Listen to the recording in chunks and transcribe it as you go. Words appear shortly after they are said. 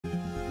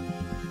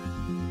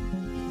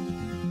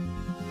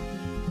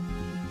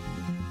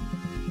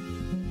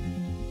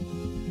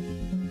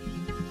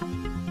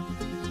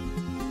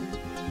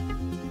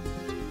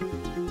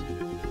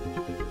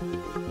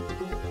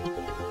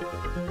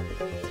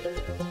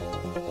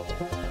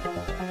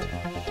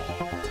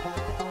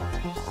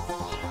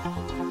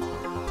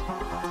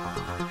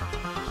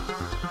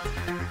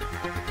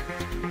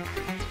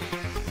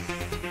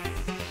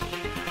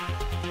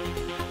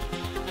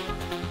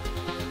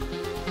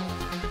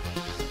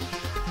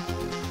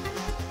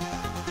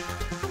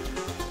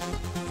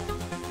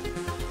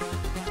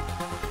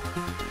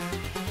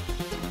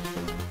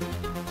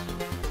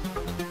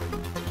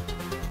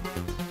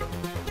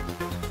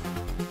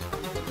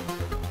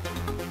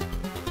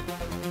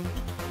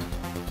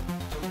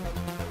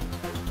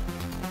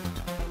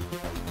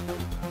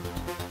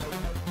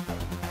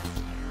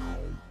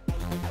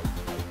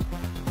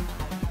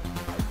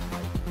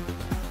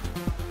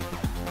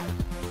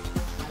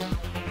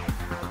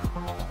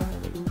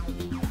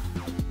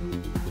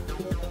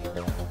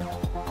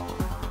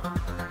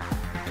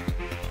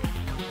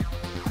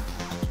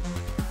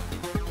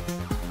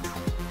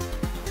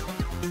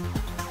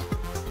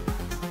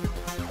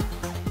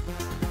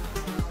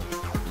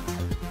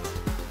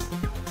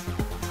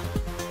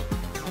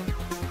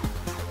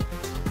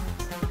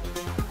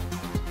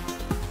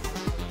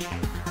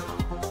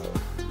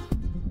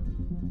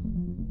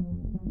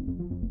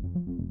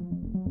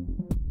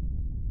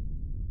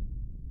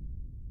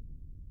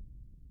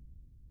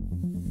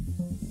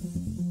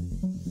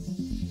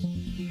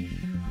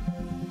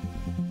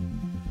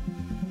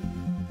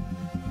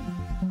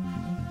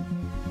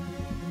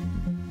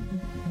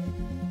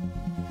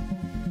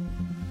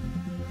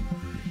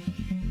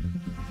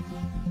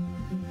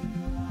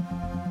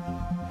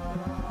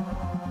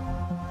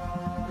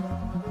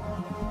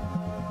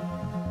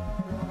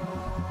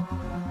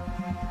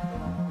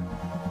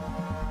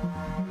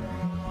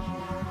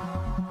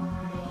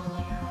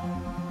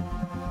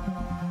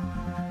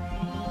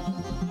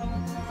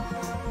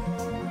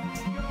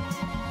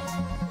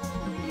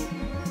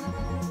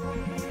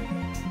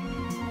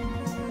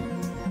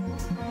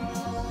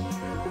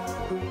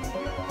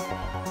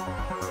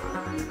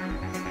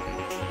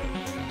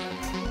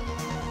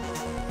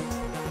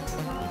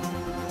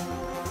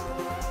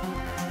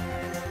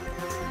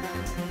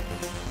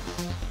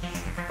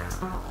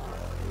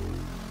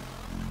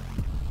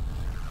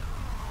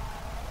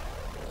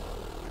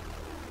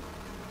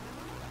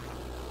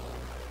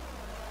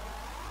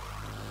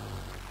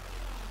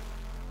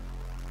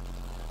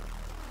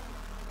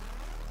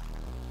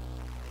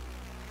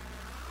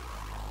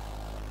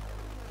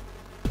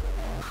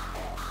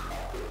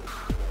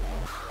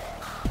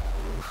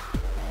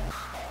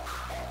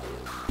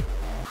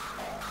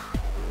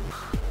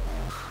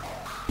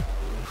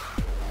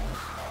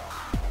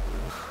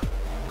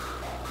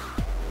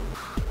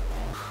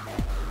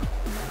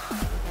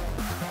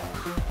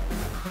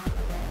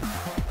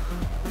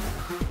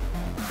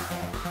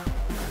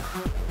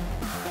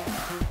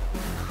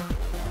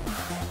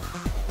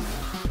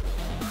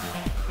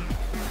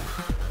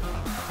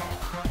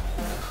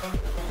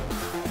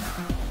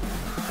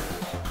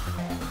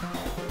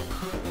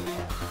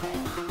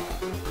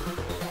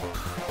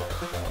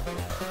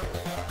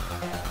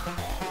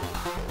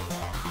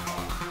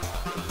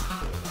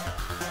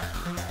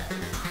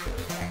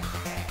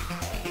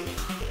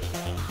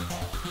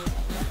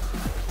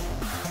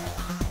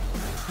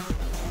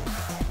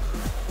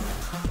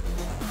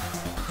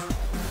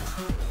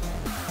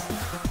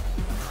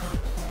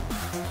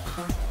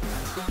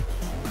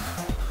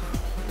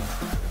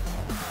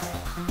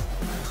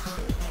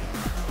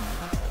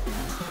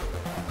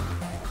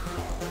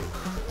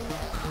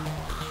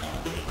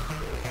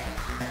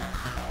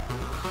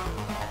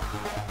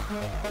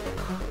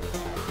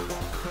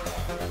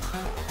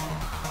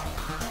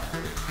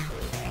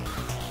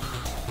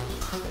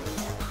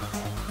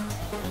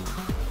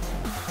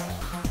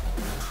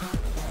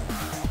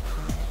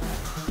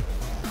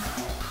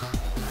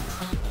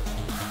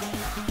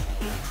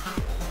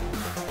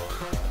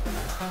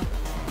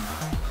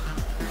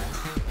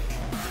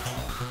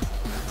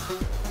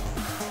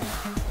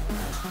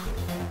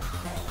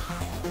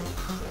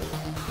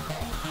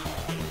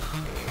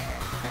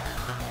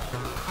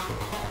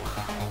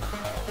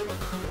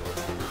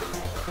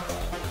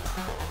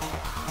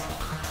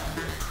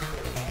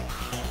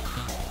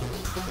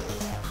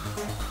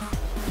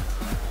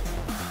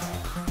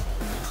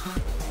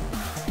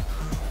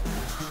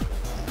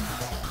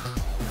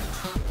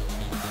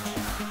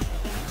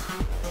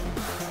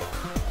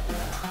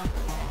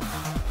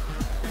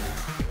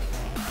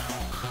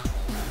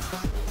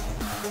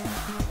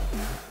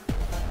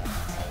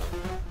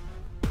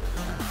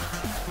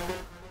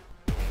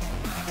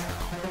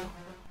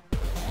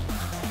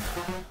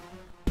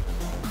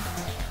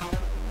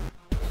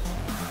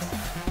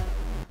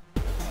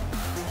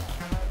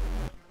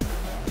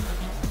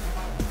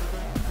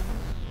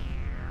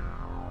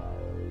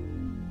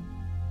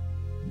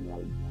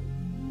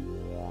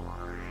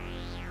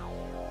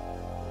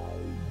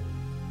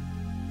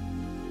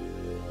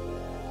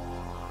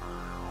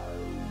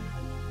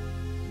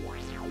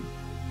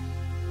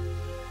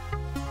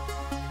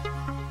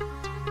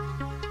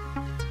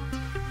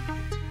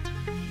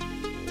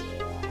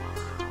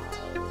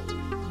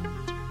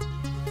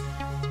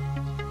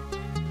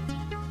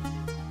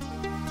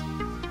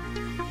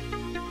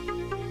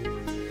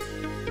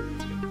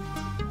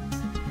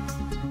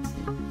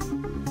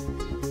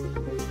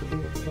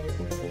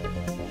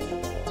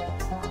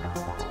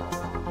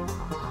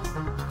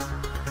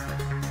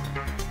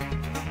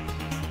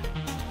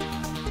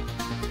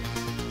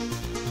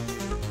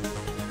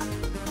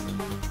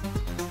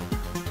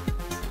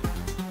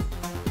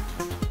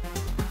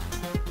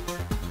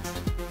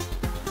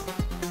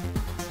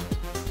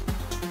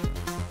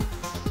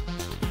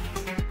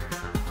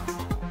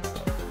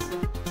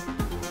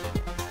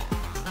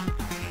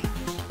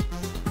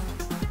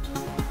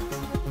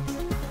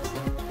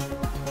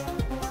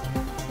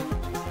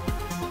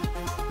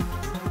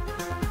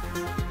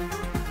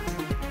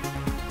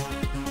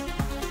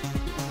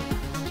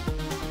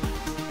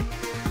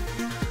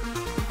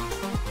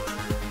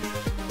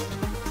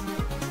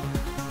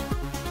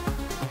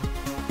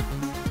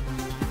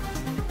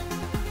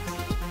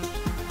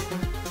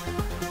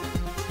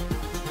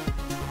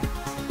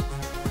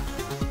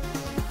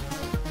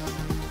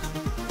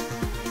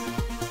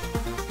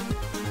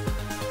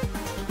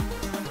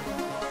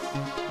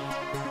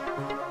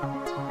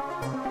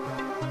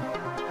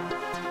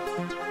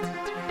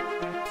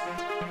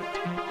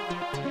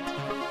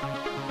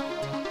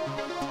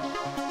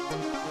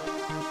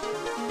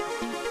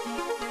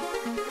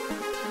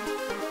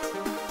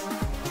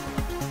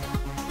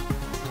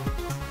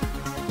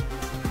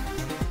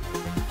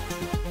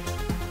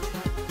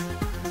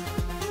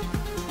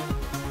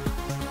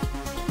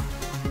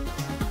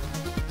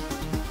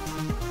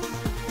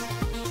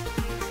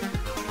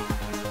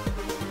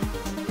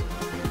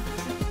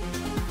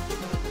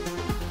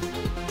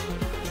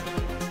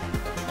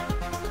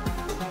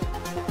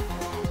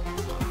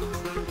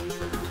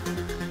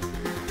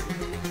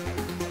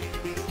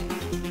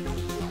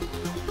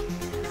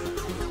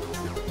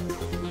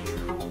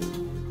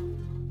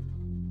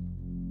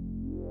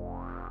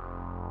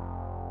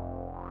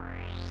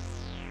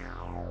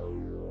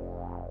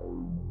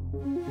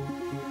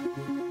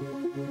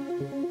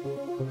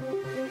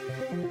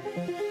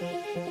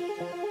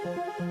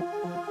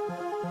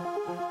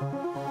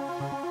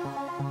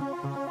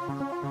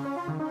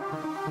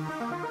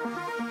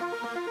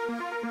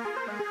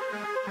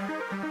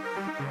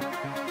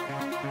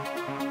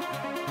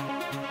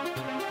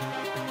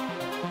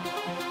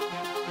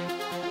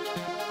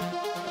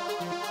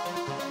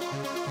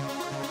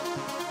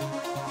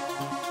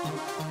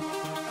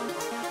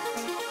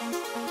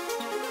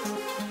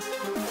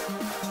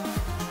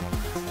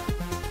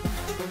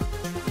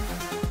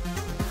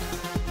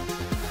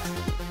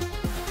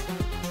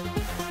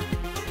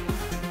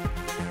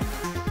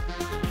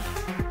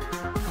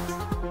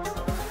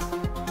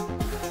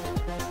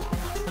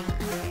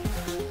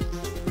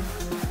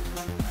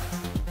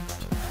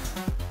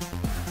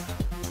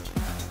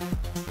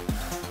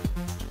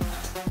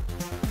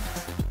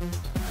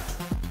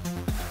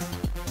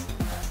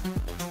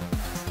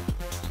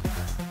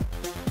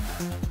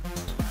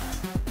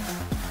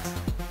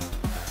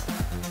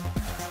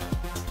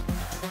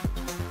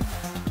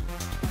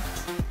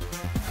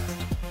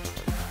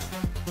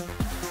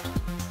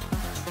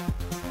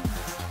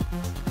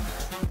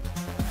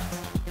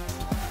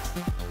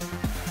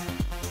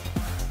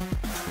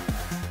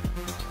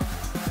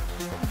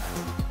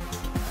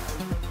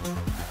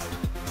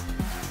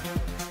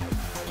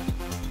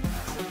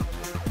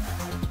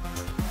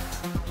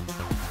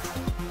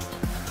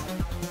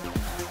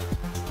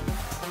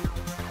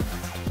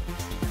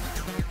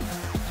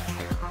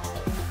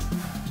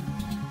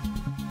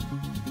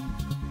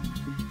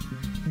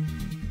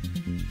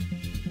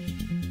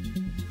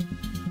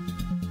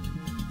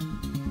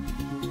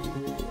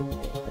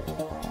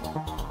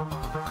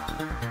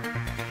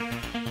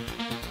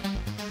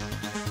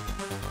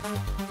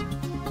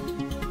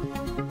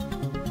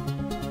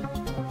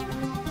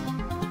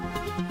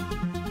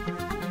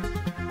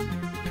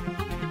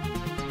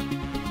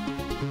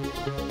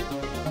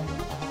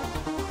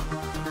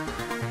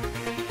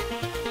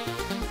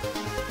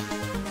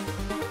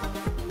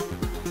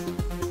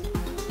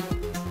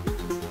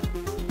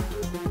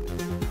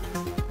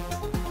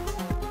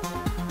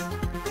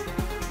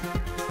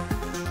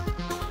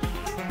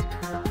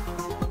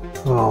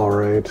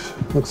Alright,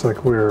 looks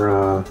like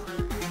we're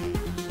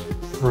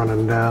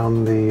running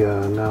down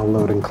the now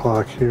loading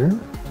clock here.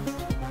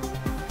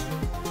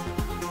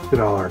 Get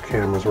all our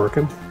cameras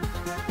working.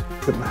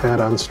 Get my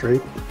hat on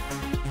straight.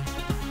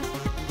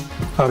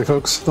 Howdy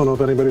folks, don't know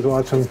if anybody's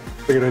watching.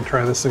 Figured I'd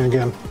try this thing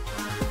again.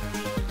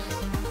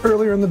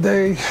 Earlier in the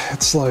day,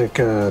 it's like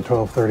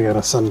 12:30 on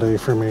a Sunday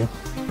for me.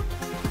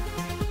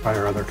 Try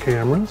our other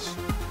cameras.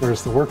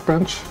 There's the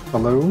workbench.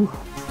 Hello.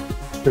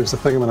 Here's the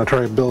thing I'm going to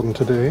try building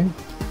today.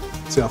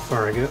 See how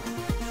far I get.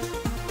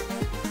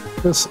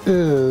 This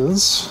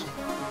is...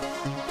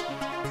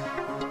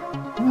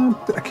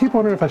 I keep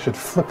wondering if I should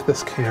flip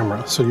this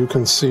camera so you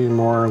can see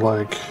more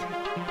like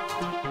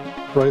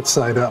right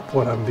side up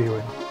what I'm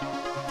viewing.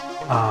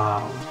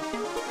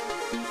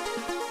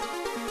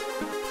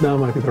 Now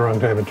might be the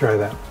wrong time to try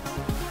that.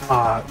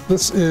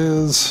 This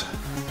is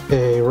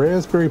a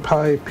Raspberry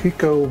Pi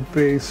Pico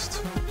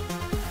based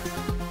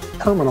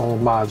terminal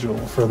module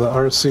for the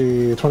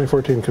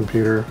RC2014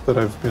 computer that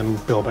I've been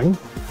building.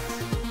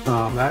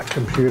 That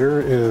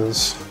computer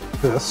is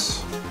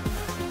this,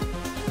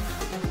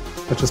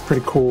 which is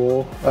pretty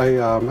cool.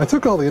 I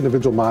took all the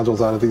individual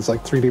modules out of these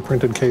like 3D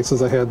printed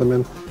cases I had them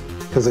in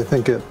because I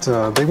think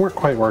they weren't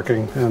quite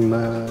working, and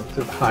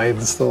it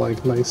hides the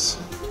like nice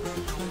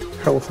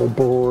colorful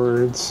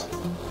boards.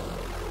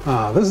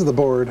 This is the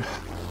board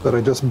that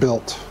I just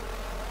built.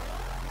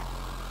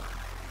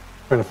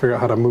 Trying to figure out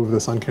how to move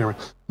this on camera.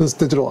 This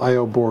digital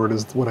I/O board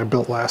is what I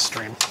built last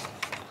stream.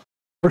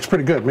 Works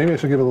pretty good. Maybe I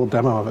should give a little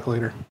demo of it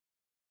later.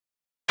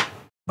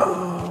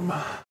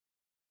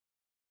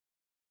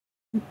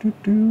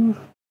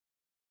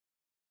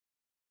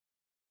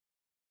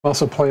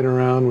 Also playing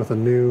around with a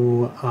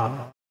new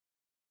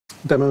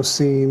demo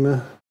scene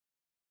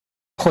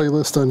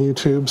playlist on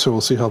YouTube, so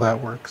we'll see how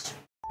that works.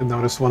 And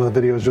notice one of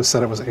the videos just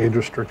said it was age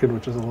restricted,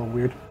 which is a little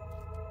weird.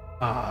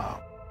 Might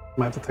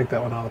have to take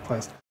that one out of the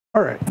playlist.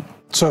 All right,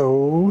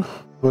 so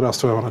what else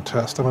do I want to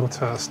test? I want to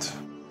test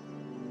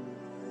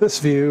this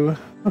view.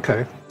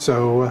 Okay,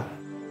 so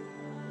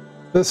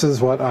this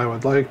is what I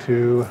would like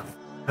to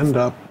end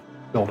up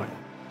building.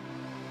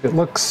 It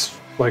looks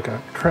like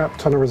a crap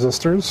ton of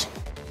resistors.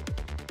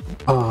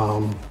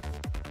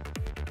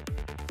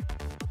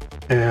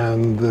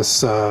 And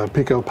this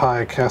Pico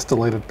Pi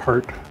castellated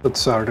part that's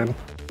soldered in.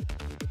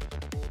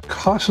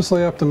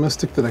 Cautiously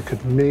optimistic that I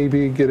could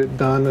maybe get it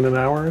done in an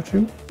hour or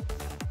two.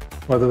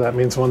 Whether that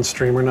means one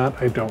stream or not,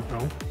 I don't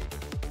know.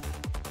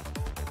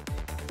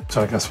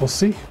 So I guess we'll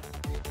see.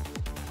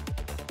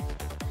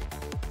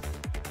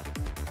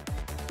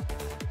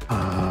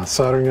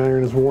 Soldering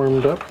iron is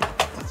warmed up,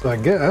 so I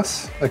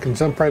guess I can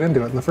jump right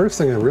into it. And the first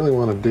thing I really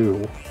want to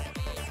do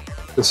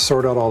is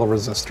sort out all the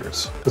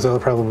resistors, because that'll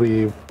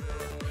probably be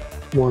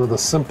one of the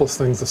simplest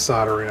things to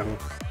solder in. I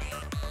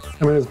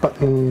mean, there's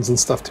buttons and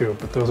stuff too,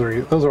 but those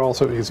are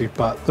also easy.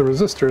 But the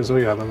resistors, oh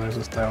yeah, then there's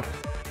this diode.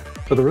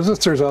 But the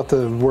resistors, I'll have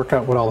to work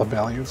out what all the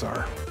values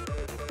are.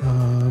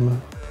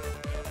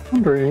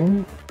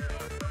 Wondering,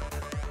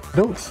 I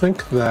don't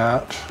think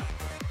that,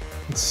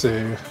 let's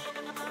see,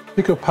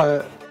 Pico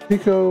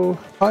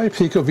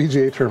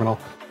VGA terminal,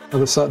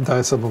 and the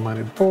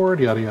di-sublimate board,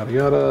 yada yada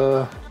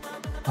yada.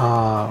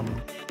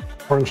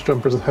 Orange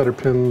jumpers and header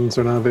pins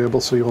are not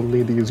available, so you'll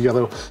need to use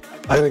yellow.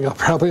 I think I'll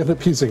probably end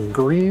up using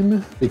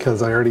green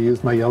because I already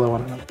used my yellow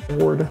on another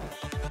board.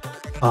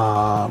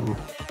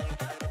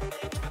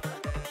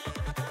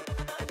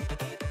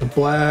 The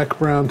black,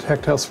 brown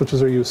tactile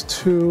switches are used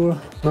too.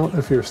 No,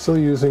 if you're still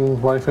using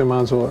Wi-Fi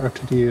module or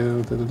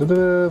FTDO, then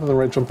the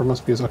right jumper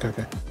must be used. Okay.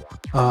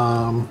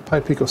 Pi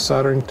Pico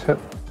soldering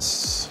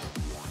tips.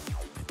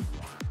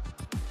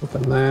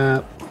 Open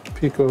that.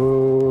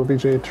 Pico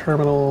VGA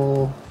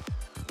terminal.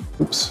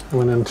 Oops, I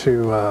went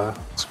into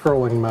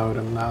scrolling mode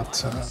and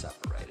not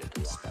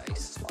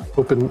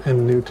open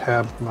in new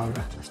tab mode.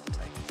 I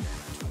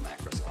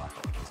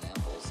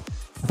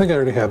think I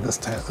already have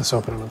this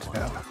open in a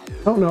tab.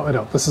 Oh no, I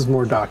don't. This is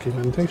more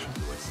documentation.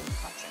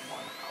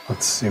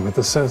 Let's see what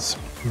this says.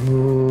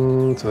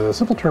 It's a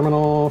simple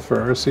terminal for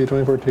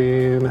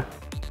RC2014. I'm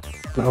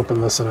gonna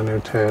open this in a new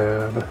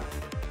tab.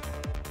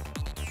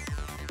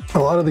 A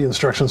lot of the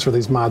instructions for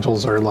these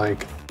modules are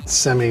like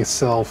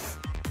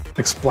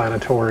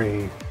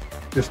semi-self-explanatory.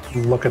 Just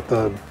look at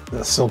the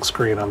silk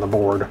screen on the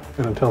board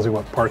and it tells you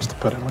what parts to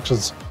put in, which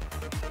is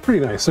pretty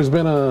nice. There's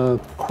been a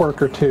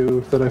quirk or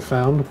two that I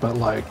found, but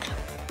like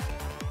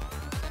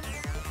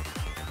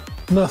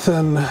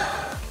nothing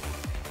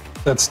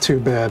that's too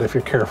bad if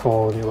you're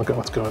careful and you look at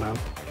what's going on.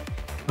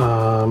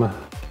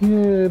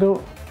 Yeah, I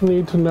don't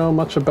need to know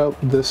much about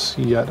this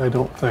yet, I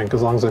don't think,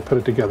 as long as I put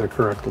it together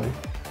correctly.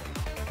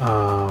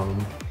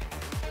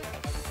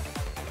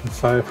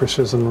 5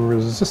 precision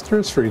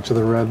resistors for each of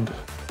the red,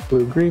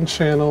 blue, green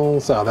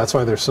channels. Oh, that's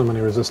why there's so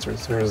many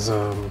resistors. There's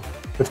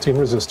 15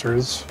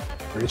 resistors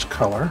for each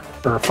color,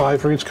 or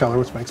 5 for each color,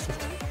 which makes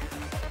 15.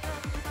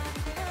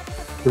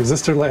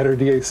 Resistor ladder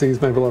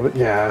DACs, my beloved.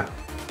 Yeah.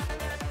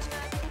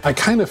 I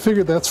kind of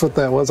figured that's what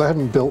that was. I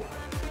haven't built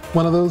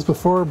one of those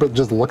before, but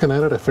just looking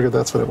at it, I figured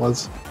that's what it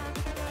was.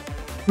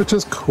 which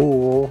is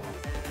cool.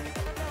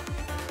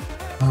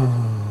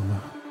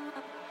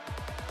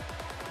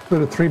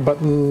 There are 3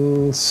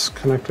 buttons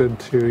connected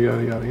to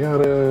yada yada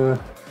yada.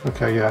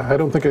 Okay, yeah, I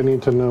don't think I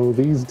need to know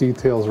these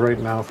details right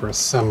now for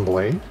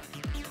assembly.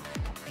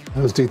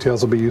 Those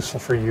details will be useful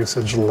for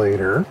usage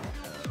later.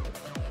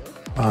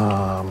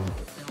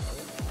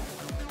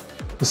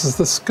 This is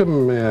the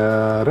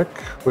schematic,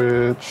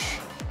 which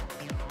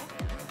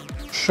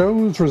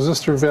shows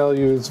resistor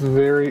values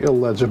very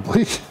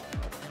illegibly,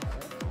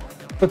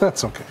 but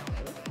that's okay.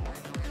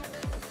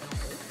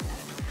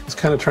 Just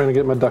kind of trying to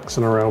get my ducks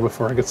in a row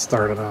before I get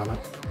started on it.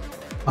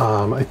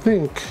 I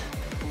think...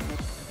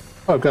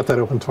 Oh, I've got that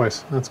open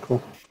twice. That's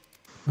cool.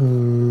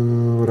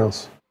 What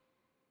else?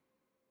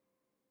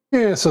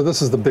 Yeah, so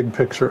this is the big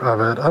picture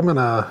of it. I'm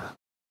gonna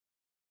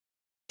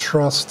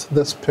trust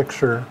this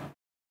picture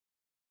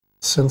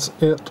since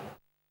it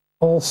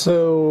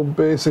also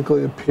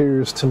basically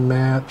appears to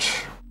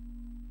match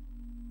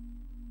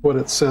what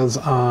it says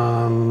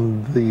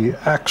on the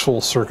actual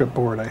circuit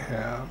board I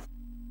have,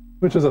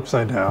 which is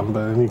upside down,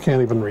 but you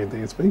can't even read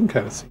these, but you can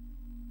kind of see.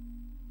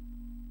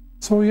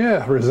 So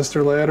yeah,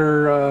 resistor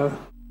ladder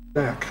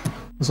back.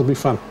 This will be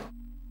fun.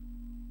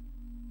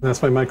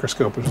 That's my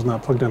microscope, which is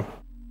not plugged in.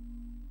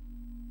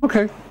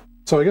 Okay,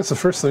 so I guess the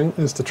first thing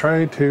is to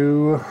try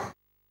to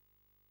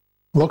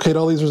locate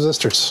all these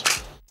resistors.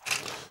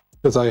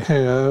 Because I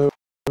have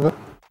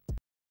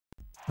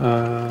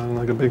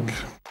like a big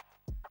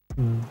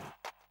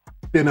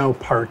bin-o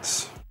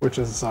parts, which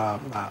is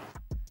not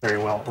very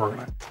well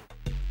organized.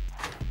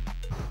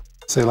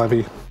 C'est la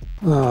vie.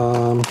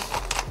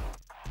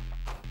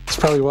 It's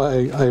probably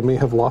why I may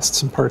have lost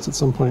some parts at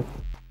some point.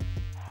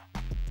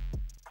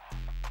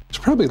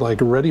 Should probably like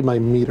ready my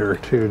meter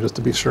too, just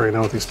to be sure I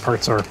know what these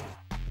parts are.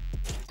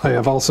 I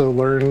have also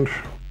learned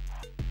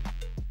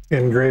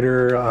in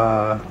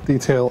greater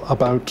detail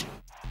about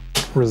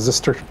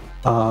resistor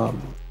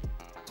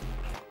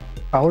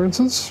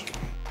tolerances.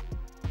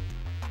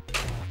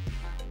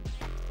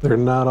 They're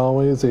not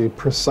always a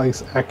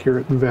precise,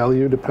 accurate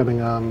value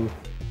depending on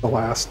the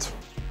last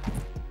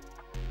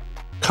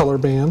color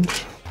band.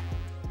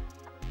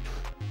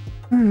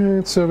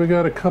 Alright, so we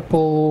got a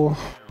couple,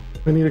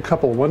 we need a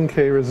couple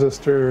 1K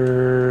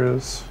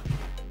resistors.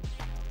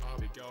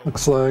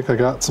 Looks like I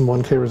got some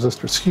 1K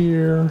resistors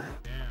here.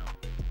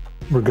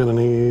 We're gonna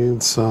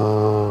need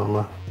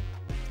some,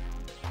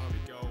 I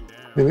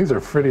mean, these are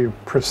pretty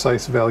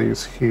precise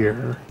values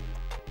here.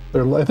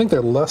 I think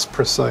they're less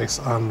precise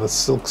on the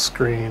silk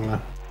screen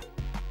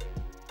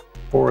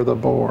for the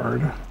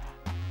board.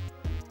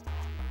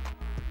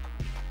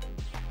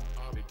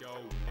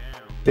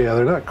 Yeah,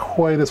 they're not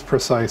quite as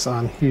precise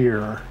on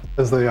here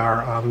as they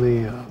are on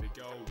the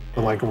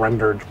like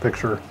rendered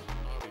picture.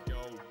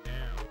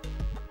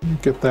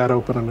 Get that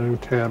open in a new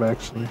tab,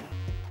 actually.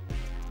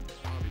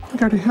 I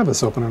think I already have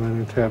this open in a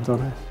new tab,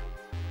 don't I?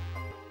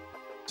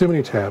 Too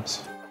many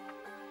tabs.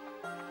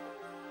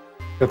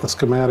 Got the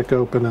schematic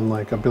open in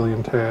like a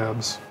billion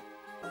tabs.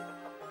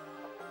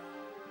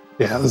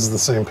 Yeah, this is the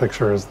same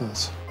picture as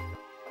this.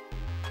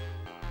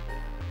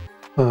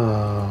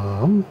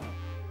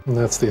 And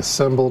that's the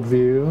assembled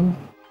view.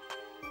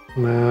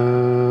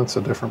 That's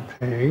a different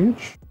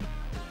page.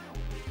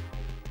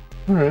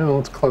 All right, well,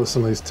 let's close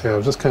some of these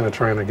tabs. Just kind of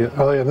trying to get.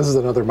 Oh yeah, this is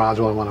another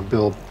module I want to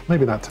build.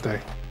 Maybe not today.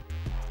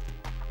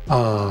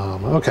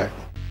 Okay.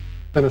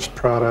 Finished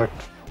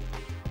product.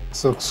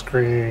 Silk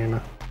screen.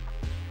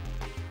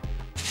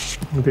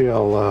 Maybe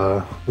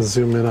I'll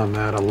zoom in on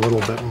that a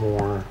little bit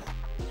more.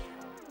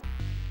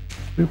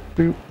 Boop,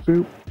 boop,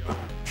 boop.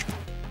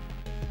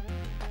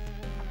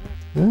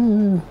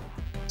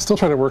 Still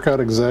trying to work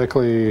out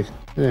exactly,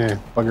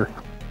 bugger,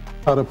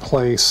 how to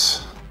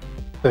place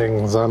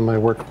things on my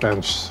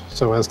workbench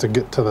so as to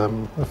get to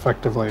them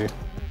effectively.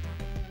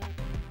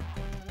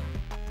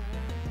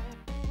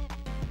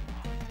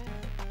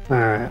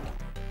 Alright.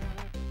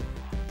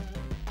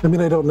 I mean,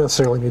 I don't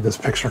necessarily need this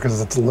picture because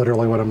it's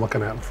literally what I'm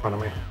looking at in front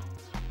of me.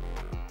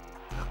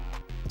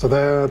 So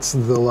that's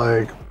the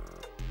like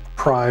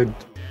Pride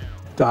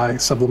dye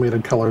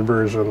sublimated colored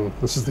version.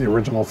 This is the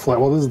original flat.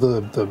 Well, this is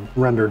the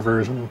rendered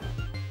version.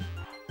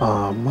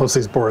 Most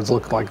of these boards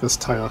look like this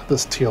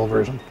teal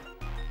version.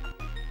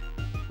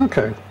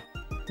 Okay,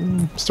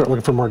 start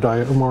looking for more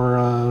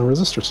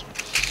resistors.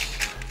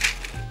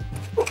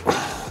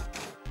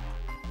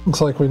 Looks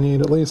like we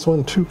need at least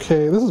one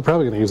 2K. This is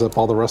probably going to use up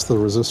all the rest of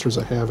the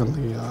resistors I have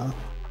in the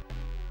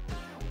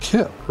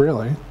kit,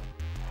 really.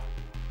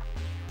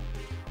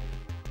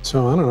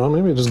 So I don't know,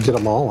 maybe just get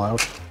them all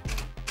out.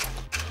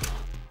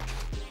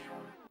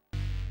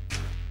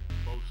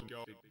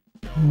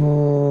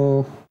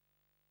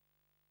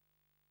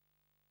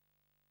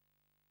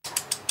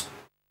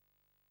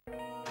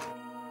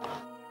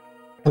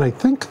 And I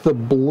think the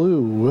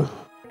blue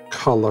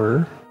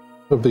color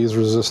of these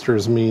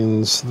resistors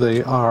means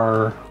they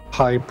are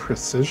high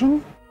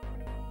precision.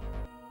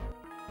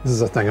 This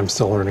is a thing I'm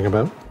still learning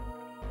about.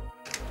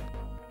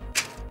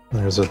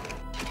 There's a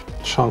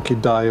chunky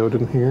diode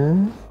in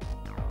here.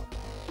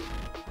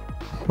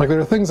 Like, there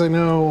are things I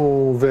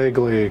know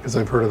vaguely because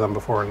I've heard of them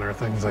before, and there are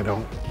things I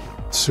don't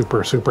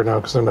super know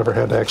because I've never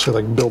had to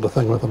actually like build a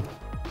thing with them.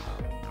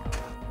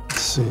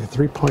 Let's see,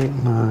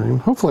 3.9.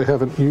 Hopefully I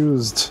haven't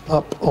used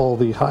up all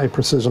the high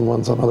precision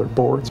ones on other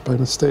boards by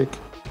mistake.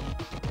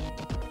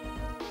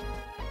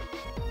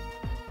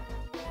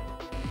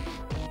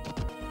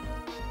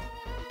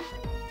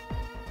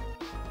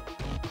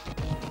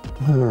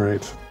 All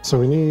right, so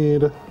we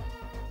need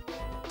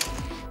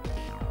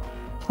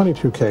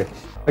 22K.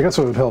 I guess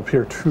what would help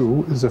here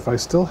too is if I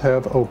still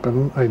have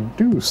open, I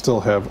do still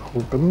have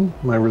open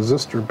my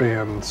resistor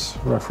bands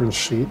reference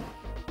sheet.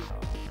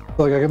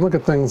 Like I can look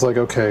at things like,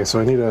 okay, so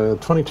I need a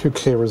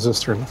 22K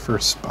resistor in the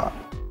first spot.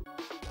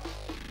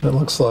 It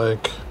looks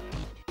like,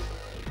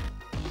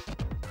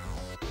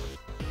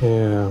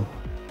 yeah,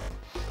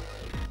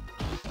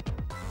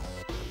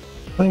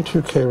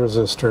 22K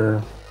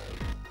resistor.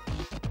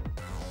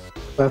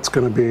 That's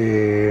going to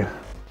be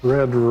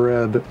red,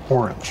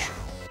 orange.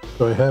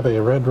 So I have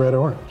a red,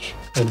 orange.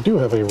 I do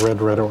have a red,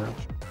 orange.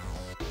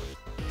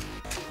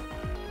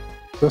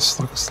 This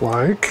looks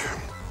like...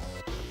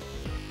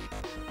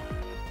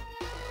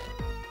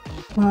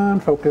 Come on,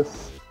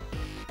 focus.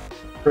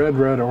 Red,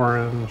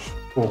 orange,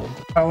 gold.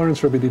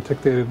 Tolerance will be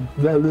dictated...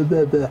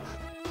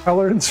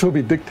 Tolerance will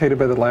be dictated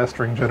by the last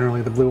ring.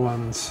 Generally, the blue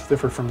ones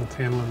differ from the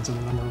tan ones in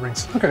the number of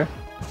rings. Okay.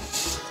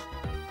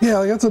 Yeah,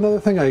 like that's another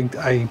thing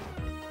I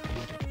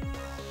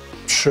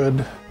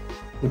should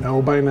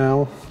know by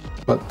now,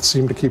 but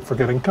seem to keep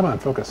forgetting. Come on,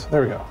 focus.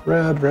 There we go.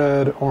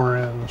 Red,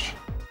 orange,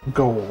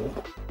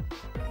 gold.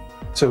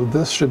 So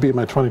this should be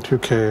my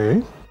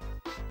 22K.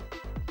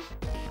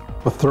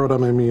 I'll throw it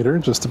on my meter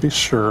just to be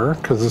sure,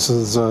 because this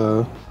is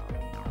I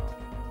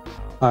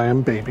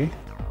am baby.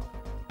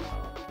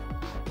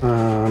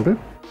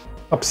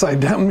 Upside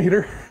down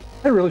meter.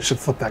 I really should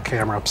flip that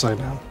camera upside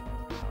down.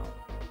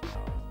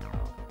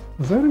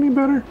 Is that any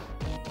better?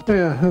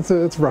 Yeah,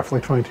 it's roughly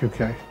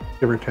 22K,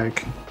 give or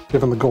take,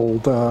 given the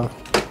gold.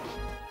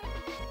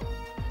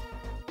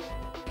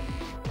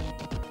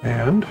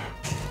 And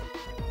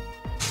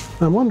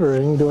I'm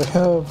wondering, do I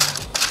have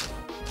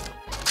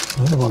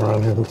another one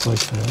around here that's like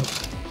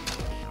that?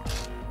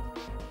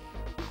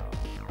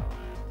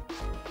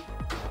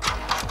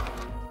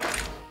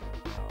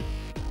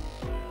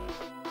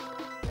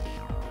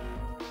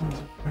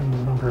 And the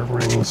number of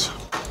rings.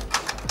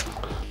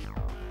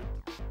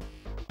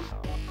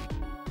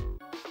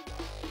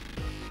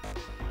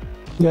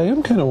 Yeah, I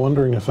am kind of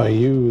wondering if I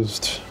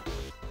used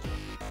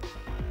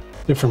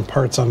different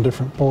parts on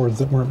different boards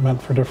that weren't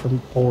meant for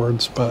different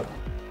boards, but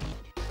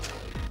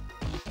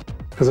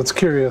because it's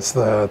curious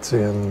that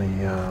in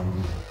the,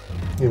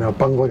 you know,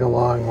 bungling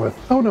along with,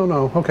 oh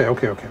no,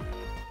 okay.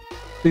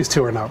 These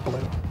two are not blue.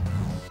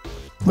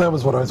 That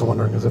was what I was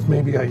wondering, is if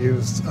maybe I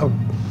used a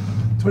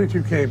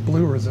 22K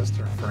blue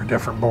resistor for a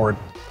different board.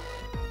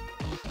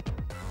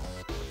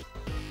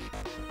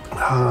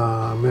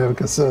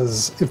 Mavica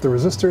says, if the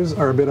resistors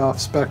are a bit off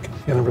spec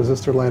in a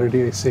resistor ladder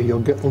DAC,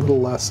 you'll get a little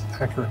less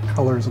accurate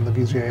colors in the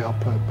VGA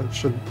output, but it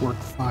should work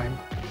fine.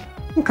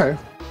 Okay.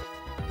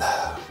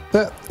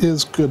 That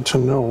is good to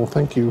know,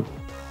 thank you.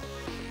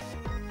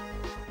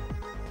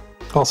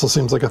 Also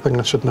seems like a thing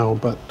I should know,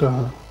 but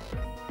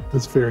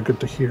it's very good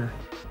to hear.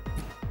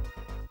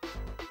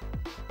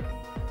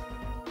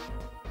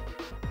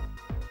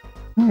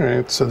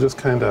 Alright, so just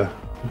kind of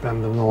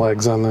bending the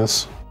legs on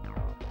this.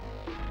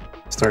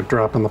 Start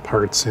dropping the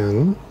parts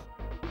in.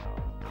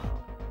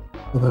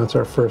 So that's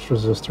our first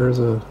resistor, is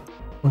a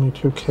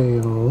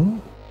 22K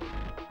ohm.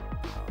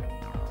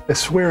 I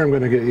swear I'm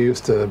going to get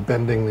used to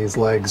bending these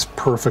legs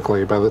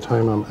perfectly by the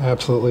time I'm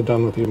absolutely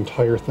done with the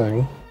entire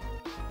thing.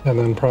 And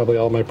then probably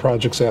all my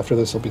projects after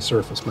this will be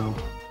surface mount.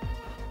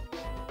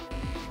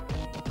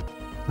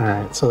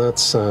 Alright, so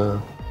that's the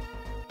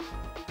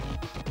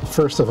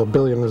first of a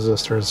billion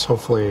resistors.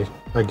 Hopefully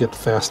I get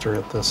faster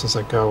at this as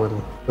I go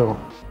and don't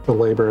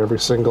belabor every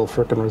single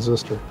frickin'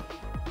 resistor.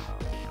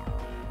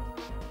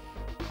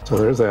 So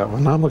there's that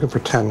one. Now I'm looking for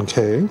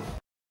 10K.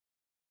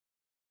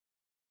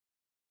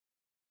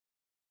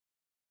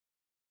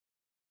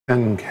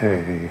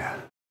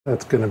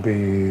 That's going to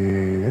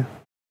be...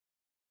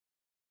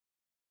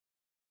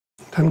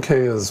 10K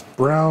is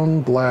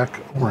brown,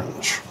 black,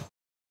 orange.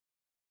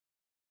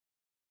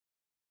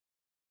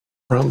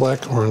 Brown,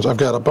 black, orange. I've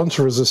got a bunch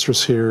of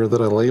resistors here that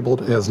I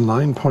labeled as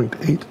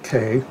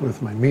 9.8K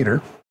with my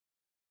meter.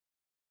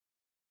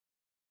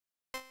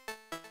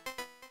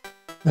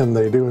 And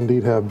they do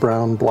indeed have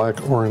brown,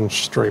 black,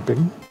 orange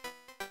striping.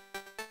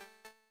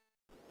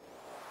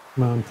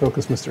 Come on,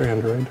 focus, Mr.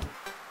 Android.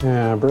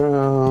 Yeah,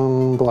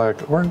 brown,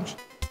 black, orange.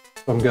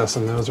 So I'm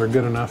guessing those are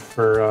good enough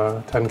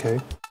for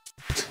 10K.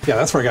 Yeah,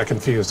 that's where I got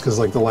confused, because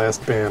like the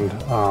last band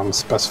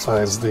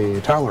specifies the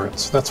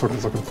tolerance. That's what I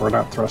was looking for,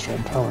 not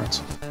threshold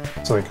tolerance.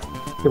 It's like,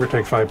 give or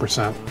take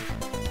 5% of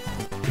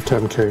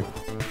 10K.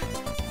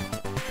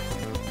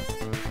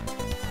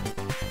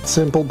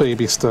 Simple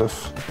baby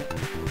stuff.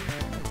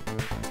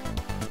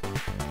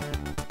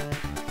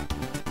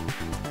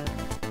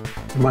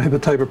 Am I the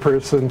type of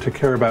person to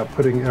care about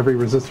putting every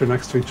resistor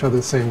next to each other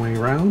the same way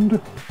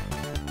around?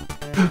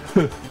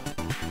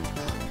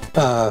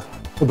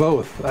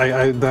 Both.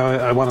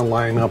 I want to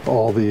line up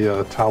all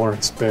the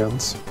tolerance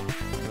bands.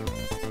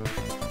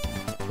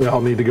 They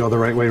all need to go the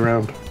right way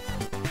around.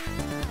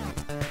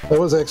 I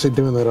was actually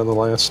doing that on the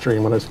last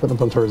stream when I was putting a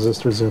bunch of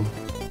resistors in.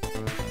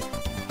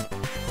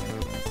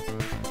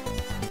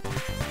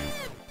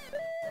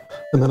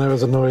 And then I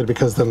was annoyed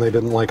because then they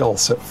didn't like all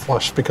sit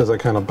flush because I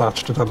kind of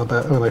botched it on the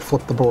back when I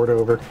flipped the board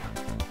over.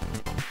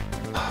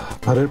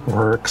 But it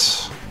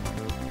works.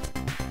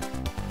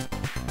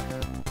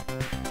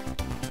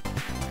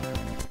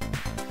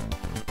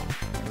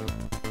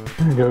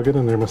 There you go, get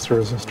in there, Mr.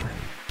 Resistor.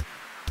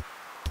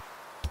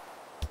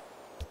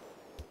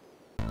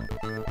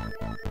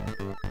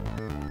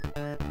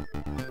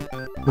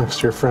 Next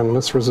to your friend,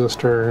 Miss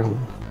Resistor, and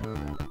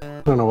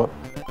I don't know what.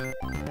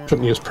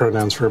 Shouldn't use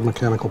pronouns for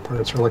mechanical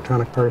parts or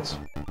electronic parts.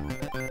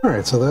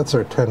 Alright, so that's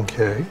our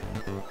 10K.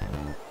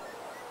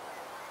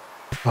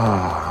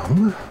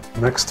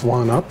 Next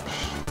one up.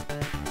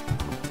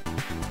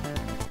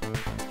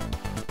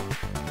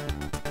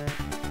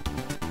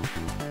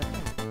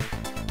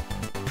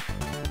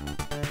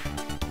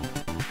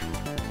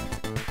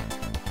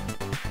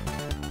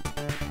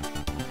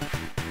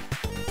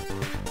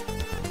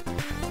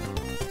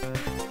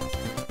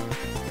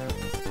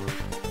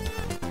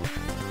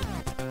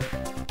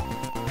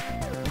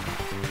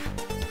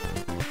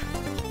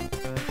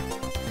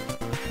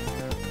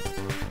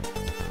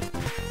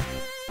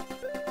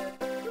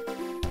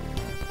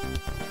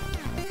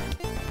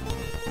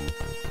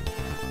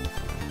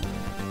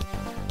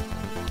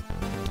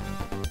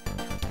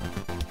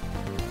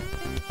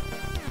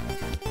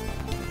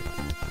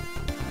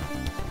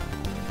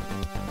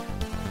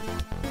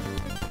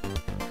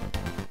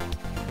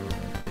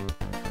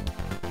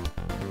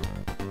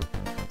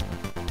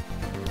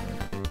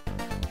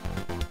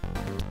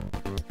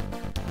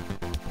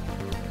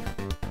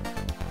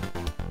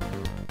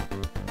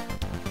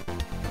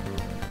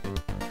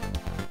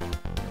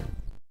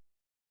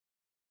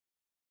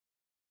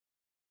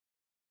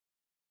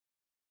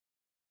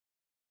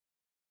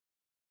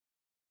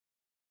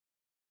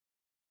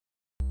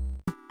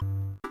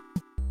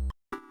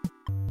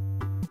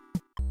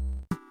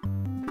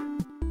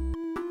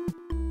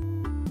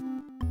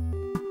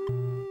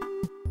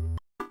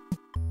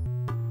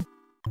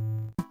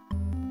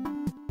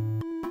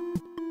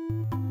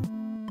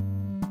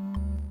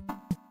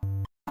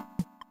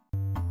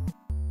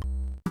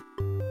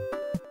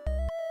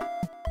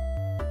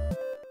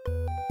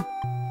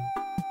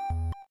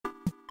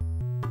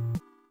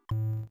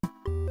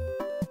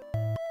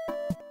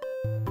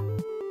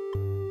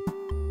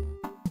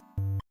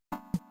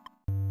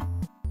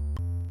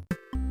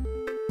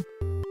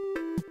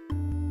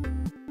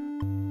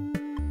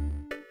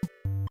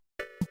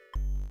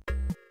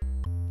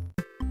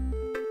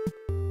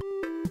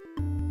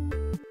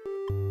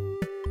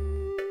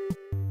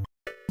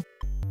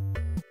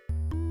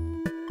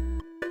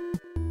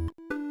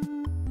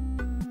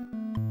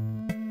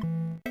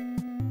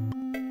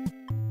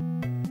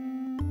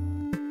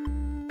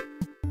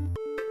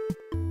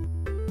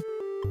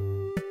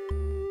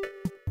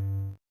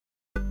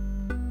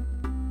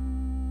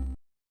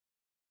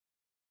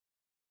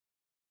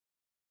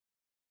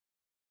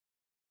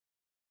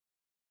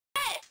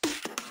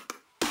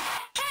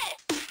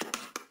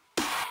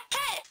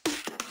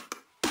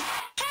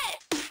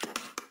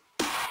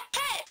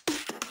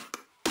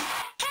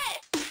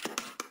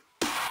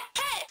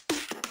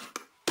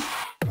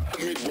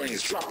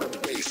 Mid-range, drop the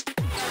bass.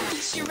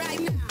 This you right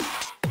now.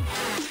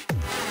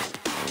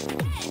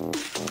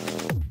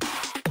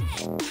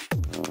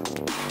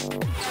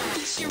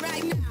 This you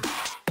right now.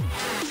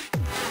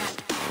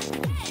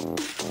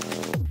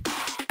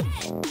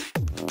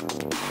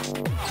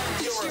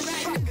 You're a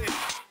sucker,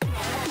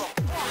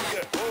 motherfucker.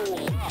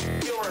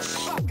 You're a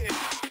sucker,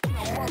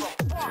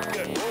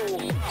 motherfucker.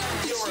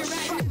 You're a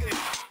sucker,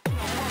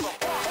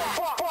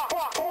 motherfucker.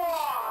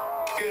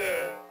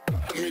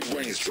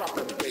 Mid-range, drop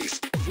the bass.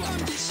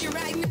 This you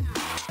right now.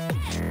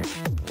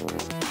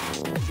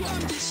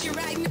 This you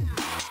right now.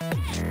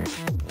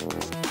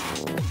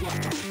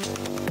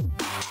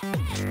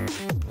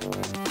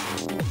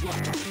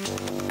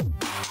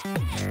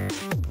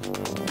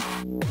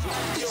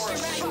 You're a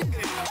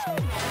sucker,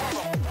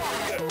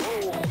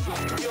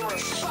 motherfucker. You're a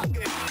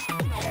sucker,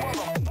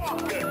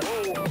 motherfucker.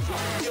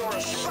 You're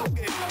a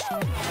sucker,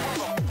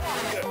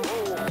 motherfucker.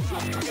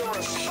 You're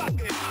a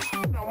sucker,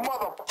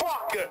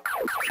 motherfucker.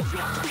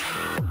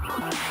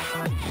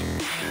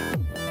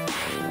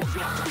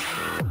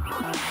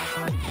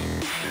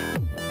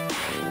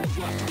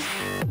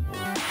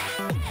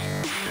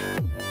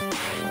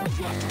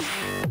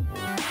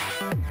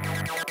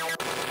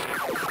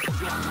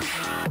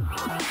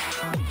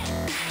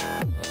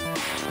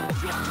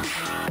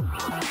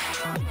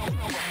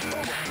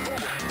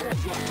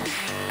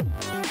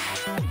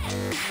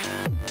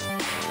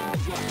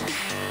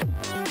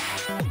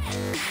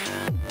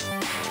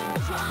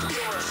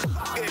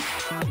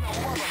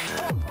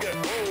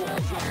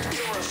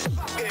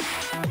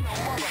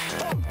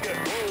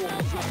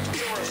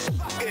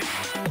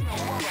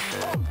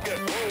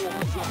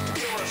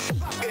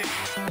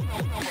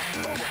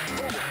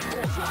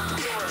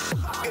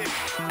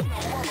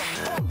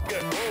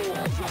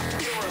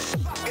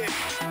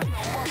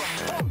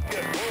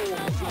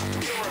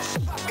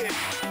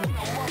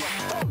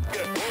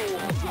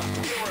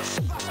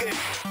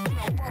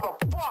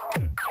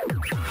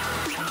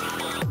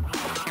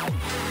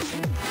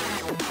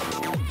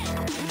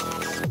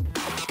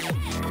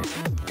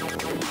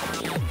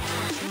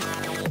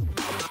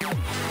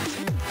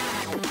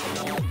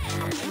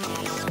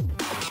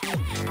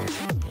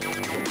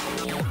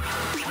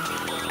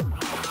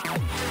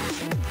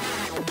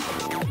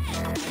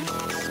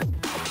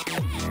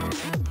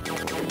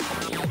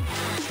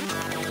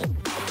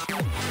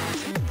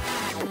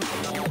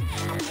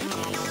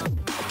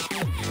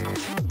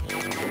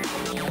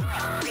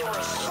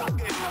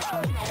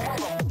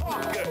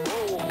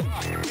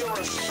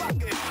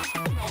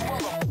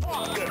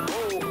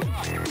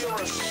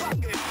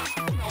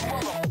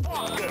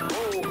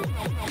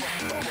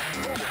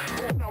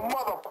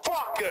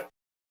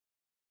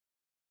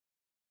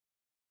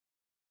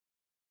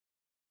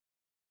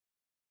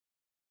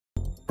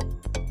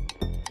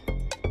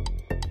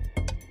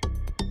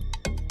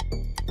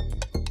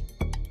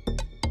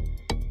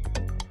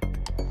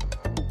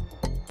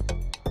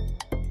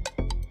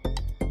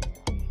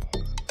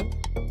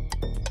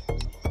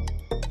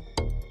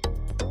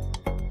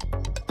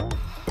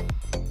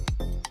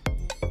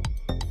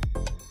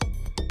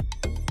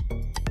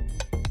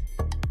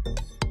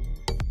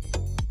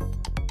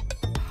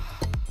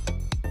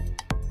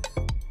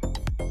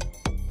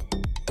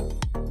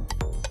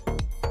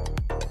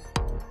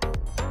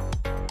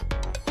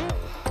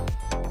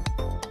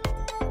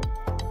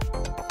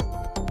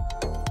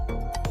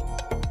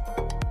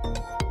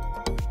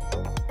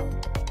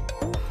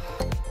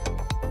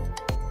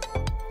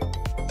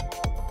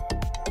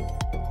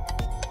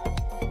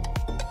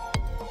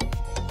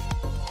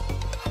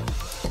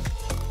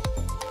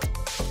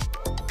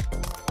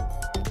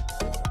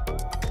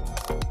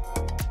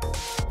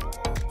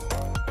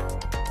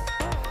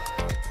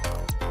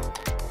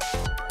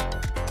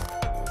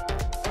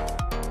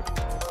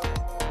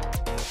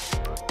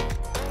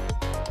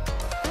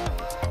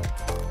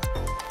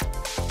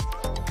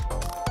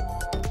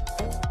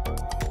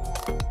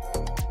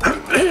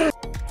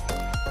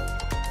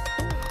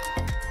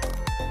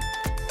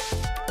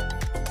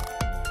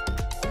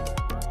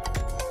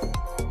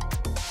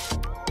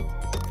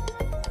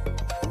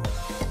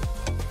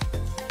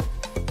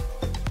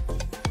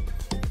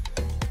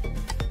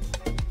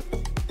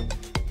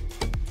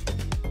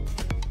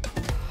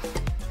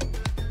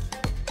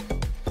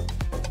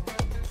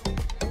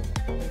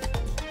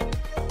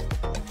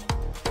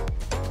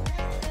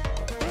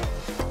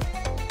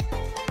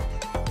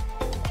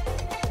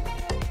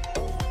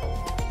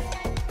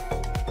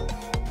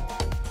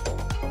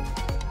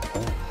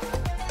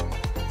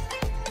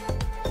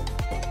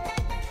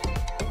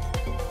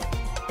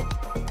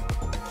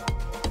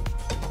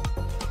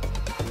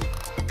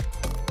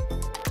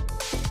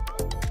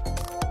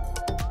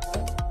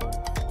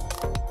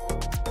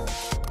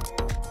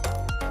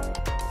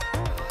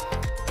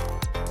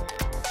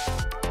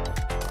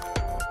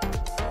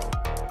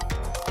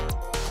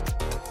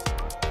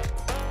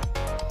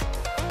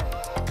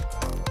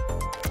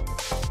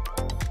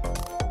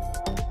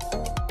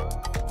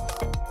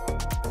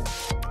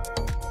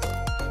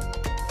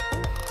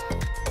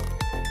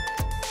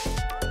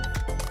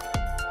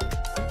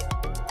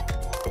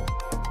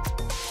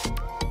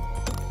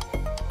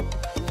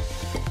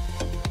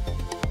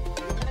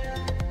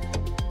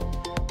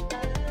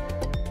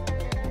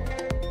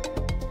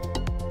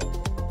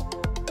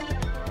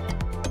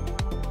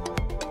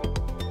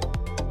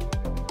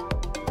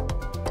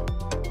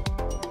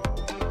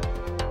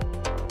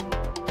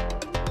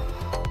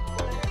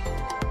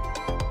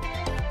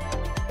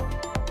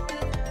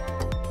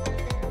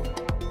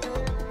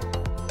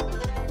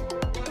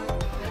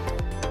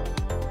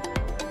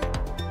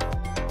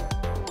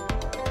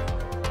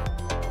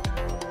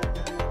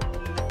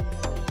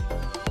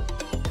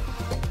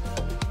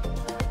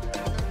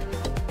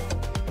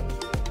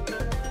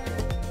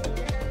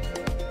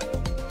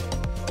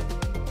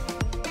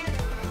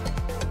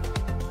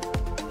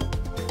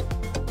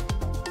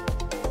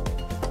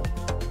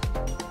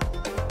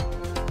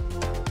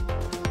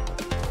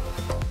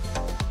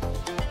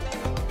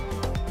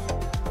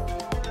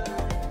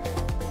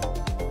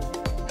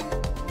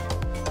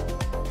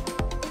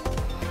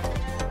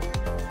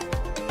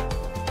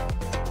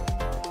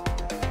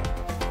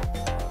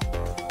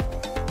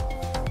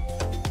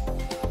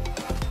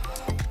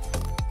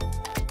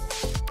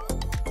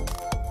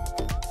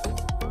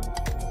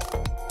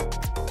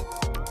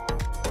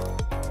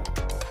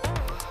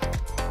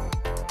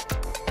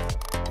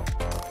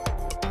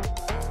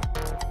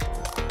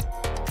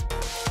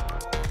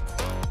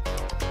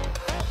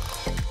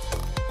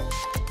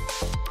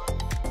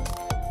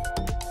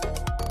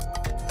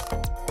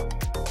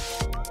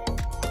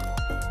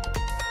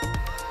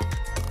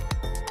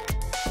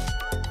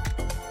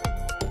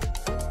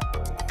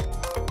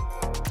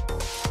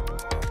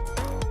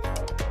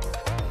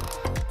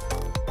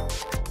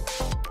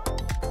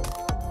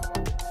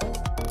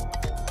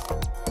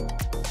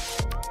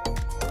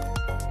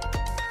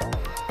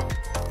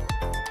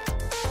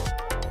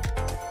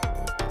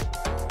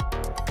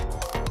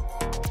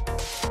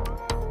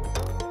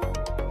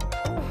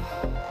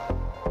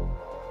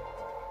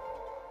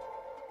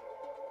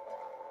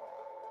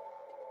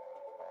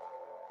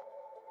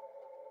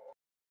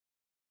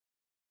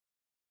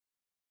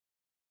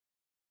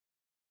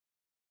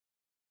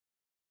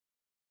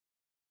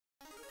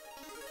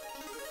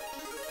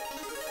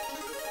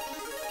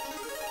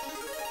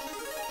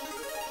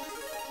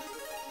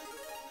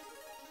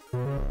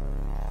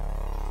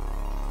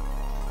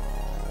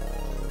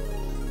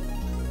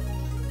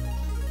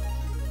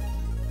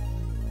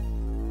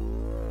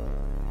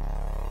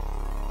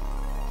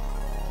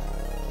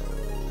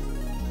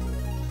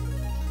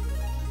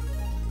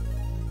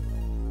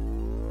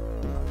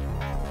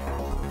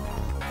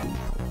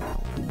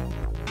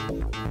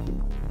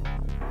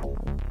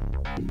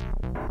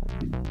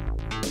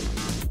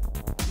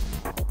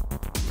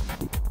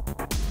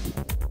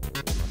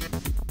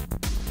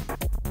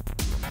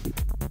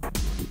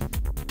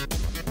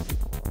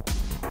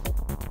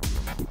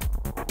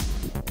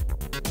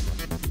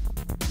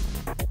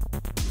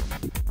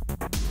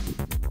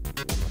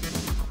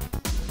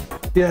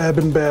 Yeah, I've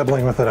been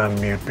babbling with it on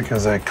mute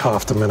because I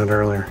coughed a minute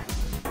earlier.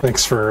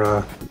 Thanks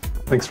for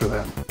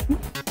that.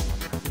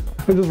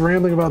 I'm just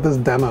rambling about this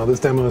demo. This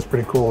demo is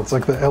pretty cool. It's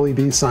like the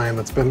LED sign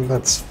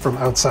that's from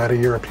outside a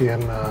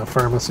European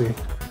pharmacy.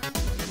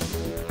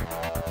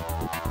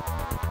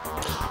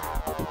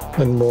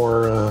 And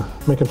more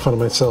making fun of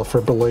myself for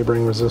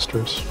belaboring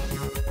resistors.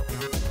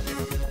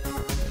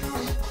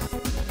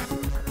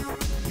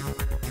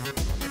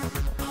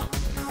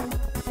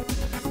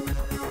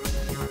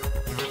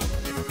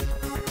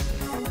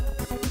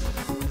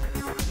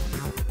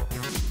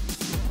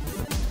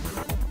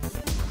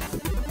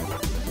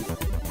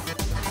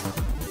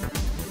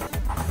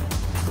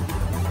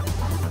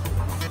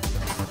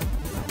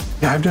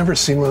 Yeah, I've never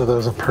seen one of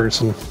those in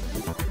person.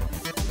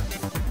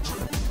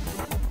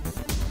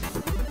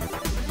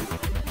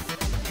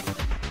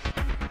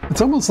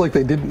 It's almost like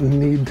they didn't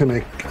need to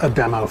make a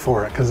demo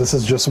for it, because this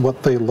is just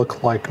what they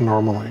look like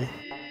normally.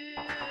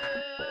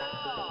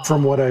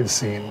 From what I've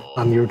seen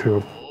on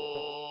YouTube.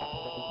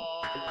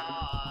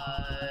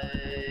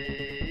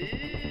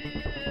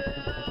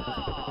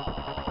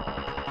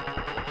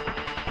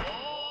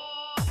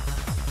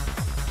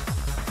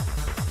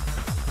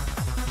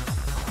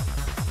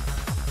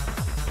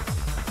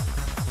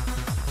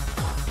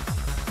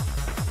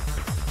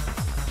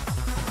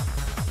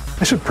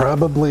 I should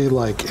probably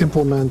like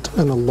implement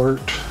an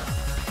alert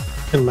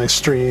in my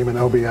stream in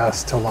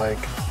OBS to like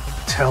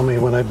tell me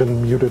when I've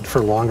been muted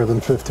for longer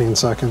than 15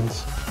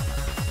 seconds.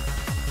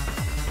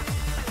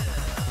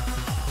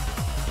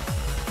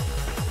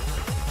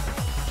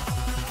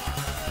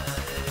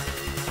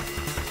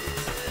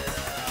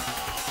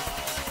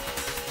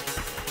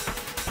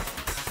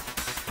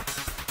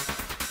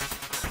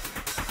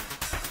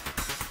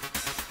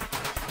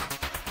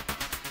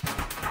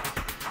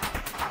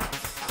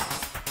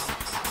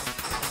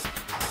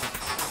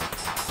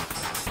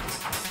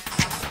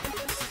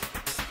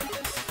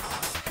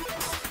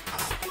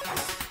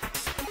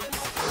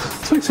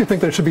 This makes me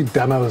think there should be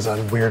demos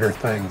on weirder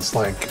things,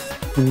 like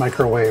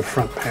microwave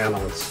front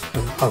panels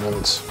and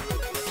ovens.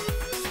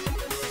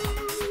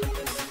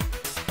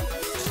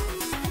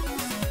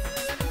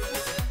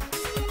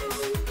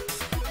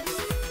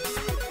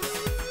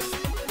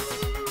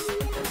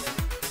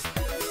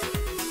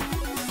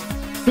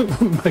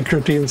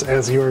 Microteams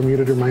as you are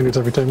muted reminders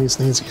every time you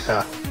sneeze,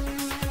 yeah.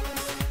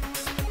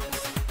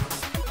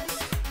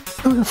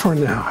 What am I looking for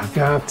now? I've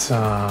got,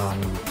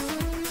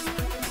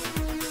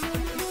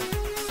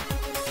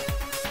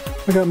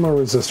 I got more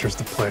resistors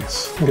to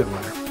place. I'm getting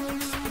there.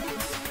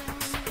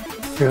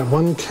 I got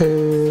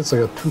 1Ks, I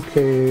got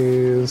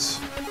 2Ks.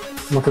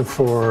 I'm looking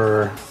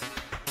for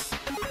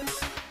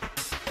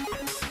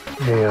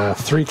a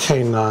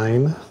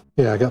 3K9.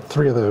 Yeah, I got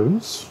 3 of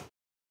those.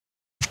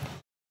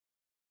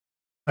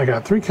 I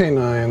got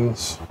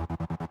 3K9s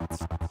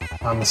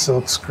on the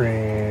silk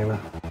screen.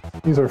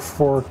 These are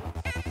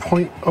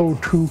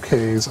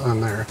 4.02Ks on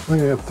there. I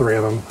think I got 3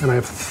 of them, and I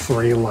have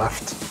 3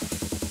 left.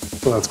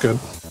 So that's good.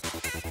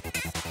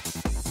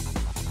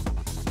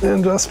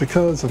 And just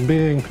because I'm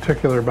being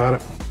particular about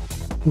it,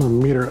 I'm gonna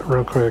meter it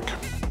real quick.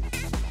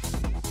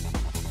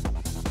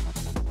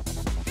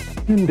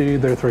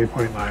 Indeed, they're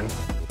 3.9.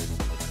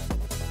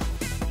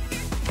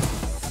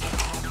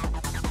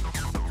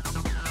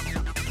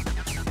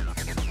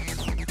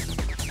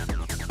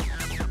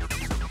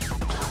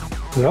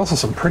 There's also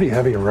some pretty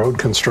heavy road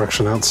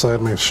construction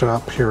outside my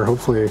shop here.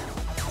 Hopefully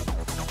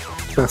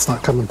that's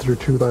not coming through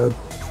too bad.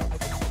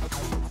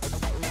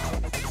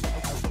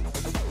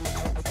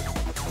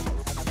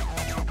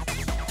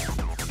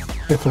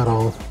 If at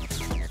all.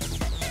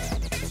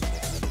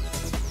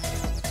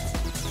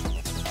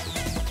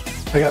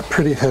 I got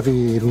pretty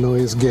heavy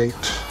noise gate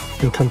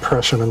and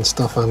compression and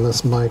stuff on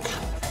this mic.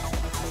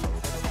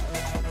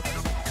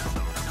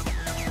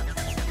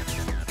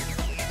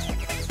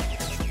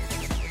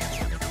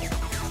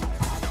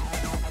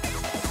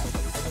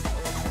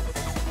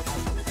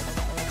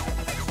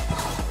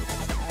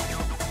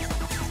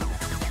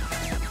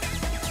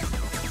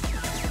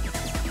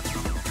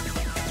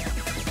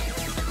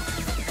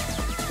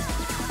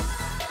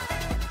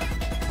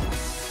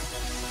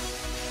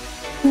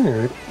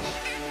 Alright.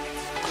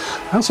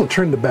 I also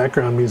turned the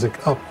background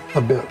music up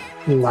a bit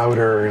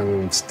louder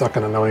and stuck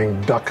an annoying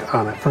duck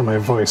on it for my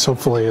voice.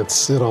 Hopefully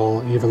it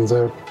all evens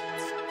out.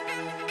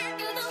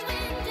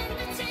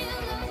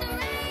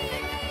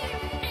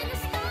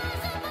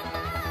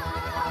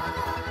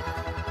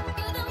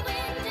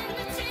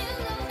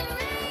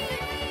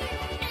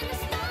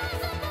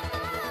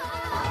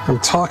 I'm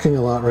talking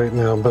a lot right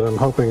now, but I'm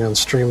hoping on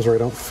streams where I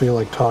don't feel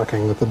like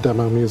talking that the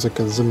demo music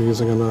is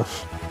amusing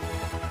enough.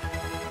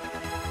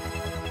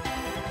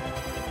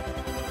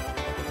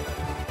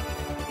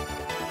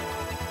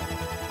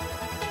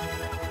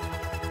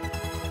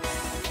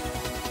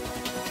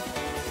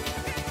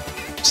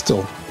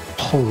 Still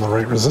pulling the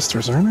right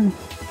resistors, aren't I?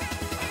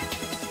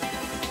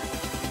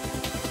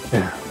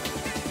 Yeah.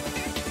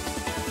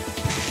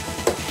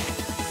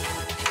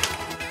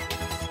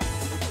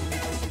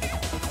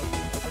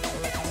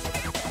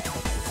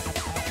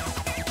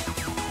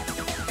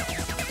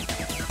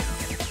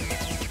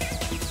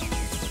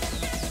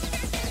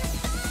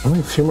 Only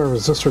a few more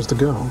resistors to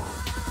go.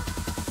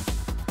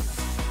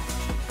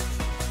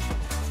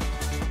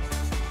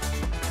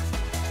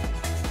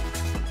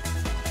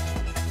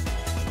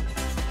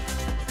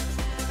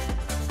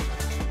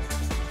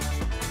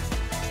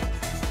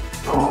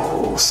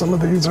 Oh, some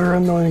of these are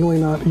annoyingly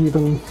not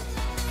even.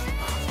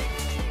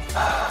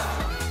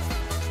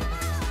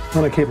 I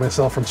want to keep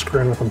myself from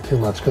screwing with them too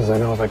much because I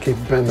know if I keep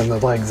bending the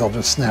legs, they'll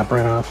just snap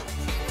right off.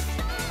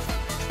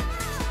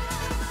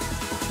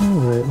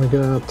 Alright, we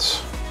got,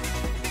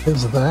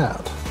 is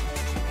that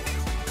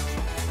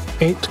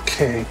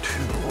 8K2,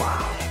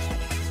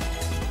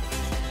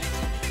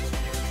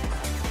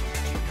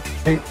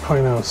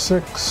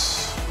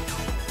 8.06,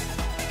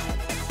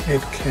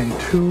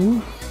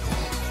 8K2.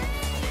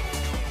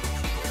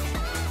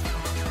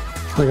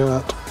 I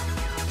got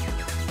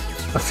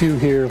a few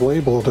here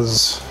labeled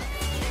as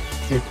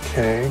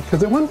 8K,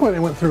 because at one point I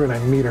went through and I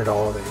metered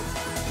all of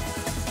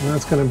these. And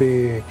that's going to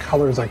be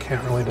colors I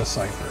can't really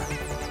decipher.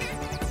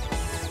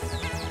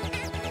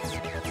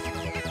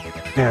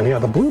 And yeah,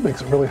 the blue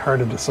makes it really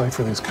hard to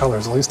decipher these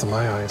colors, at least in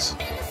my eyes.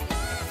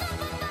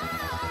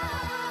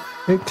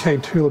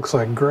 8K2 looks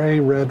like gray,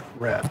 red,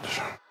 red.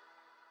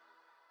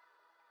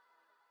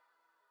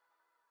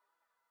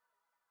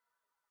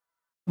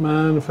 Come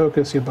on,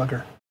 focus, you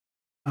bugger.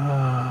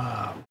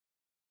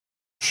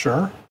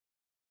 Sure.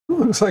 It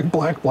looks like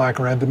black, black,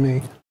 red to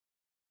me.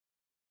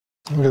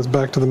 It goes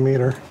back to the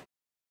meter.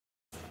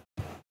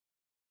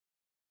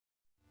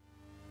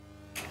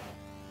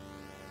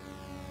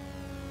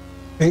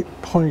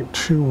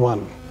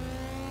 .21.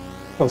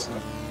 Close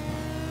enough.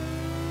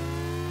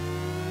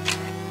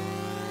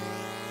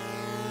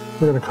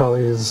 We're going to call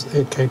these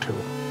 8K2.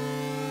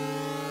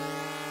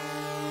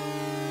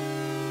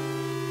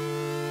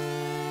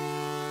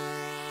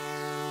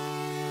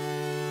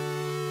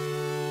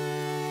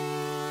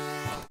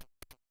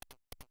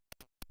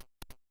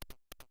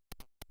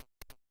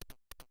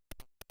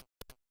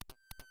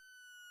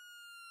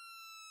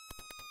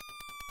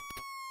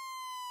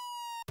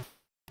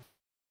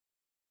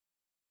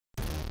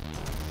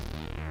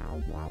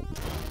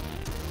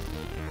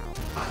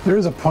 There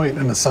is a point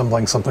in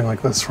assembling something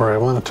like this where I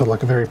want it to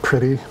look very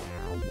pretty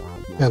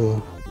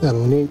and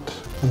neat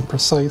and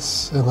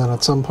precise, and then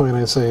at some point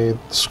I say,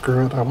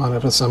 screw it, I want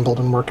it assembled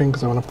and working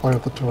because I want to play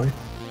with the toy.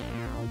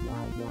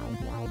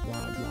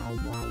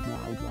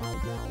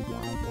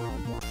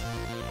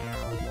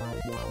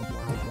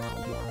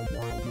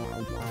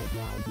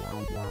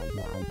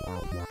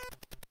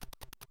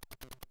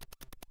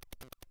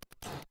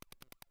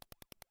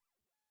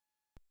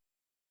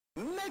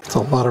 It's a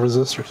lot of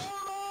resistors.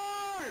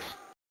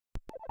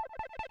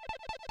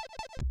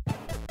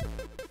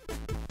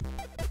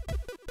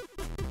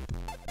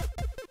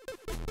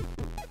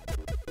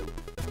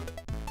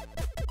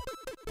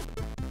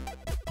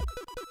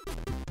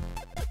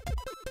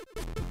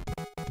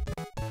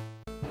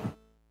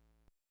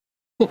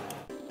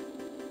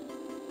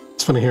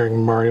 It's funny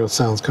hearing Mario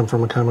sounds come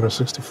from a Commodore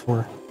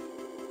 64.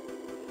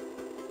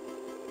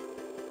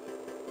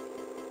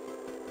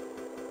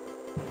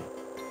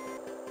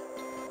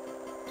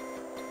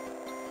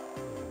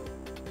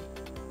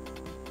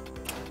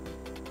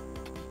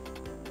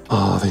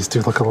 Oh, these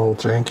do look a little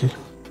janky.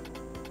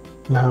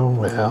 No,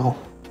 well.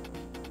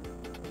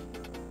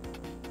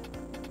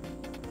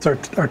 It's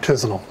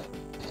artisanal.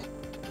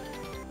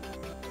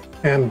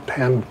 And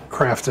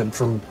handcrafted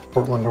from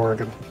Portland,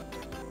 Oregon.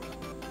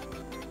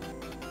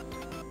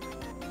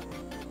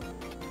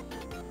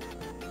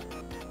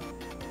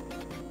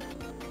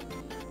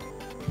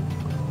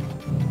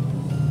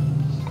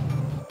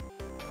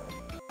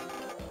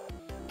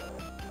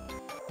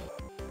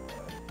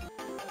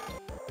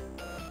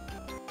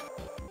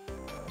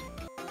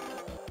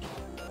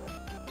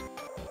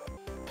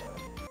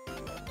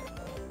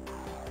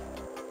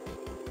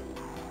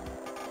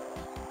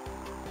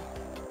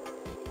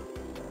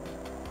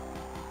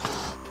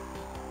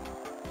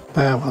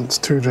 That one's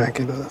too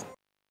janky to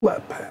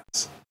let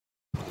pass.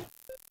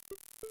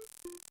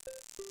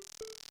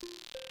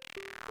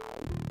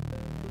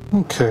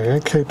 Okay,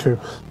 K2.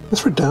 I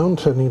guess we're down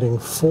to needing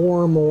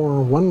 4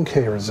 more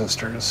 1K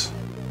resistors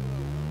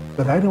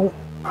that I don't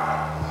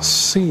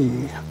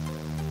see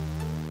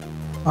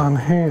on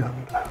hand.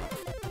 I'm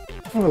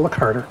gonna look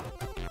harder.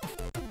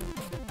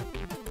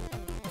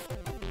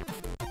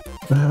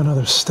 Do I have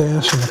another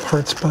stash in the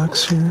parts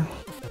box here?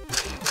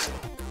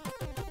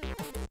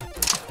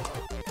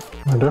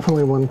 They're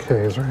definitely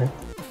 1Ks, right?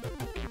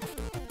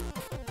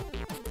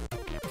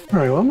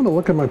 Alright, well I'm going to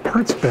look at my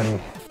parts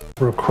bin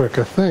real quick,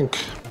 I think.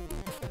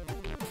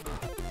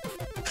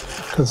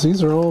 Because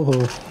these are all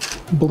the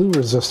blue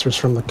resistors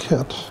from the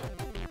kit.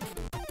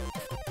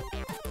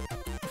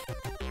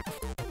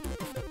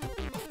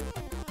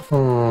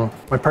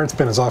 My parts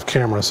bin is off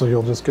camera, so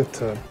you'll just get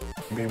to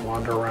maybe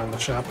wander around the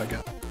shop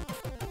again.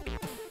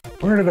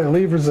 Where did I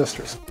leave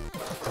resistors?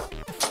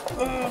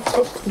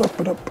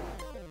 Up.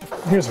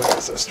 Here's my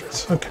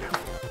resistors. Okay.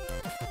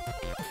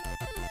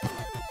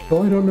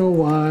 Well, I don't know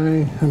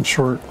why I'm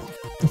short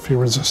a few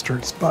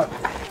resistors, but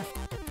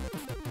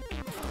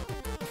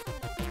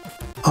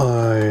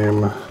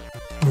I'm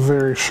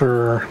very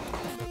sure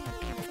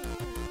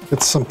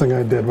it's something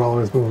I did while I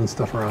was moving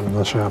stuff around in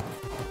the shop.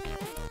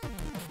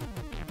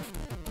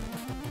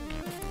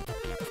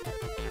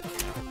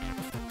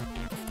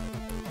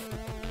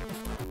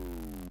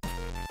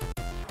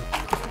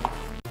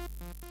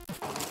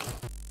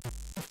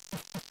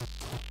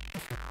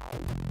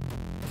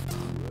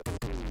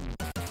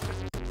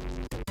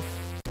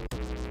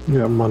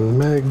 Yeah, 1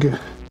 meg.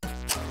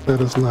 That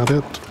is not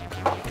it.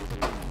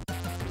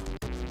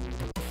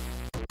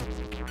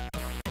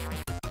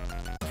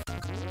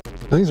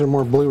 These are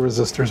more blue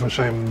resistors, which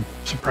I'm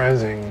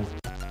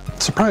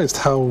surprised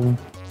how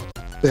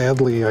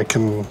badly I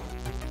can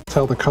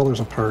tell the colors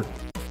apart.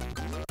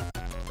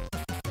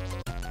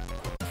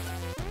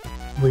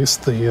 At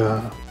least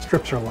the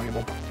strips are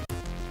labeled.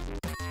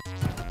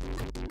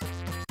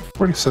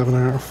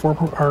 47R,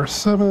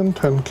 4R7,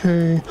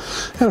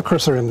 10K, and of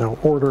course they're in no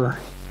order.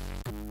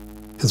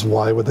 Is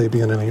why would they be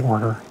in any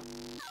order?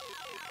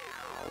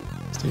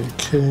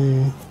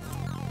 68K,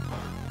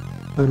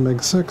 5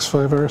 meg 6,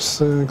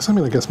 5R6. I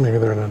mean, I guess maybe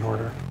they're in an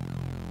order.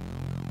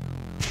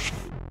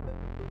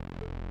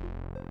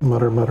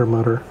 Mutter, mutter,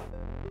 mutter.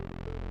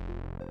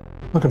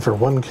 Looking for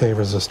 1K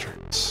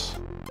resistors.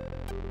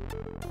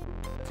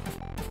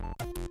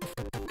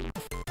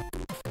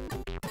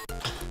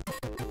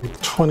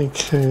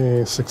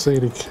 $20K,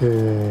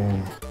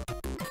 680K,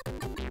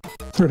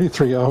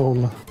 33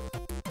 ohm.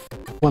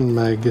 1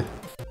 meg,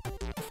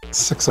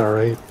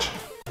 6R8,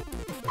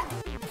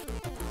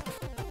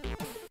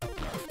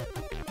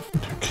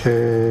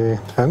 2K,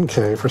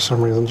 10K for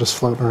some reason, just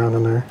floating around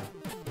in there.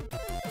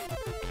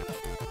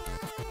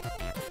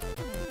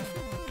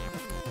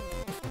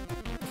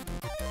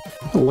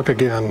 Look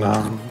again.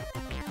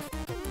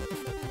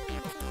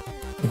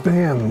 The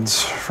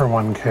bands for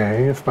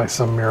 1K, if by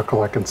some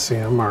miracle I can see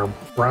them, are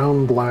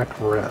brown, black,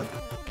 red.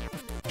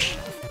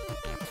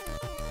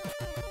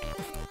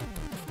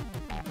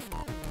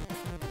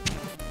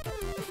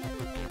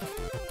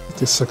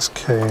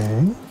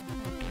 $56K.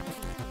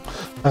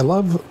 I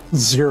love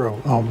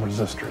 0 ohm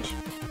resistors.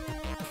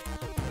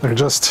 They're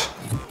just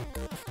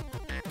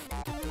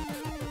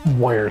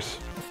wires.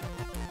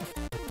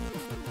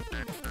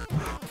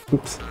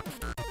 Oops.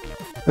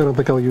 I don't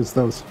think I'll use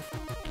those.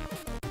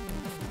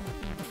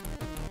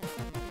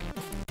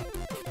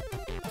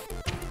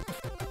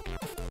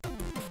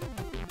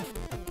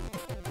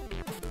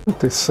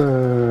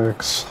 $56,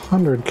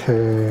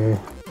 100K.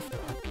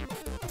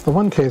 The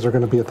 1Ks are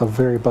going to be at the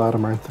very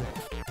bottom, aren't they?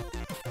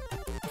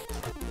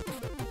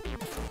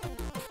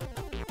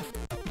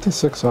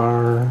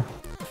 56R.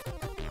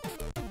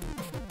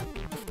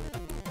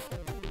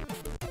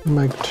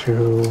 Meg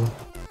 2.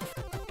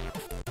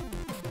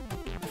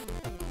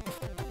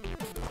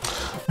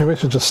 Maybe I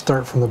should just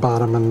start from the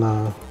bottom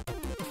and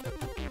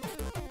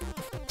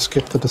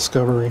skip the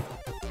discovery.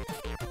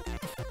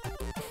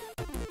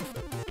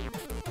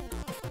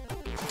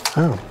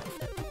 Oh.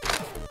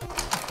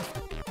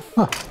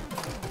 Huh.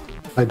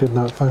 I did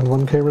not find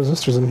 1K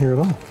resistors in here at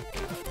all.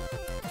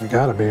 They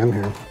gotta be in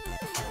here.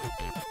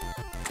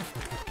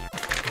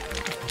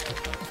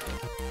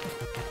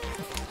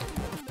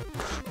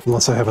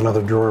 Unless I have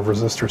another drawer of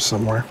resistors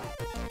somewhere.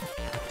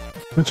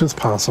 Which is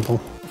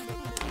possible.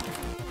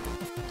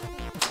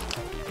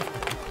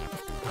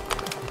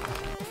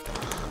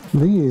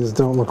 These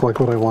don't look like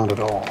what I want at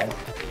all.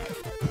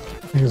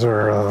 These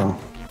are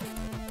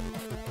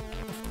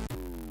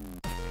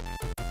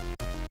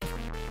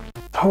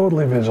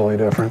totally visually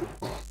different.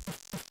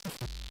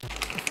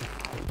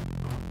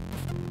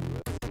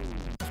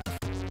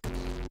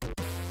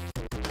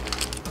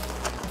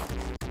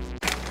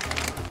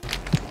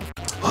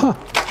 Huh.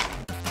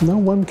 No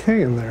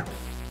 1K in there.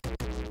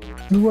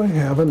 Do I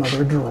have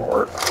another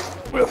drawer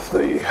with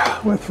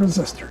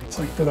resistors?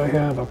 Like, did I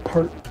have a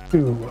part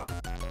 2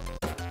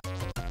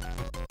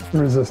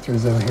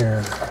 resistors in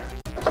here?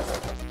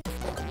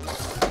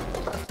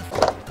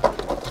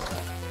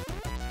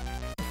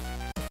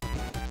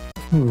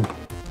 Oh.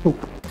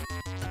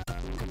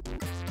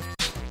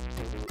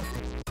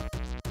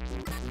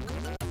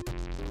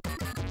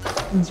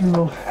 These are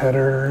little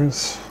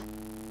headers.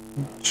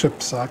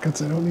 Chip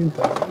sockets, I don't need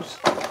those.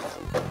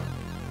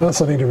 I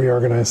also need to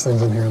reorganize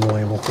things in here and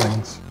label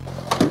things.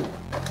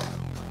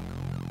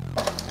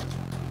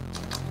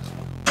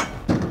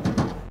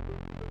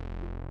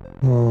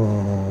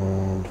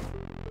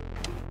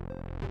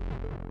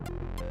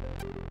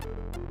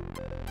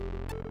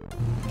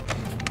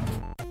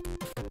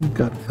 We've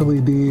got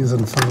LEDs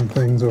and fun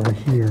things over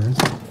here.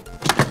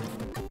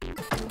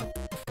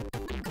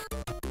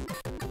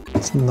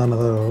 It's none of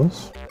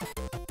those.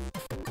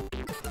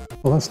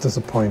 Well, that's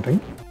disappointing.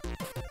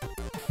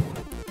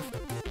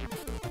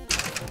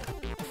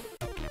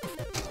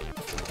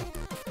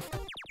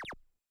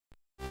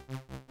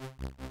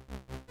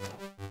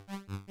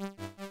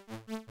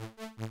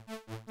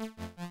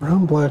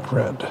 Brown, black,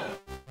 red.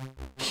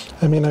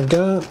 I mean, I've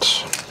got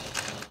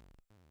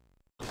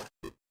a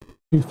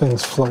few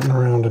things floating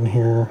around in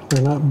here.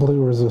 They're not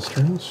blue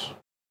resistors.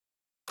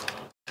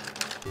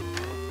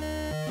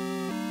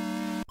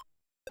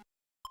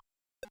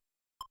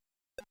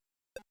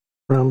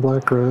 Brown,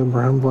 black, red,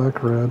 brown,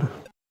 black, red.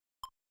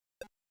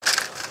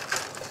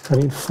 I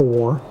need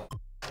 4.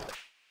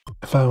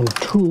 I found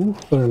 2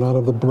 that are not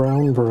of the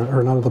brown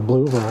or not of the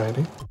blue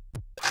variety.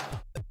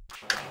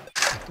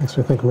 Makes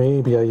me think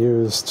maybe I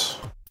used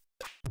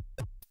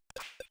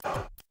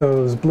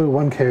those blue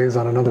 1Ks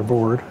on another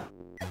board,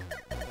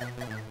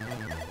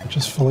 which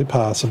is fully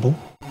possible.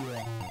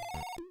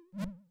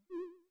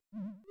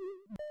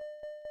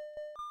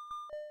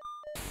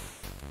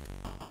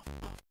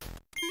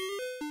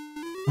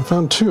 I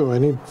found 2, I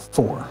need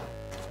 4.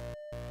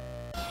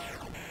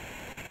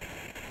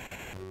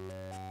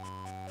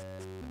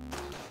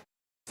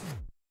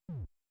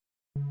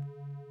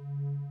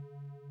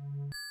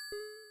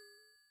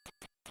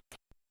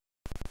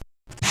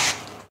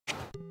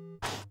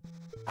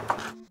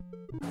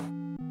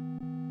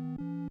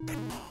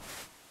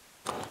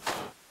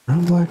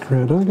 Brown, black,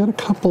 red. I got a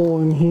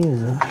couple in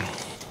here.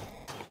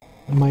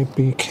 Might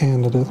be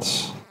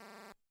candidates.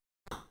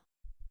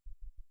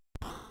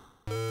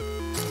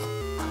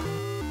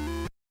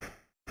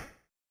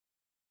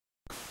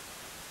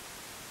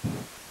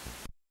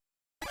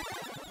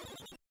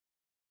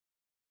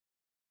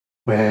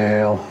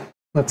 Well,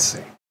 let's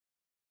see.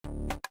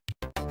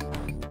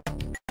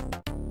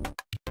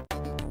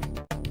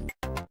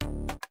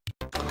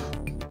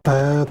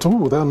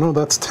 No,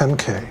 that's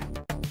 10K.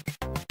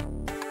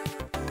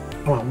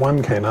 I want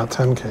 1K, not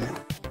 10K.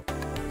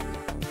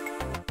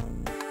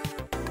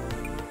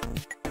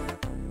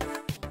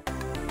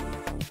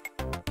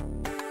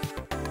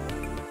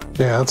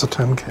 Yeah, that's a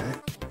 10K.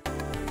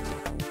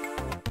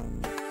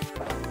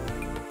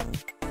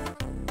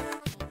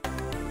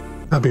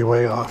 That'd be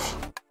way off.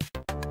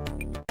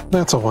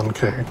 That's a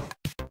 1K.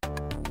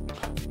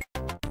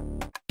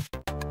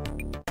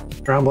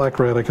 Brown, black,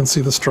 red. I can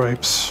see the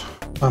stripes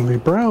on the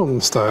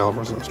brown style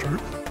resistor.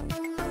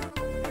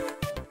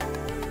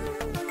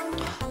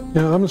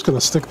 Yeah, I'm just going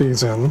to stick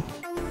these in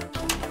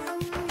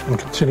and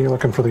continue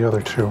looking for the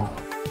other 2.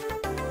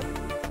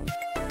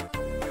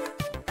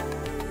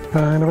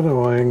 Kind of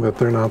annoying that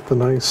they're not the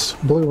nice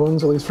blue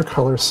ones, at least for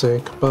color's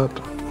sake, but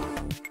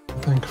I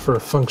think for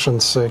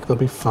function's sake they'll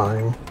be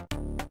fine.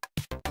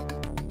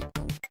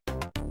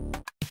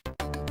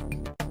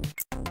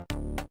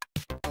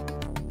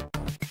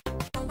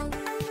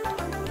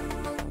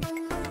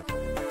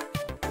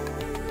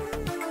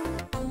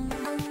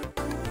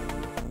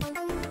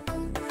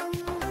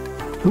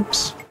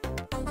 Oops.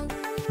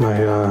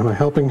 My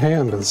helping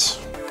hand is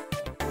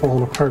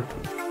falling apart.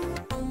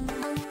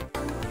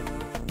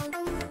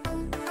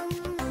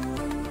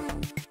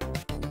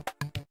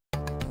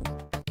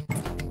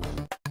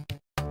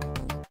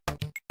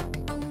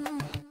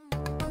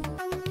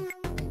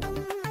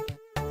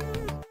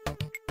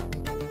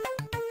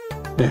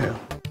 Yeah.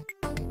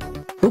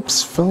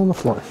 Oops, fell on the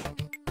floor.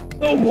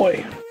 Oh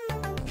boy.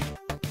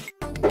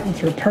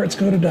 That's where parts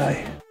go to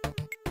die.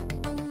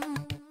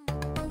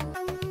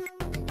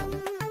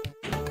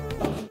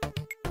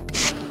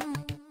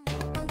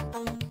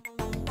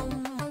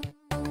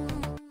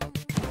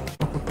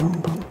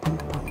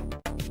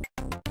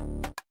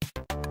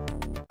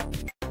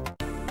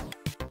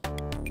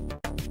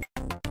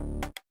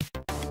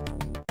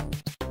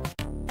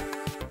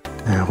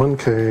 Yeah,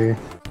 1K.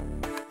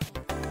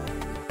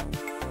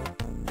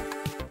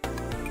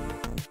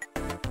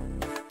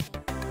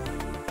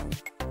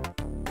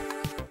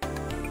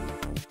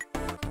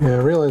 Yeah, I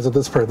realize at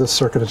this part, this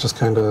circuit is just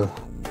kind of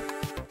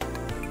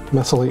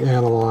messily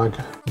analog,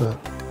 but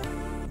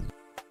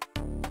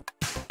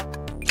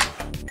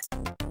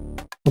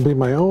it'll be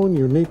my own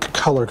unique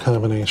color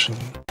combination.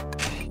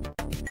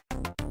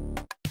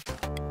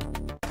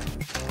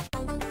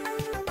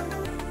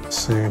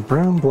 Let's see,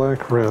 brown,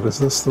 black, red. Is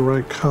this the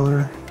right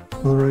color?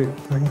 The right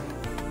thing?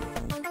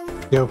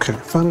 Yeah, okay.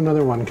 Found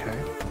another 1K.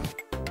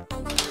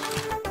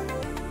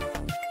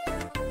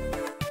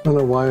 I don't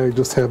know why I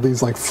just had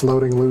these like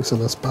floating loose in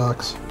this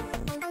box.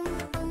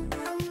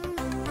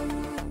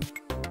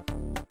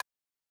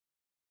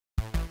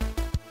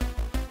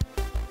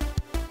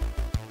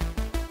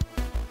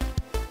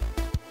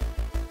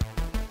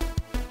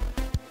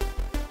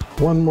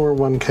 One more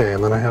 1K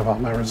and then I have all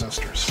my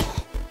resistors.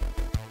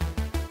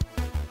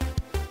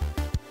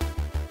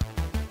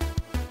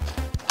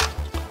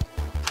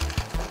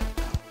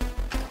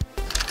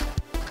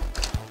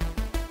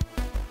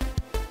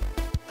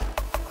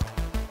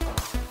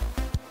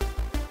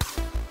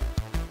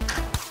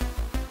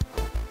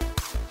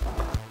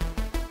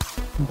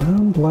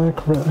 Brown,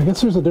 black, red. I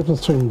guess there's a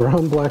difference between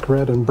brown, black,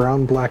 red and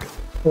brown, black,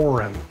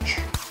 orange.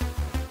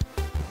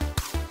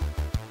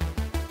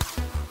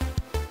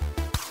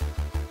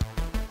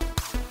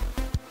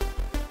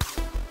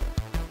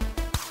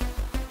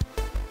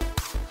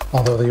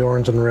 Although the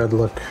orange and red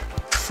look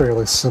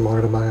fairly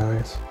similar to my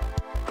eyes.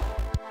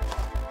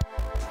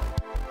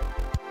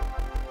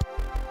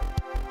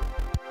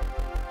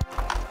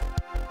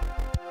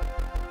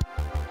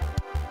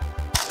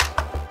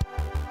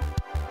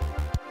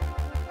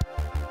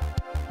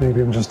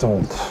 Maybe I'm just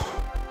old.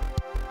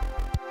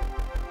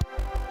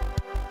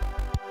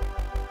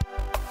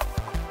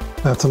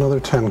 That's another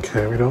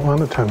 10K. We don't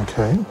want a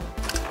 10K.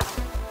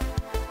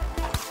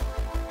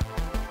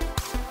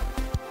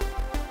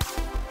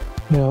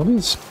 Yeah, all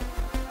these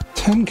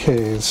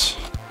 10Ks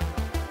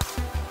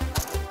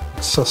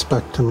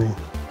suspect to me.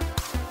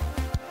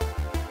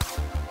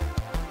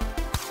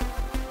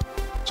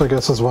 So I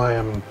guess that's why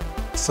I'm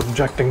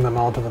subjecting them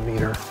all to the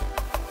meter.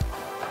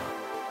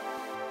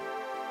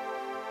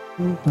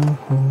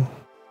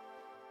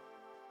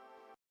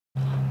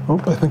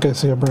 Oh, I think I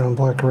see a brown,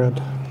 black,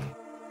 red.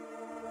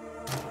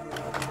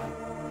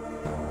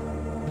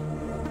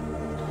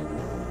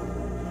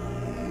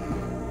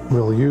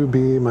 Will you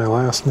be my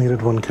last needed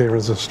 1K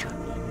resistor?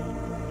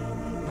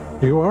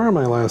 You are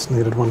my last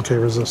needed 1K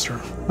resistor.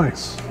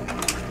 Nice.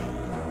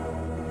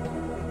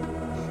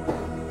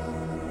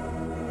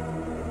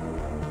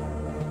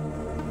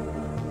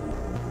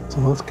 So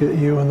let's get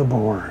you on the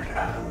board.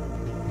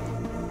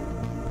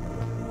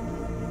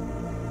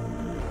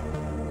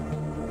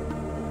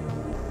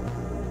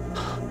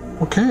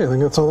 Okay, I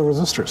think that's all the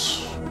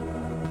resistors.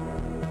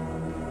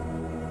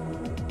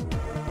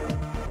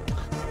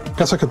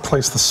 Guess I could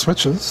place the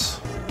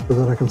switches, so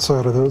then I can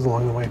solder those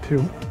along the way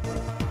too.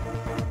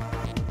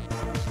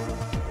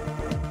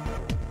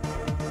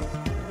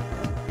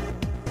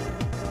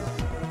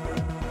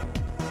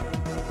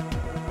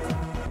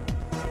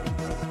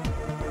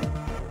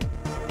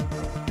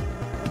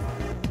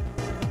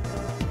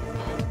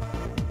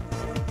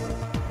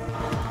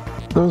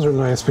 Those are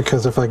nice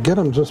because if I get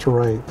them just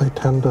right, they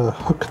tend to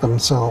hook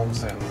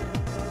themselves in.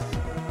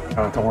 I don't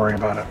have to worry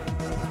about it.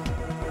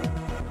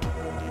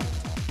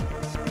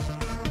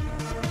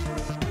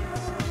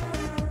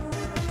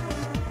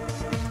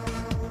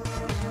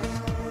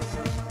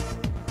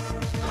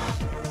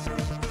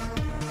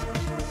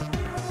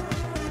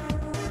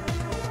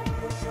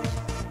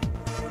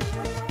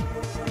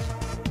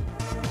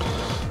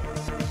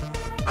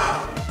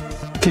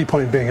 Key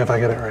point being if I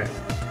get it right.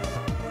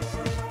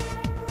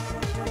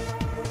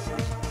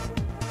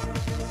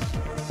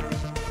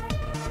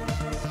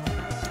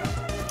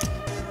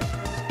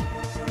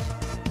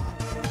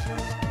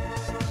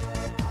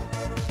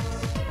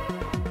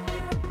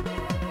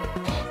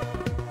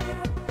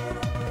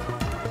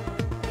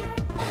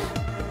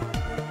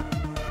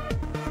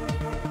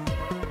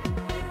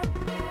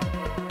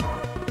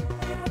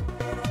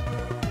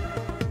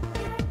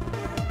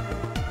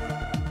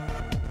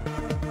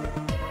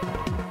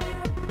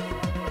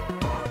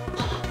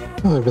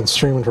 Well, I've been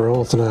streaming for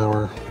almost an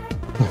hour.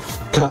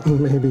 I've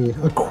gotten maybe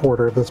a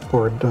quarter of this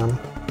board done.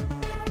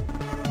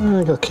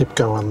 I gotta keep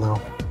going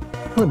though.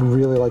 I would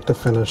really like to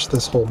finish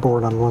this whole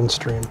board on one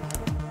stream.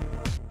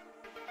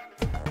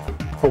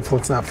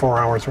 Hopefully it's not 4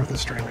 hours worth of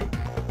streaming.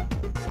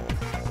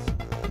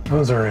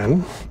 Those are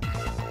in.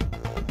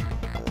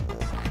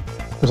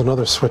 There's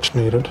another switch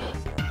needed.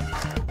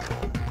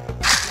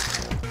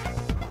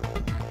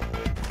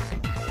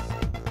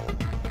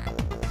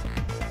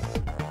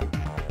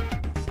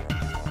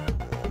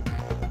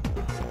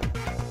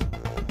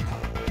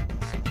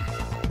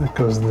 That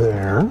goes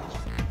there,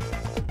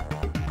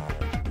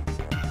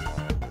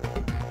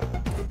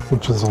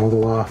 which is a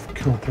little off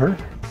kilter.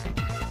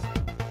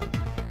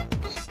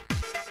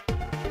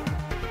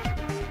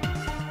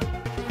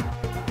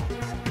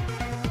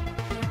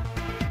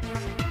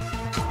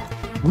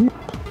 Whoop.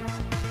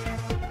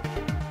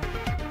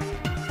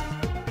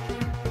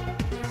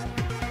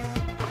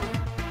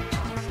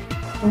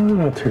 Oh,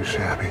 not too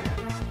shabby.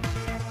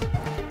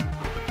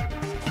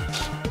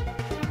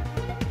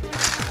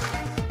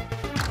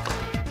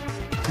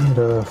 And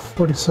a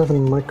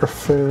 47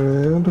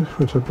 microfarad,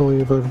 which I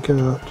believe I've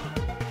got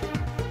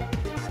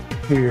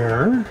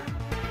here.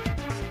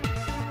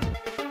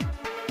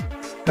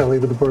 Yeah,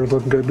 leave it, the board is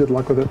looking good. Good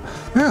luck with it.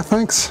 Yeah,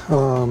 thanks.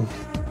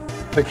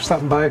 Thanks for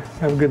stopping by.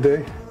 Have a good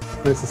day.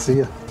 Nice to see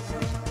you.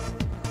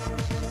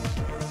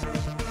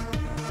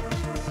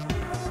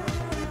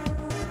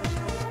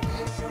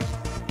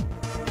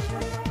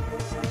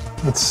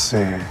 Let's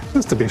see,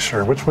 just to be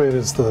sure, which way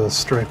does the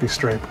stripy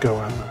stripe go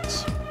on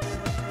this?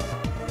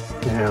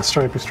 Yeah,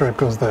 stripy stripe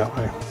goes that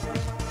way.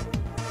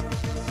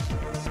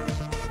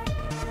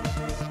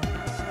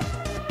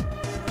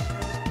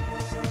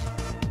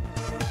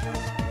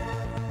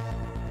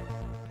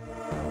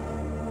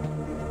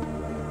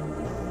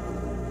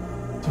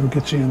 So we'll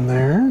get you in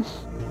there.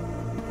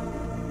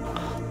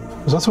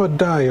 There's also a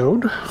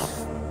diode.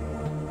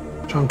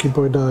 Chunky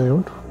boy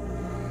diode.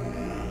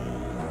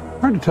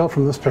 Hard to tell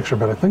from this picture,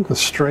 but I think the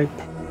stripe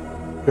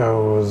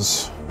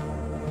goes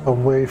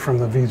away from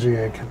the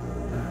VGA connector.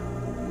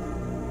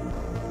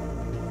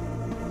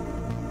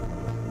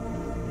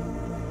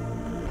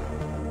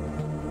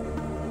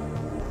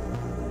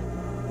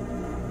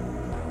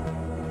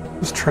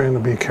 Just trying to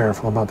be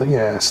careful about that.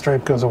 Yeah,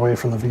 stripe goes away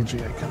from the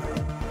VGA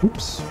connector.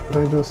 Oops, did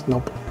I just?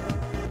 Nope.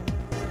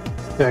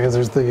 Yeah, because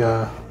there's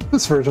the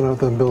this version of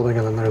the building,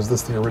 and then there's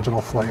this, the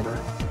original flavor.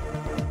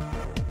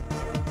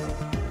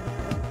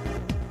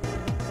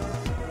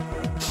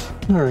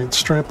 All right,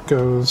 stripe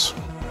goes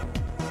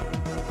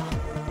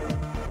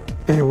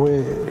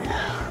away.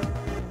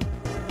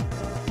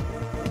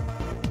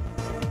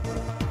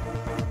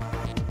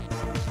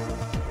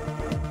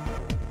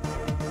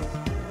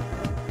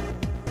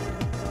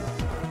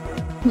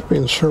 Not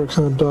being sure what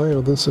kind of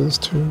diode this is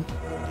too.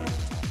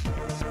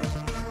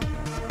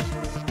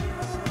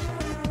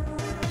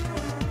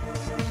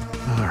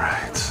 All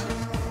right.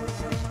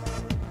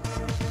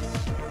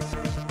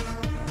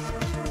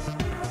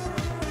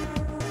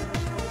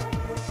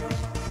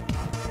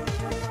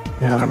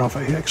 Yeah, I don't know if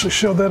I actually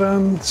showed that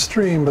on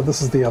stream, but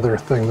this is the other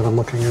thing that I'm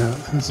looking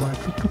at. It's like,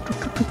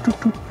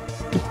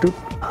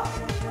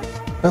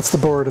 that's the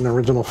board in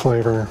original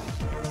flavor.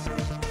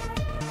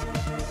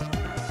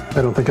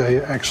 I don't think I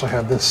actually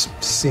had this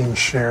scene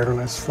shared when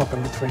I was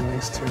flipping between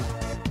these two.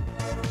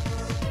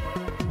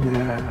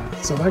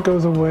 Yeah, so that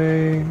goes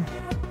away.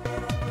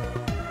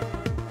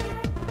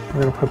 I'm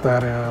gonna put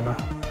that in.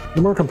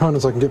 The more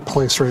components I can get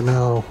placed right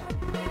now,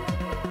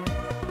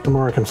 the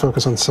more I can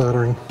focus on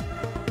soldering.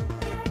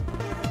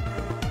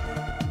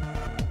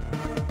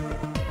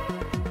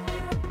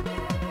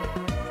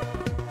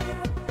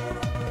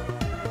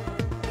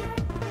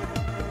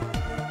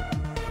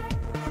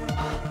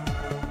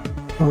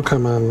 Oh,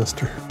 come on,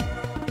 mister.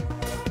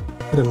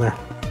 Get in there.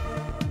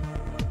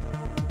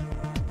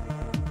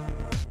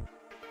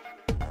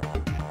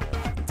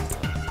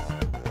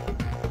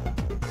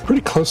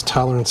 Pretty close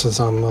tolerances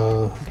on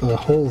the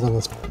holes in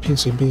this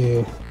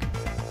PCB.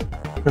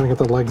 I'm gonna get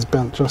the legs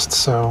bent just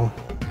so.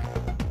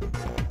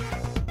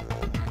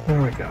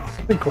 There we go.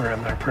 I think we're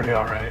in there pretty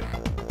alright.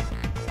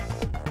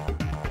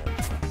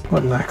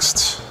 What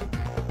next?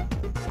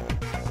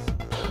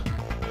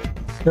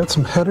 Got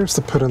some headers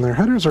to put in there.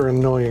 Headers are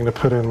annoying to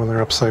put in when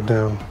they're upside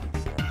down.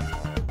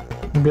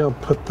 Maybe I'll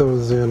put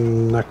those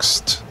in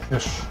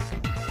next-ish.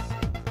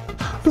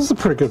 This is a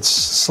pretty good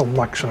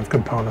selection of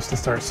components to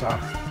start us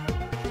off.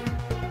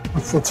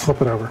 Let's flip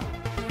it over.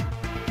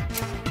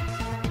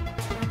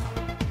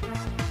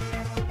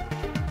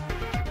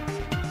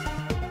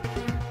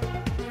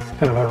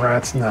 Kind of a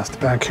rat's nest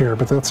back here,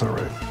 but that's all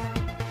right.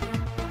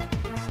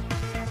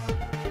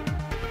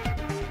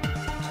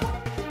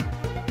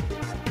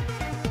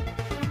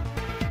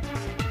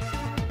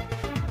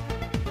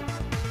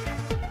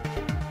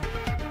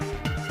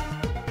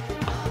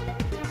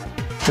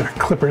 Get our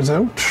clippers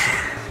out.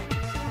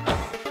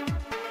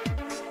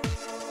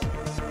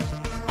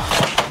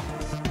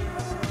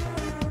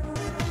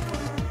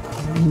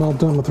 I'm all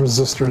done with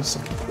resistors.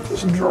 Put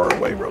this drawer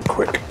away real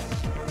quick.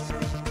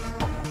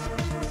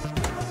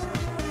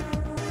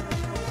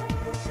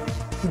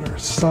 Get our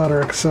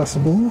solder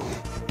accessible.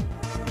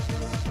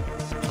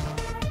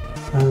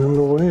 And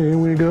away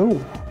we go.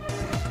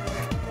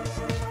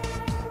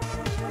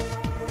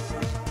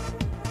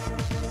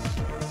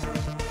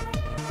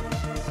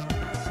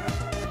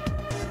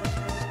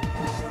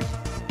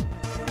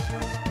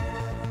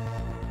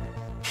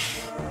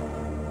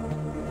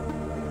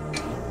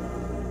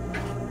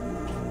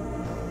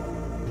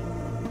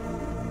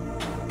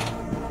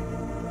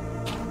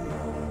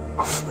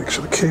 Make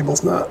sure the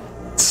cable's not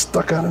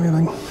stuck on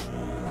anything.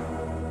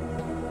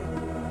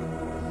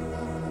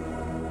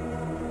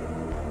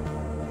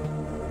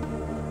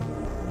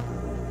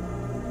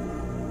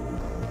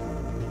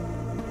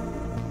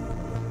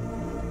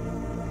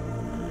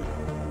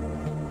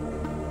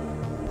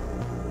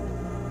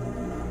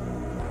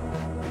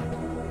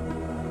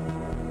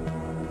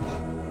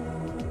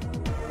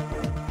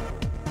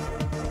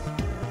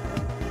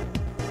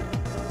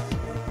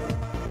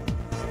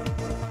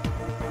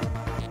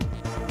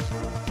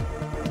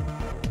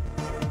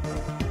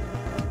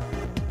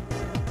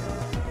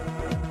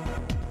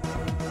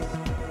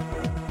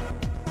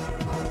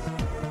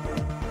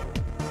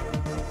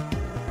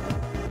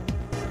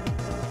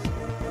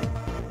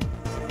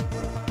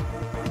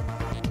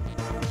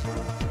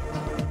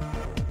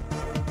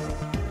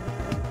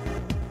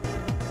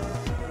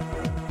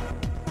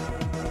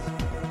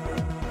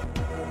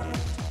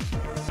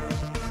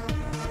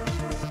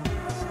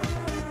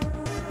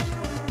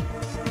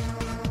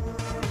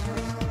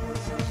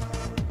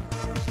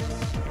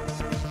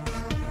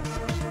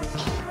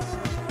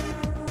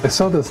 I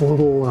saw this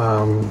little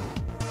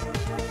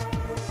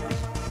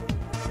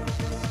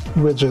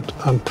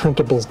widget on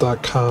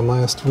printables.com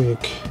last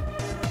week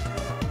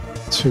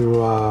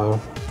to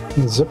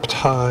zip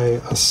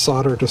tie a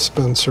solder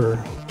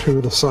dispenser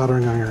to the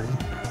soldering iron.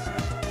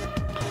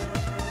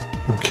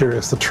 I'm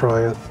curious to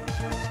try it.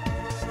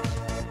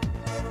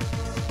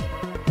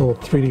 Little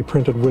 3D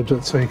printed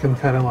widget so you can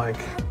kind of like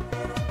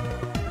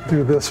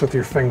do this with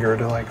your finger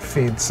to like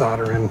feed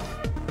solder in.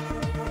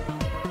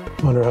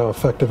 Wonder how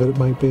effective it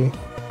might be.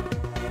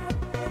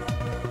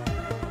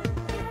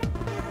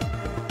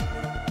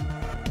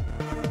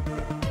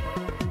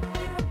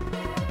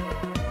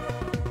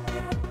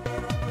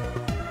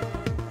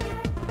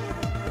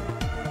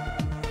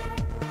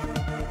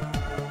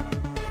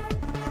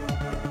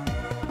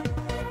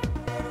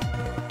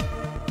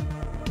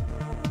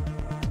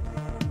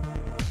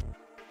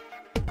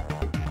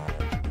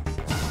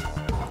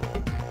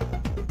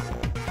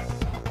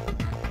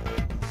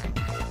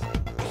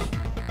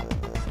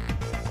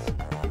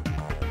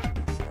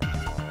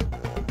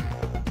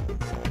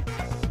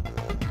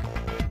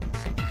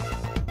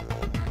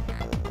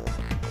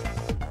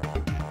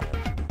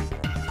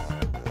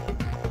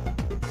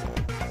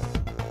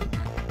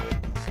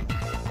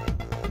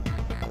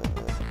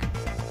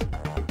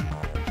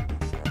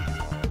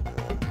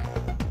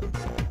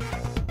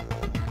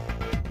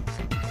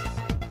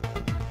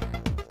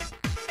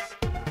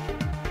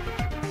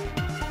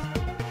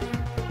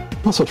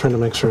 Also trying to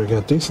make sure I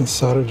get decent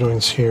solder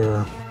joints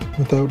here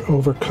without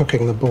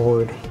overcooking the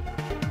board.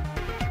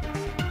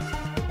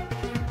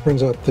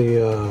 Turns out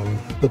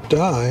the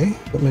dye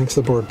that makes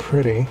the board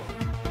pretty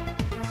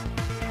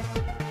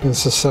is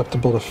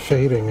susceptible to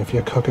fading if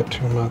you cook it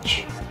too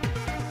much.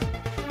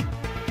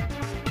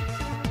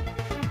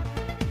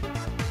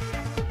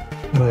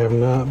 And I have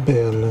not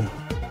been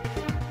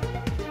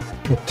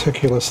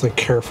meticulously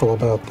careful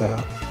about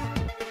that.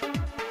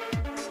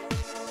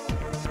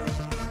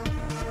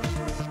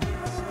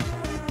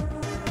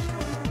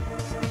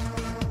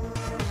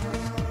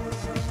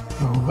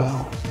 Oh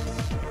well.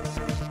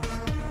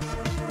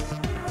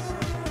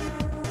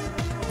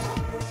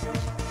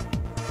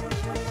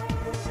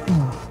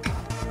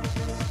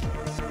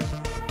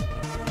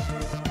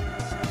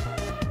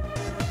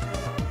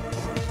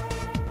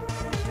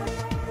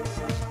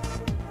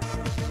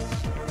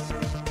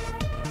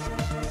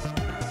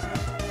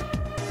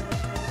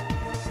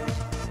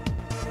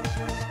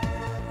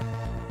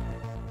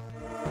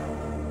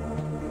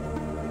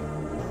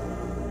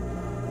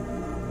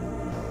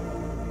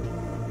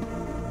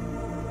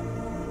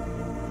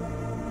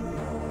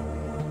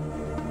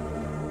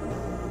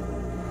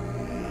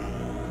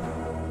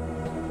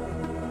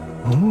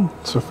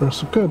 So far,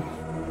 so good.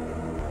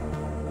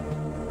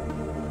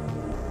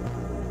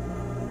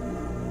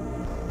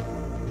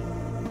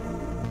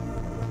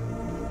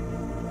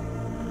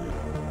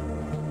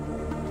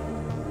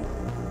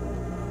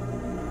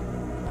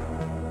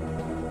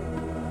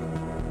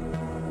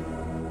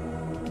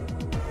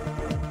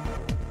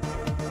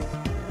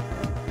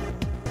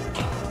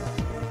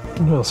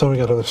 No, so we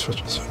got other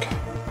switches, okay.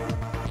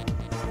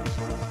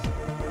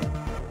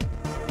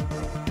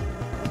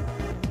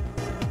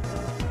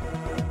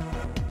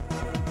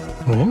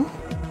 Yeah.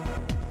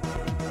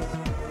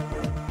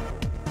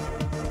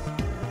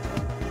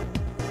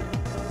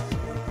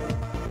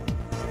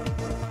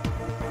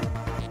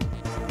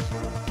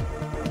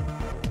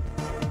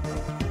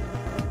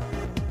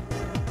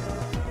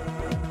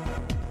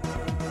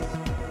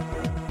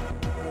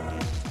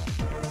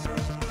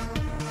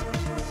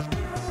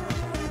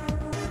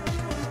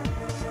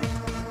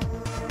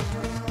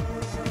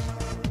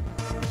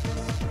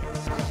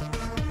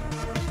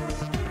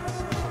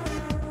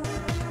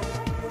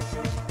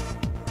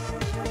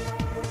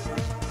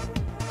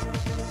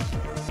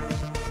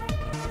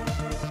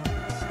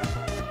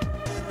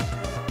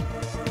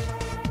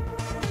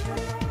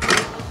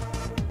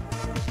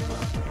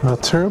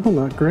 Not terrible,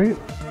 not great.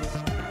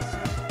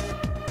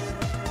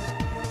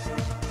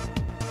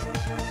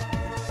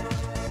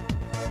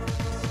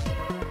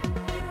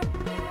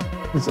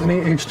 Is any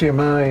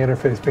HDMI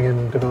interface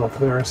being developed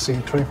for the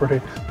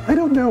RC2014? I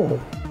don't know.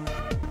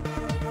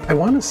 I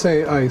want to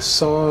say I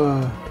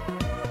saw...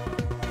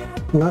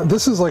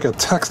 this is like a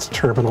text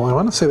terminal. I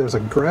want to say there's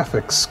a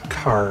graphics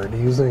card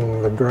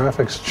using the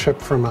graphics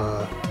chip from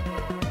a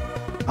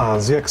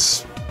ZX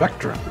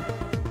Spectrum.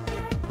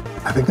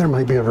 I think there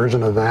might be a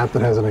version of that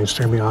that has an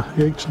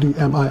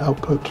HDMI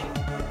output.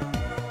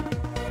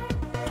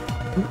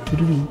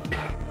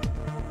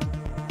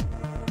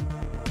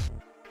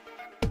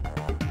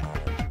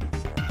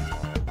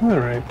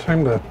 Alright,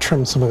 time to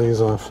trim some of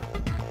these off.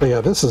 But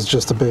yeah, this is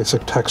just a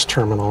basic text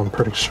terminal, I'm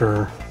pretty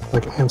sure.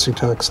 Like ANSI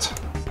text.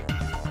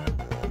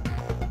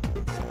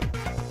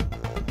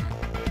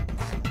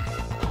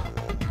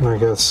 And I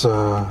guess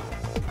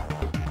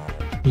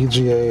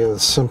EGA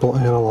is simple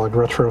analog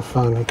retro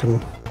fun. You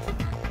can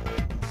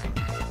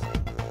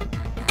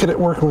get it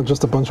working with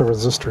just a bunch of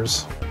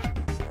resistors.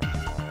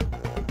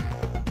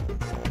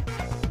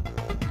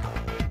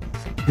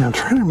 Yeah, I'm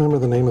trying to remember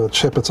the name of the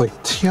chip. It's like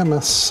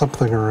TMS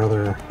something or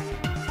other.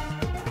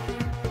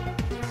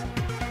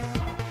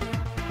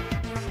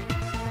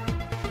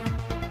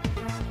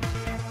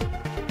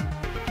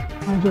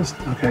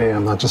 Okay,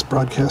 I'm not just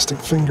broadcasting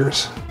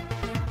fingers.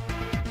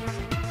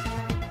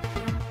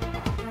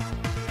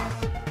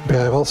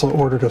 Yeah, I've also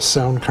ordered a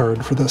sound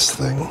card for this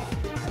thing.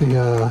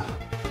 The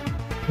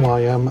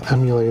YM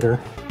emulator.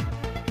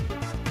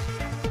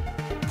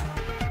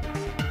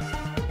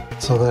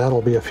 So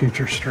that'll be a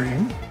future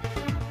stream.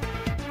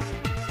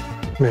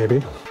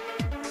 Maybe.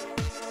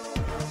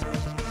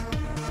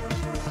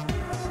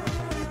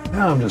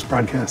 Now I'm just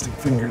broadcasting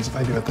fingers if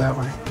I do it that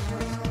way.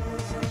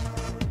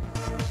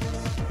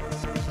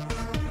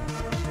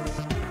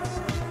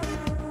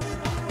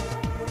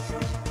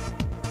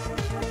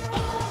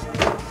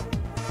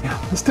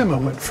 Yeah, this demo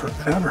went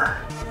forever.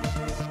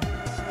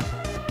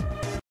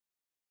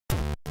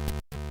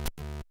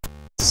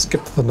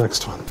 Skip to the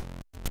next one.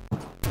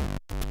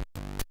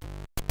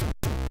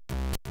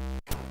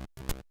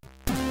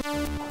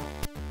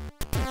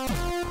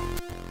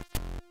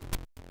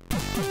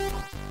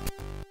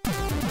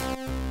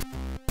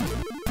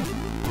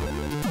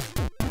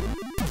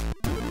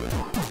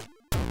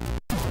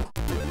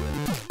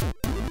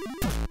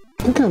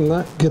 I think I'm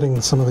not getting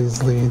some of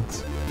these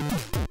leads.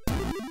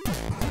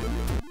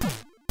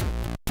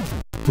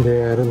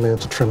 Yeah, I didn't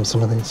manage to trim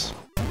some of these.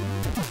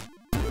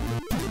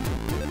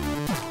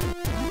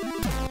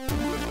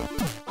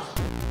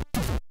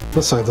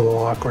 This side's a little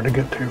awkward to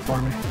get to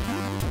for me.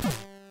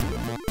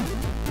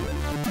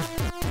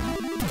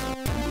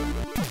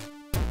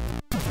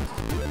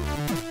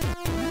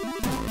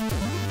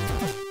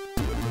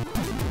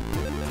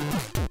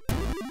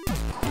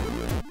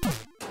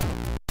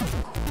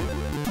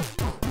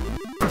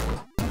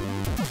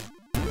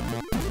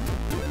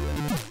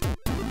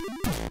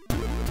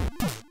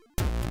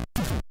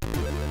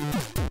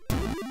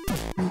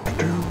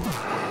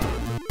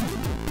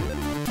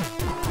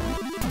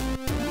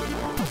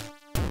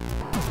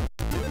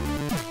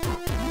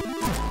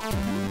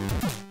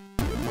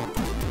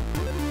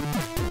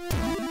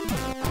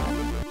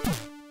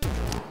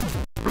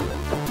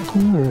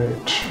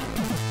 Alright.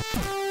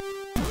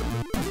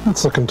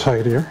 That's looking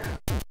tight here.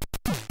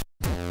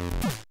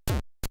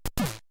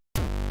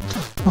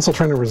 Also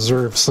trying to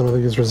reserve some of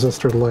these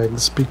resistor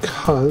legs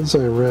because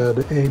I read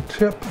a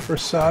tip for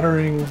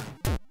soldering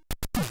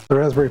the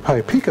Raspberry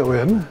Pi Pico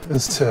in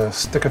is to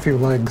stick a few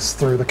legs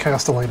through the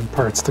castellated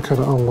parts to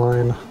kind of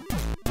align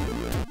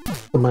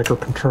the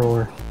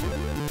microcontroller.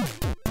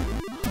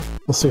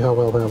 We'll see how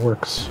well that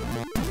works.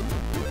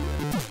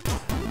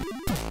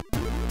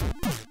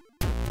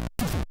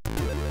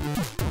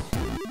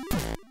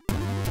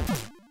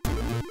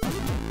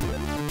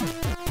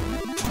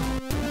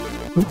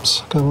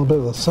 Oops, got a little bit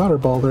of a solder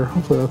ball there.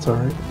 Hopefully that's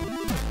alright.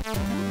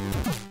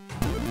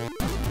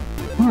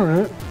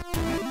 Alright.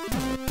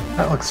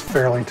 That looks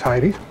fairly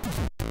tidy.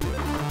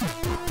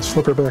 Let's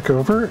flip her back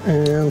over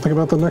and think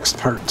about the next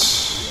part.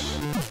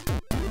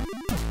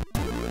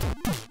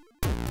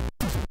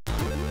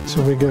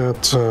 So we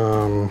got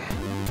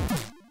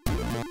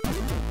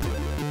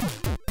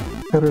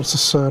headers to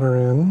solder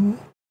in.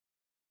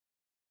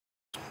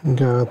 We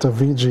got a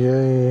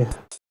VGA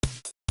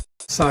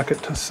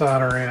socket to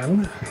solder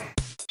in.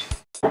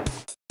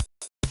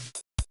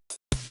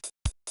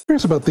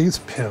 Curious about these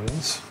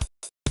pins.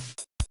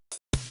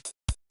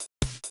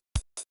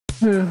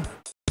 Yeah.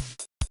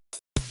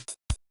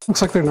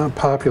 Looks like they're not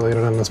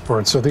populated on this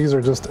board, so these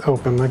are just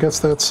open. I guess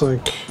that's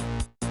like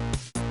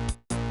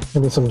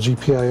maybe some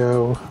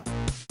GPIO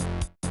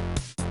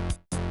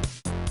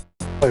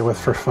play with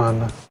for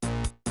fun.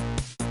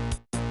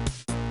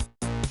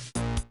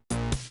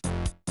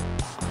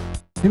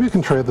 Maybe I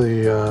can try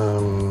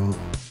the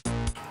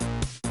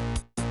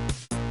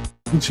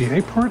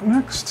VGA port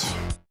next.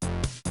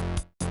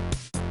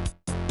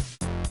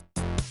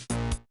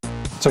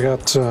 So I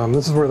got,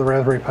 this is where the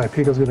Raspberry Pi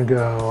Pico is going to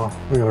go.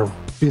 We got a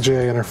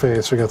VGA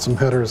interface, we got some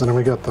headers, and then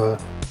we got the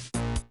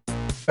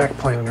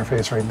backplane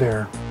interface right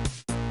there.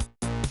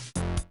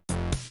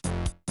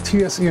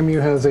 TSEMU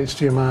has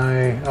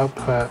HDMI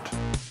output,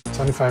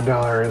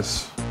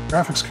 $75.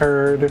 Graphics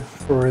card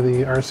for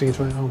the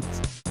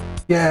RC2014.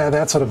 Yeah,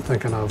 that's what I'm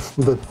thinking of.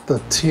 The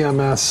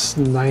TMS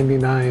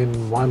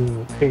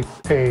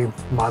 9918A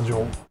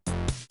module.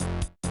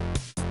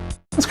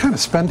 It's kind of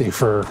spendy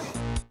for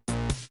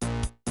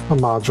a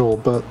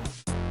module, but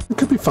it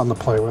could be fun to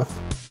play with.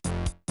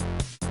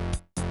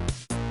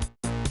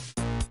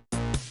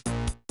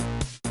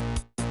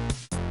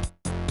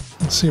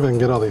 Let's see if I can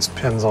get all these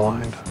pins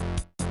aligned.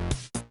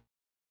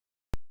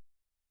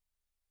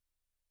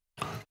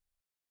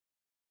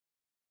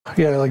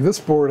 Yeah, like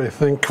this board I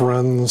think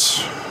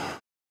runs,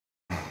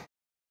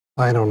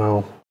 I don't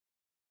know,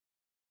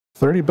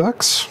 30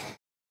 bucks?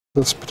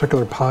 This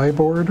particular Pi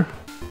board.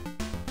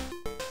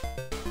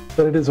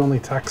 But it is only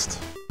text.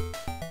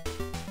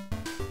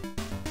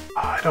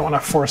 I don't want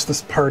to force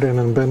this part in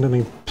and bend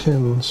any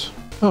pins.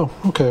 Oh,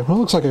 okay. Well,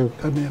 it looks like I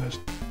managed.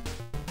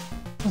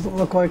 Doesn't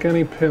look like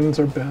any pins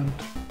are bent.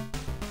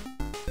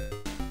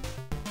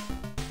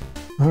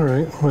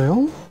 Alright,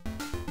 well,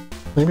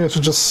 maybe I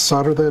should just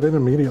solder that in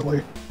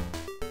immediately.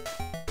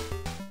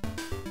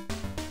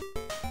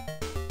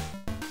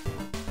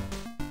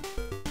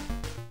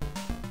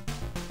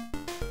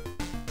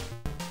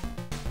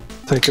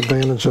 Take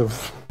advantage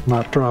of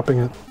not dropping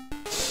it.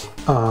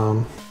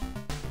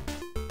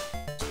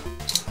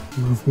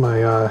 Move my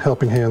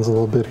helping hands a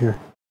little bit here.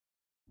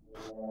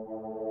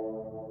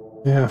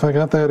 Yeah, if I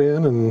got that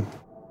in and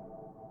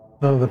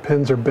none of the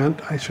pins are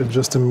bent, I should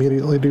just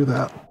immediately do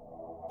that.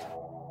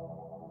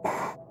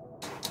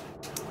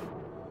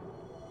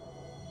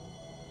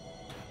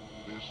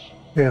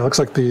 Yeah, it looks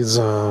like these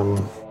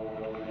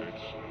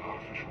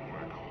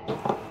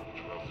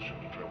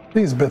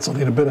bits will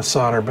need a bit of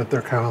solder, but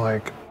they're kind of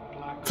like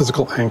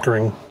physical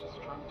anchoring.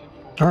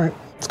 All right,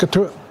 let's get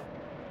to it.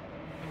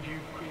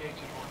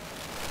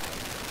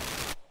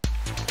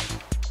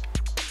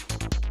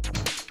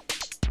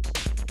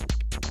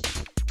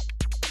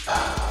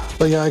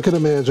 But yeah, I could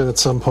imagine at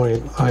some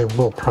point I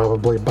will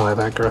probably buy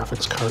that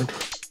graphics card.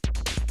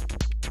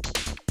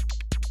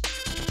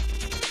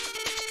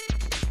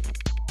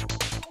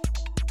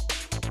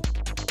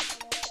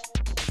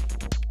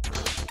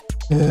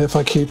 Yeah, if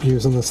I keep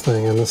using this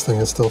thing and this thing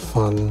is still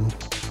fun,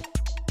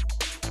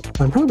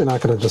 I'm probably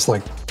not going to just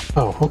like,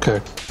 oh,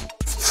 okay.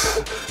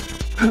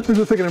 I'm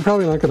just thinking I'm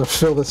probably not going to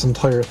fill this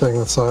entire thing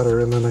with solder,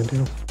 and then I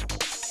do.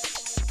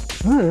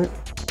 Alright.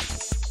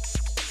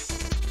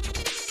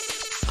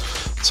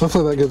 So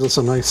hopefully that gives us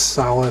a nice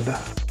solid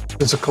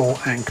physical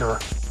anchor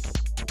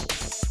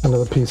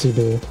under the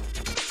PCB.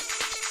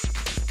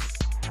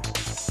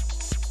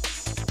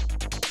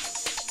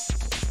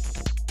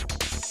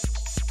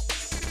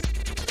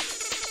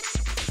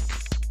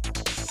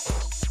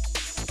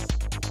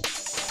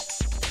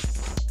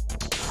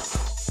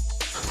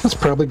 That's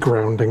probably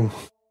grounding.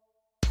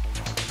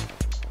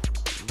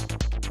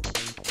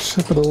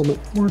 Shift it a little bit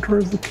more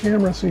towards the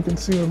camera so you can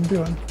see what I'm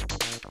doing.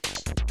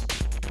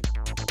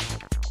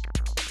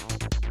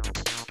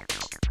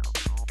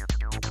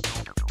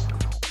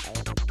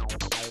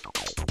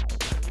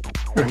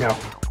 There we go.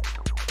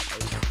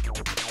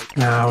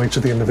 Now each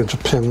of the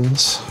individual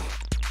pins.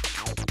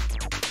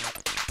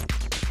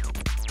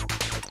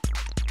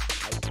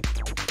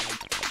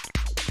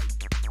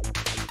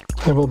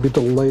 I will be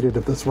delighted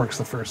if this works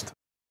the first time.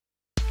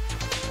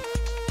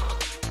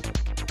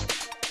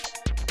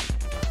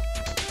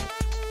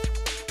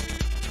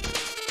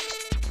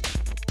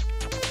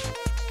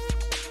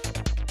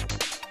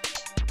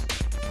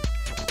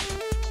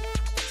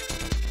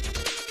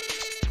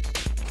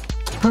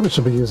 Probably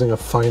should be using a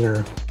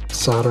finer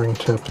soldering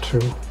tip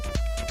too.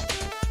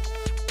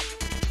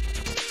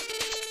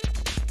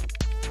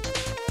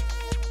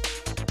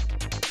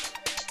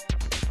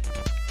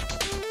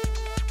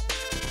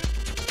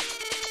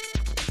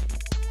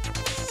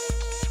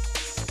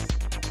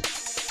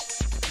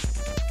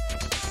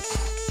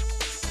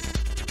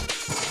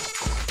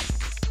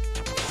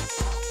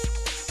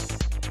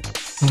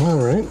 All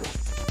right,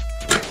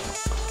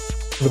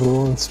 give it a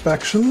little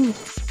inspection.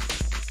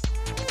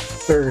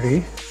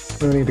 Dirty.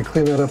 I need to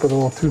clean that up with a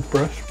little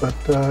toothbrush, but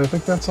I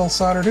think that's all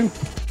soldered in.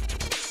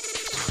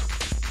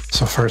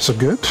 So far, so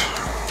good.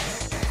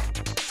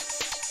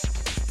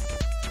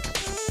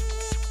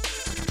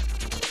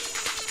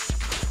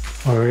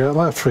 What do we got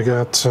left? We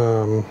got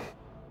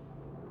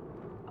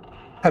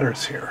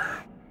headers here.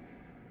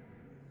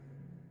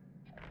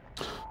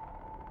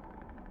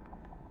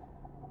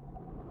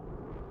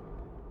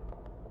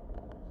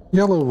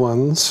 Yellow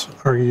ones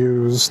are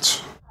used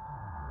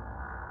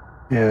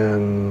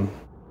in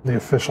the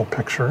official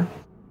picture.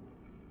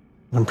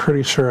 I'm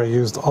pretty sure I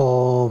used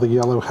all the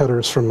yellow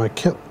headers from my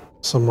kit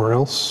somewhere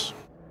else.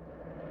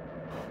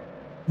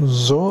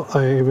 So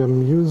I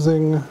am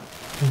using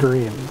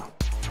green.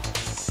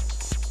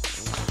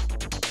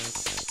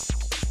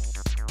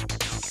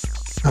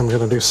 I'm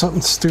going to do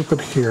something stupid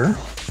here,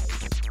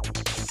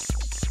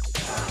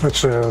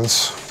 which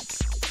is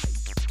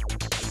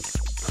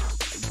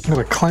I'm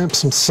going to clamp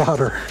some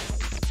solder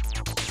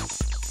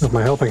with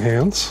my helping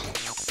hands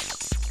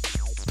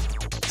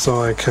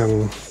so I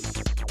can,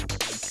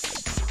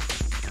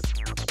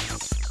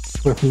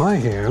 with my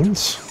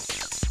hands,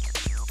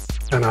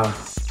 and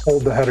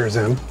hold the headers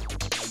in,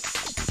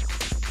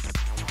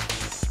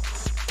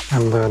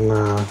 and then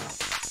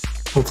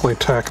hopefully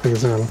tack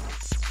these in.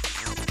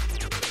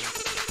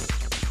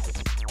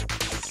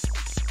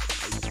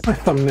 My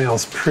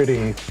thumbnail's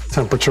pretty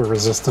temperature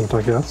resistant,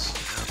 I guess.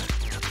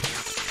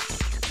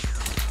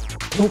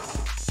 Oh.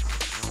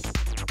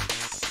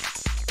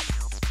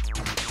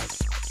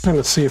 Trying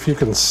to see if you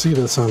can see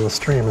this on the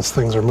stream as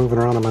things are moving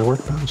around on my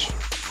workbench.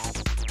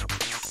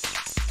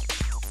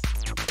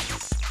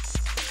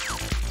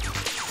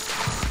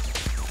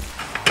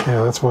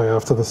 Yeah, that's way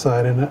off to the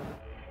side, isn't it?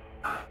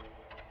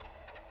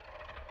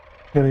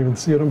 Can't even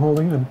see what I'm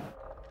holding in.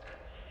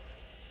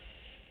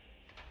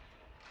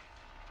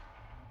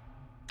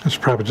 I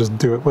should probably just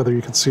do it whether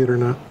you can see it or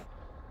not.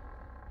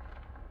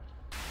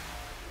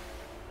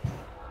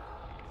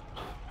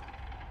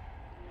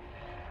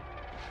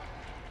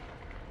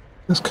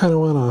 Just kind of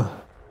want to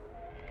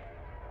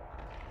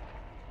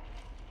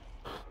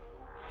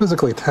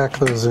physically tack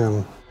those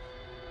in.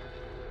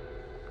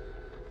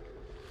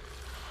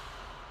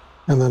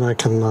 And then I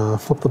can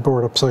flip the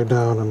board upside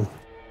down and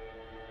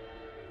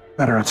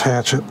better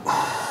attach it.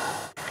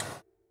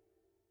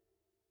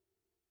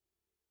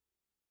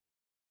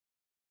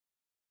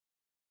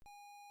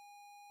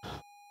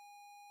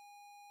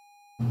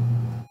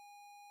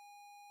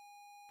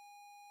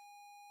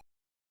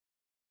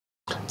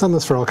 Done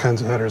this for all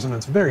kinds of headers, and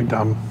it's very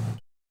dumb.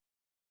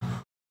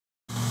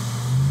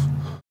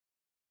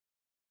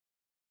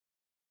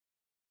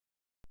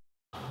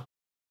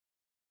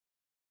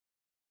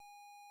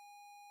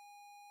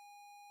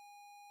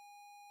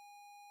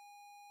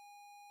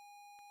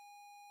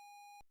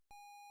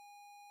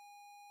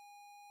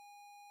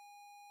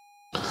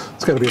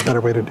 There's got to be a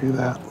better way to do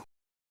that.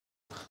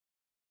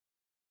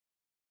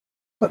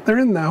 But they're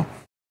in now.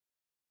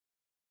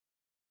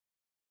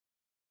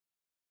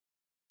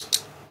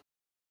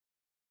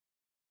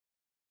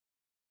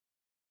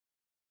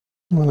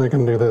 And then I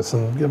can do this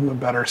and give them a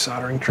better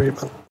soldering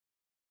treatment.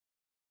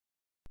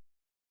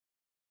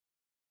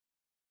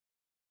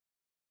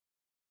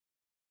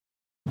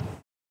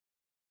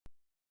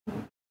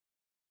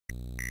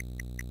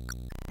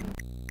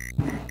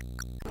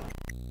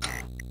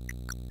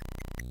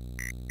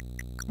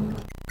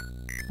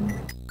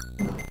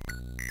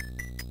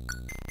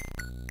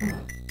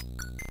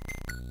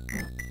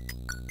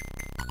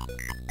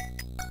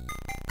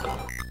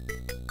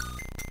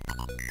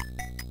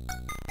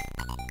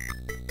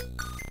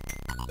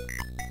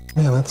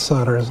 Man, that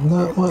solder is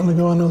not wanting to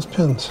go on those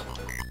pins.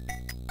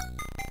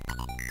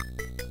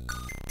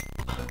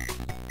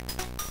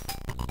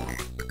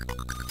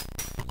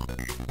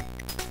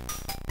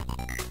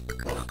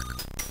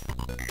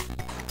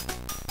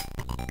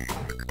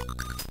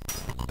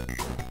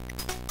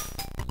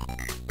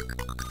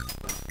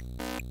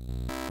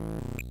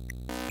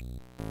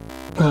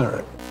 All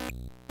right.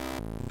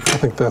 I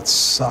think that's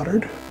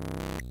soldered.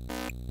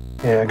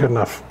 Yeah, good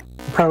enough.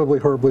 Probably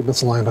horribly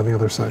misaligned on the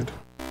other side.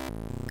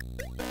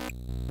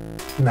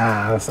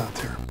 Nah, that's not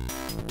terrible.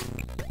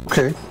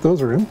 Okay,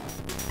 those are in.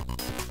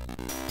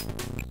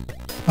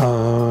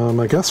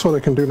 I guess what I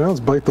can do now is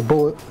bite the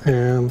bullet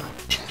and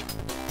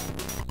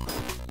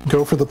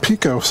go for the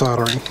Pico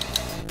soldering.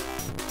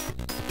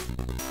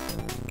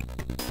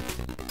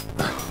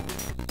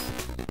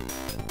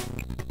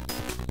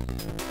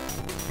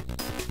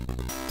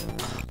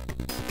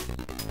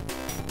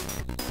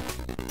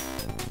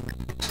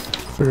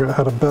 Figure out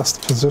how to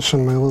best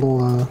position my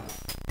little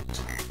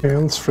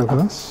hands for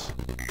this.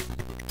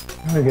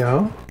 There we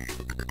go.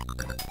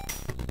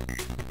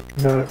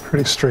 Got it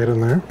pretty straight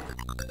in there.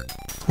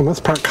 And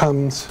this part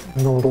comes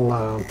in the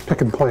little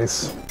pick and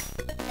place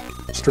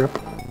strip.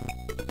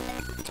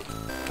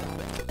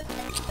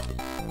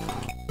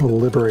 We'll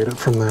liberate it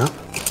from that.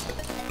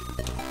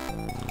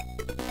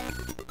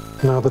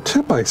 Now the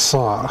tip I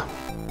saw,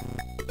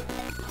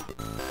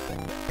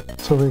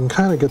 so we can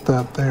kind of get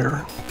that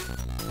there,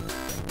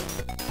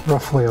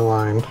 roughly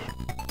aligned.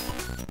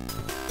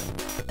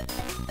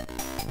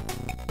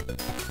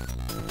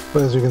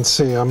 But as you can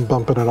see, I'm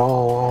bumping it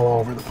all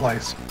over the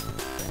place.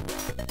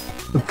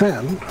 But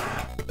then,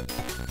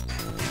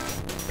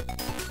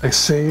 I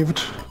saved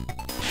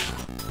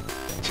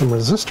some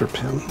resistor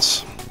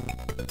pins,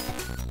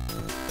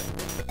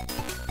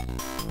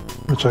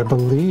 which I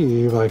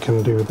believe I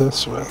can do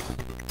this with.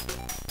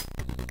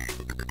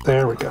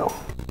 There we go.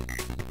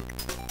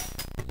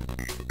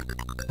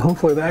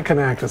 Hopefully that can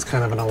act as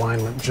kind of an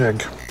alignment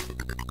jig.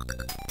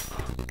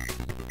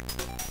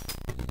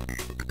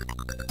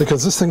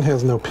 Because this thing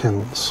has no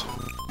pins.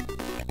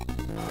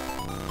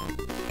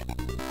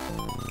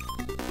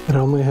 It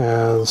only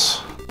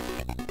has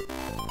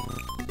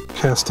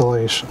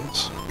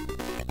castellations.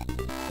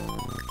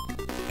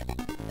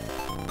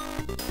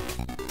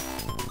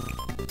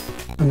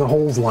 And the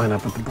holes line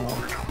up at the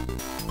board.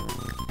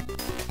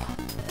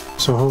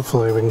 So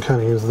hopefully we can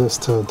kind of use this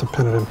to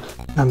pin it in.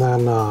 And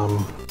then, I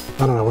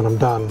don't know, when I'm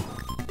done,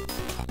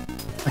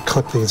 I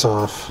clip these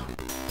off.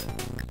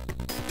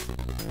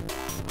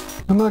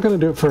 I'm not going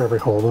to do it for every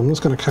hole. I'm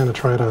just going to kind of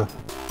try to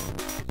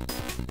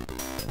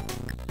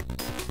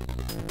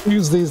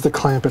use these to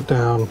clamp it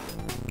down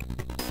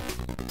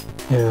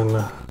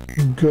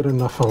in good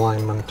enough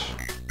alignment.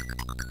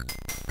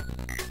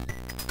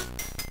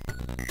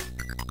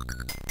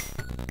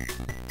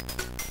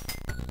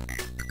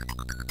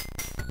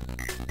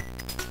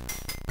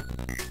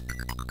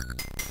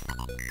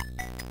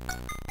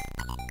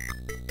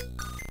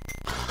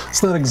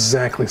 It's not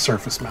exactly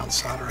surface mount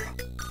soldering.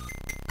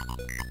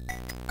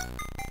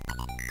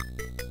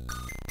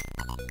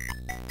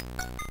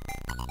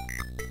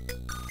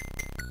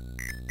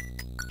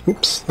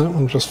 Oops, that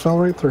one just fell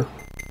right through.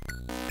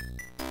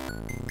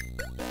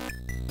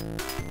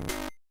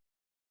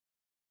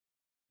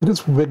 It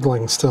is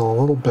wiggling still a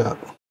little bit.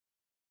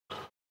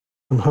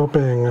 I'm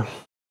hoping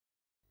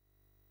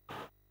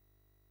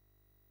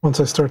once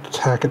I start to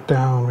tack it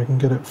down, we can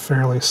get it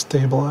fairly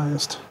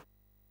stabilized.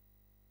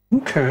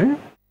 Okay.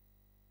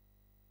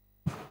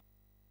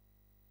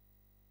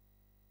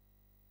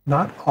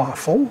 Not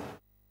awful.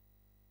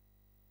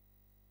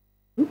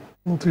 Oop,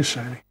 a little too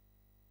shiny.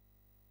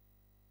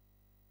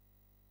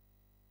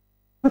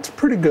 That's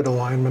pretty good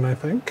alignment, I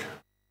think.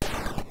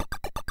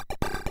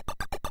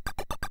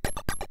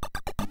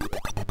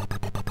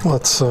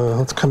 Let's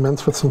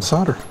commence with some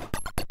solder.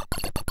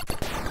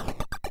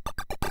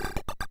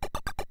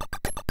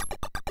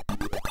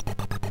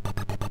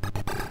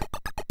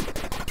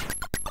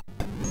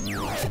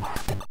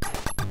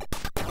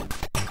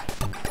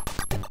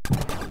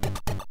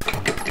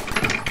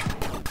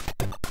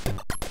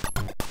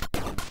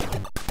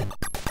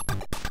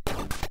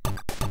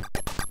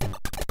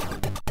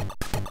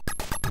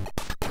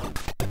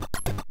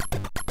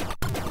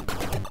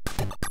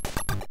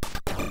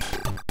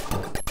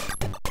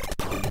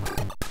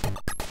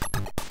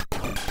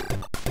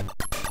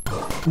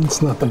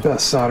 It's not the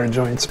best solder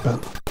joints, but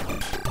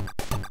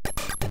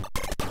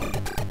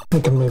I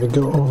can maybe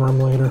go over them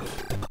later.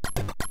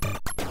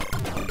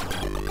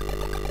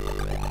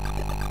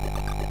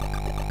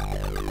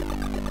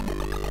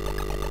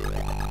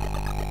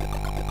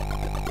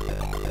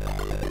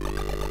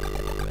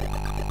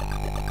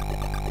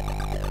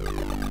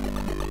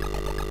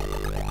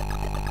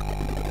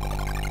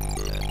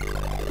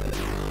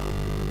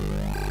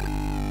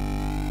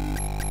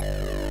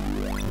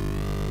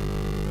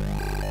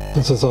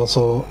 This is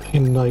also a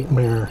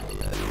nightmare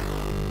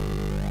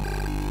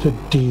to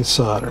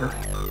desolder.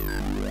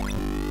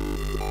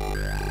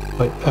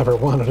 If I ever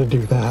wanted to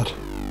do that.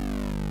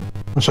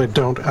 Which I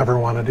don't ever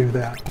want to do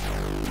that.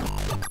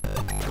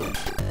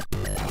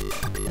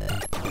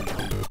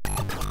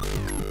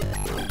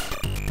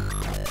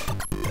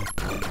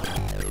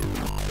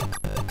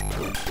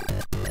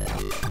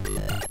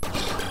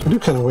 I do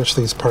kind of wish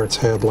these parts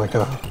had like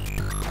a...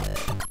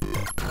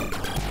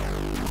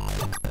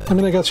 I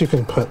mean, I guess you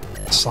can put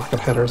socket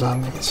headers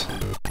on these.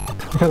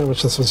 I kind of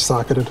wish this was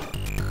socketed.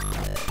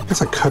 I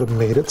guess I could have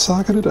made it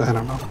socketed? I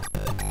don't know.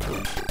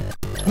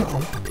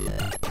 Uh-oh.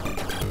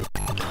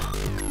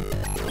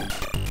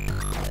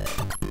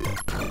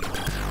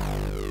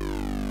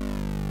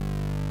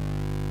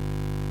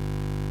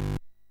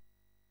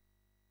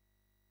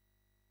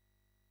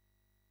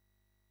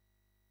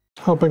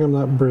 Hoping I'm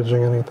not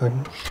bridging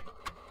anything.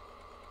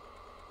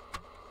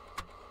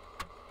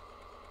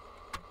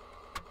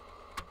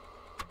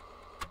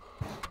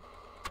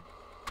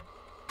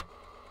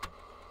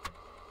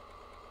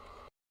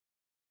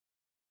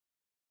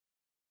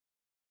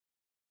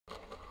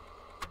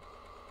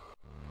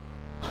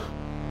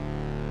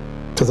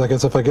 Because I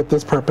guess if I get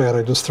this part bad,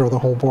 I just throw the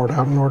whole board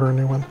out and order a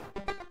new one.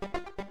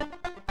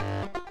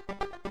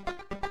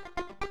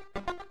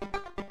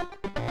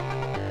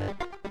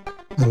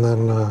 And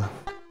then,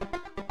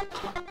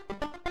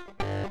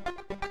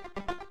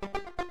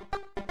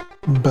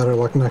 better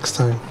luck next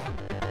time.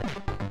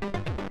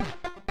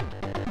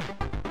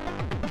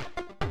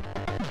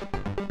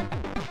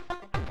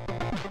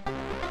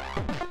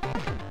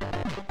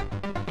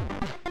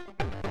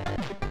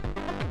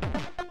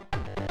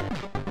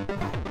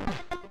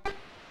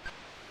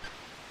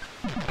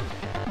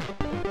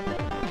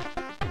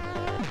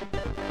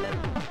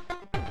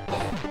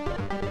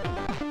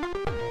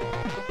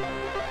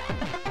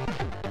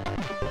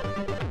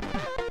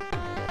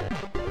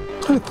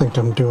 I think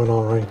I'm doing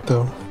all right,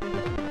 though.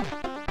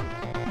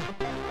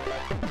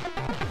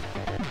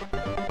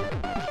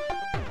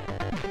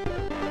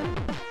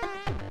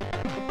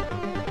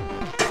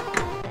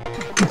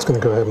 I'm just going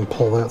to go ahead and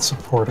pull that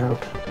support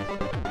out.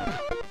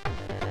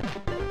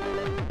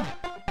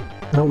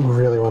 I don't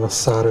really want to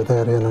solder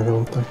that in, I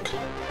don't think.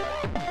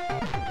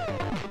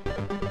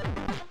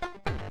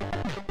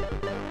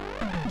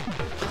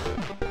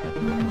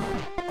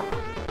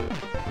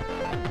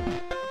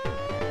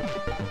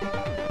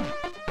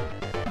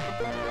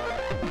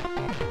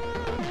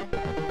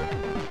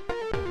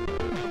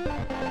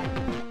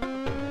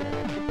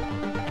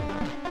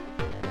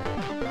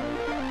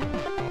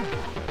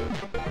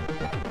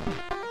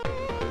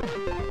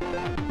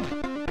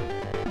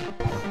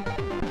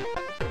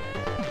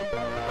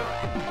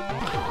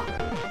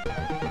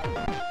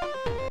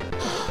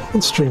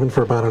 Been streaming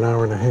for about an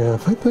hour and a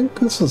half. I think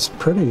this is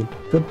pretty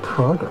good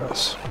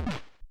progress.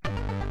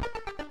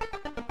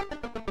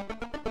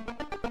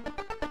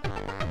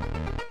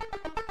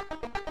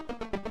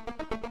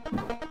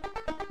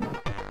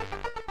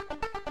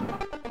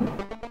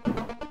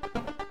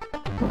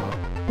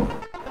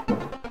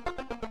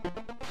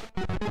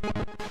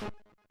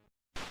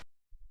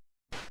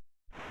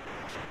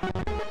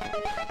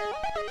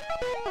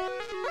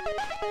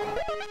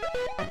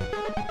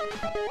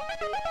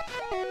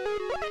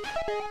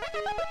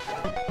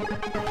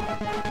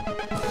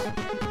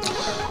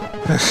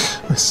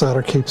 My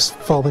solder keeps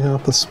falling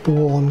off the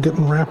spool and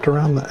getting wrapped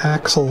around the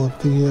axle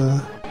of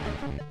the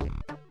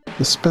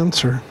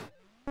dispenser.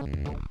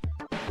 Can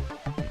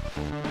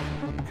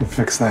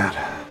fix that.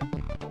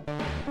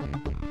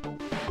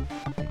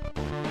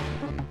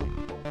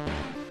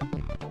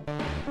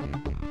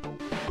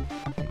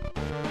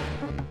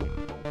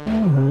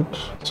 Alright,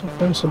 so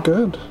far so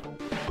good.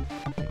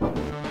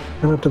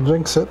 Gonna have to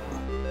jinx it.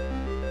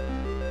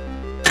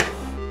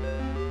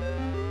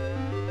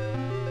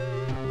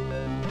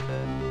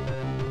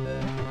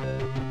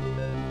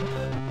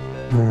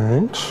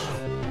 Alright.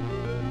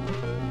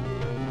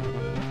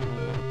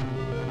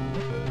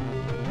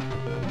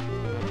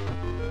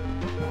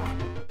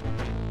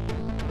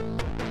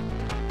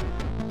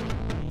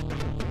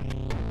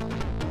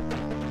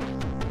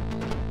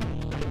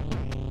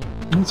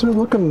 These are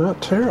looking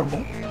not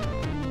terrible.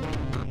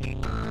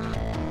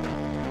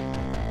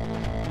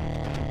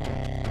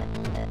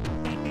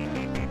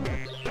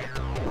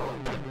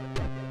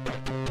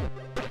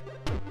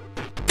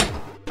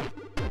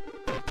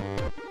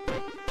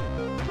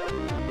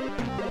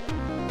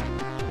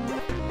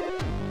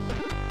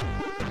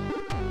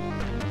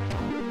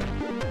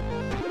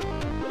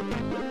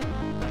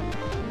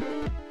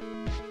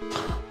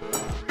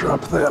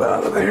 Drop that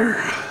out of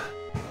there.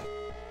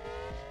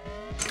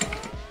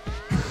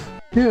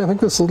 Yeah, I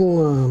think this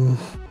little,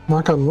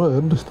 knock on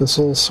wood, this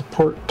little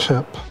support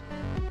tip,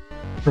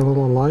 or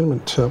little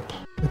alignment tip,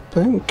 I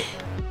think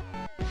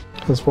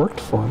has worked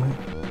for me.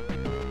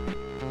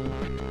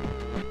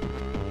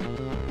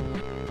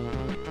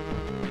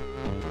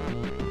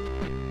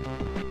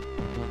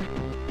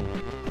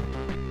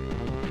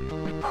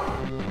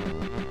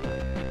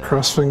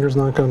 Cross fingers,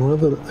 knock on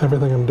wood, that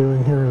everything I'm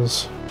doing here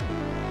is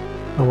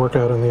a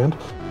workout in the end.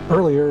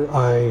 Earlier,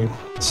 I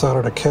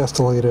soldered a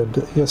castellated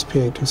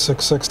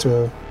ESP8266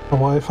 to a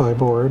Wi-Fi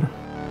board.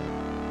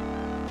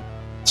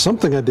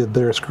 Something I did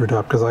there screwed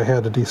up because I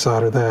had to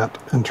desolder that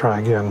and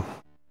try again.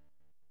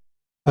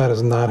 That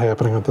is not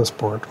happening with this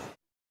board.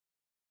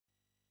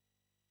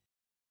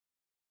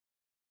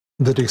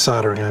 The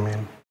desoldering, I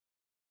mean.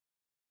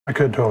 I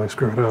could totally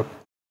screw it up.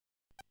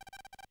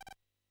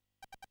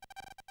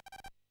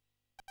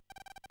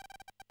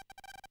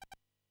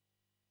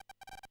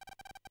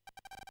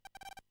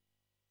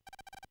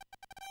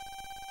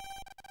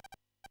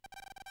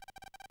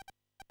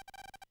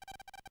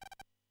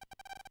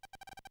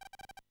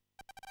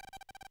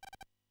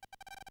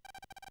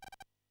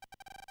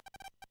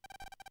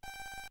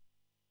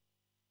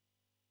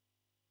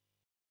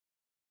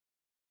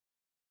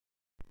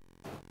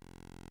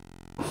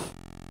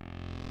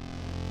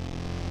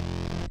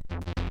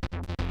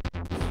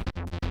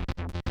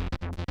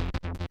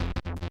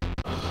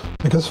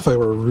 I guess if I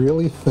were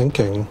really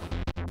thinking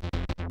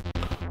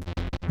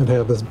and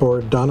have this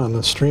board done on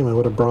the stream, I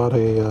would have brought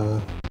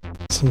a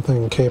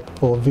something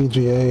capable of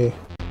VGA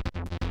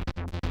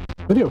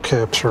video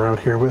capture out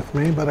here with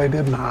me, but I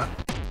did not.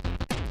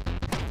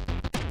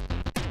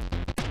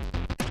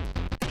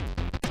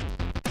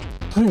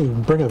 I didn't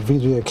even bring a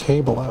VGA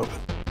cable out.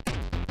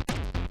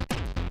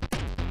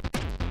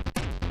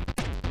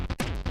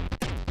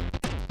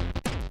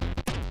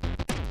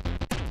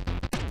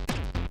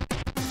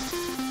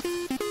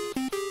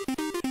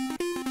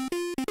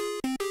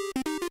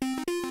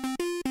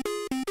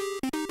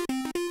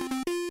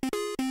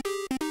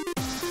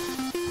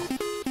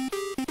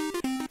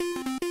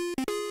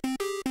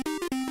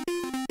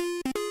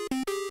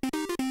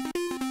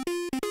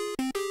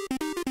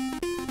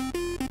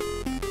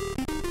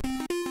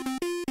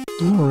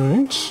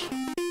 Alright,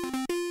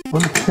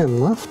 one pin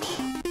left.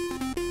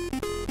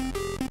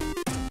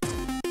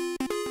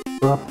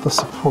 Drop the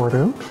support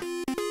out.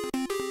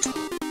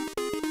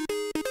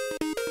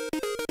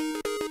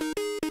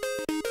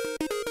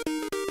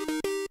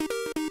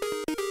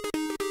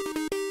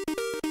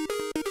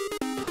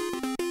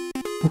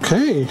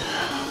 Okay,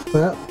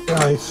 that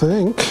I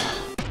think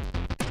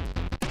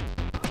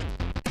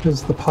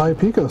is the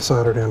Pico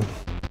soldered in.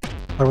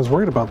 I was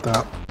worried about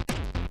that.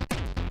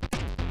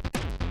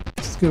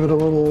 Give it a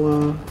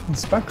little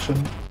inspection.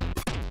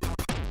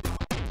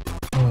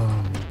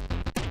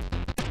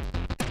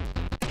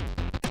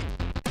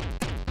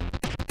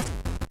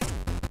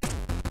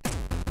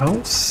 I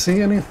don't see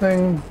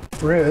anything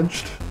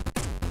bridged.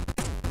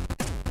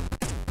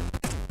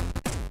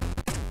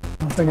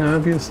 Nothing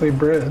obviously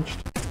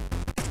bridged.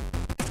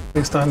 At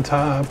least on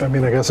top. I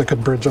mean, I guess it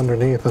could bridge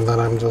underneath and then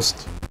I'm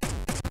just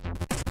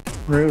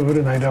rude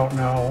and I don't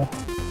know.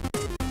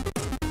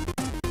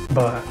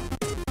 But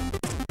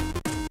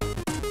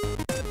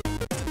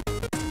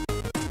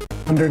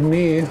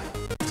underneath,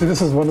 see,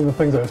 this is one of the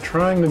things I was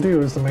trying to do,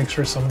 is to make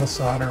sure some of the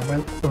solder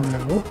went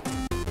through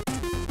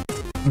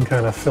and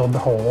kind of filled the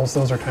holes.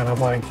 Those are kind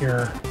of like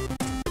your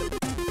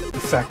de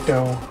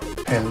facto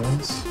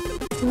pins.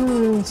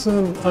 It's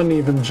an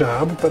uneven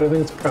job, but I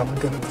think it's probably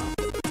good enough.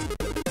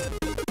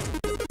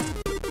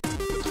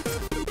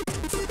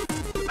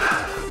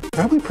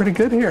 Probably pretty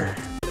good here.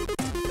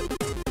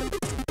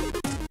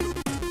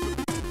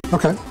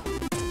 Okay.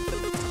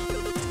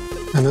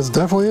 And it's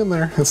definitely in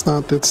there. It's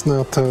not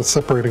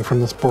separating from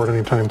this board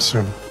anytime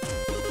soon.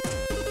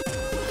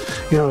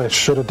 You know what I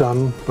should have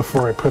done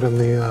before I put in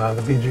the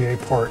VGA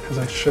port is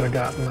I should have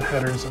gotten the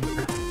headers in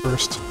there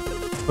first.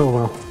 Oh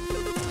well.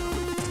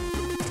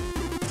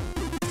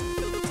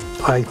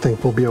 I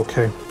think we'll be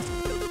okay.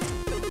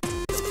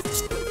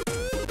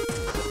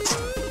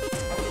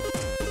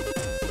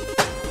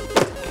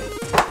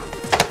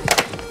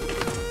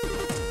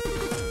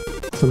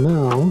 So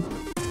now,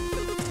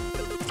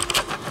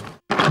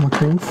 I'm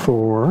looking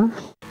for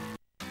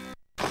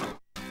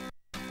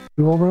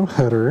dual row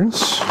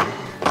headers.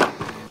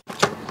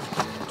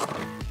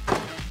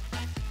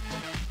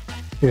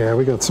 Yeah,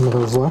 we got some of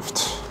those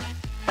left.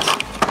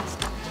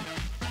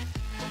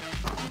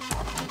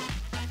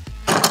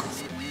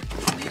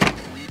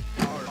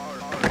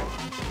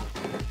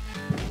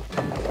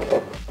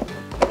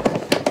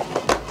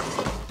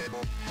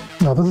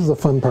 Now this is the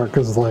fun part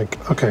because,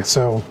 like, okay,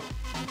 so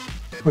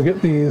we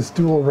get these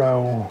dual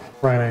row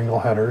right angle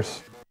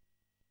headers.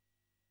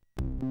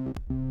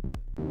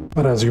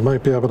 But as you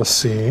might be able to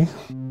see,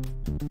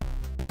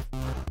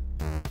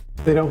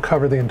 they don't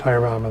cover the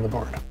entire bottom of the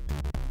board.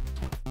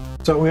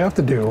 So what we have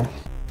to do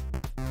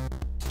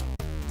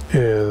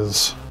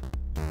is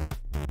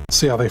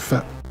see how they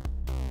fit.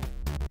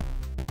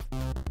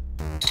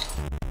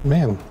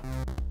 Man,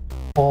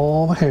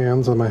 all the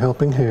hands on my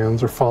helping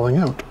hands are falling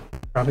out.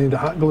 Probably need to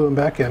hot glue them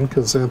back in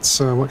because that's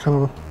what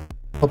kind of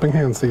helping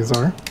hands these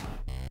are.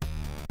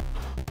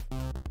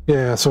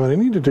 Yeah, so what I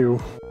need to do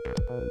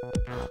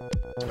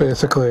is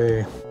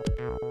basically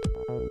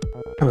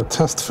kind of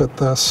test fit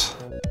this.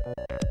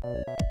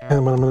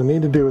 And what I'm going to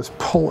need to do is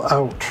pull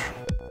out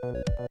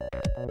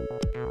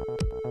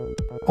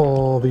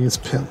all these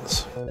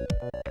pins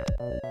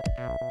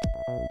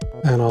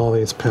and all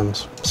these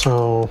pins.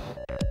 So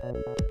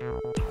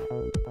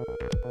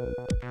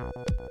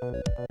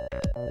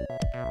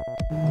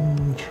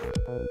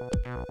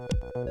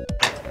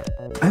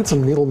I had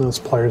some needle nose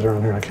pliers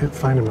around here. I can't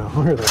find them now.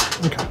 Oh, here they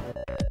are. Okay.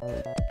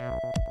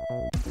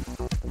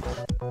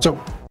 So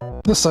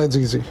this side's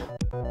easy.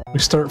 We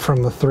start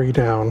from the 3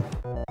 down.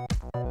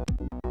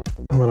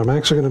 And what I'm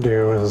actually going to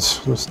do is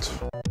just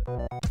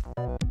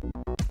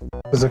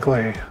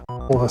physically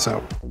pull this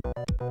out.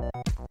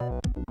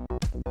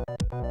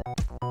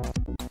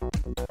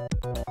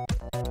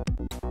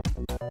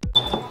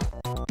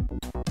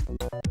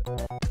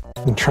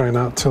 And try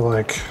not to,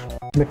 like,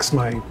 mix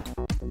my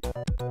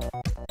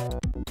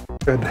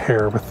good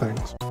hair with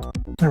things.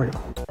 There we go.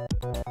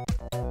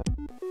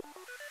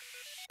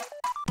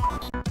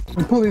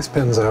 We pull these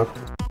pins out.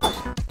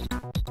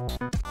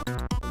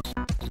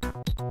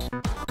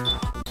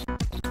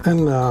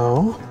 And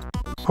now,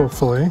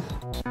 hopefully,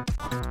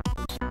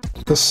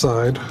 this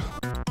side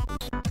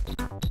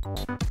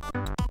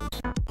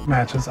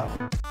matches up.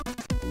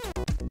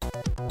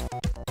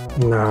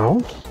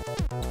 Now,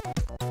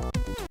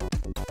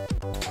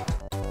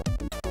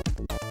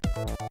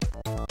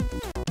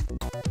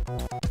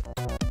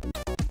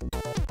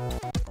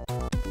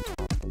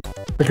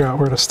 Figure out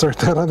where to start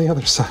that on the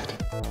other side.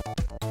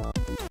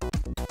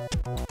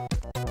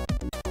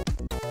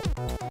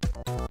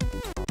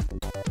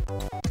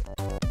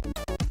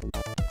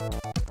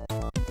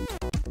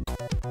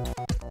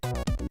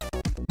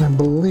 I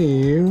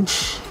believe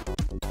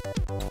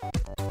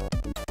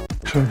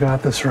I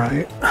got this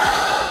right.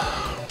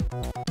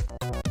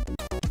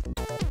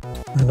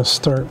 I'm going to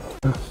start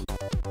with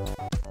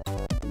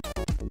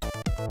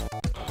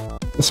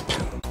this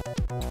pin.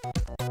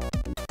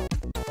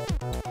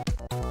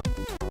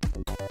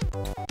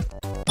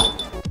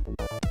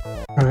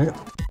 All right.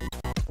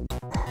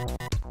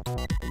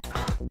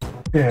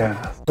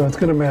 Yeah, so it's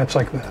going to match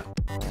like that.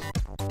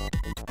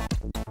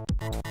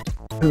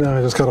 And then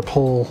I just got to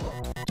pull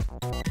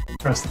the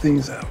rest of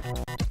these out.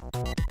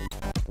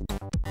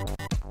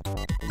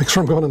 Make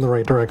sure I'm going in the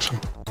right direction.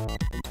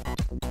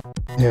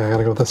 Yeah, I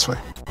gotta go this way.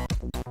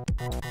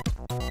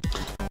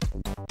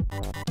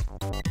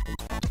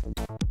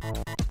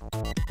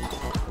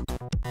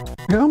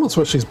 I almost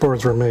wish these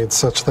boards were made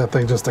such that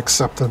they just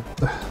accepted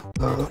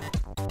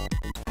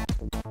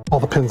all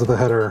the pins of the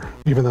header,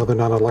 even though they're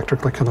not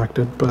electrically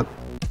connected, but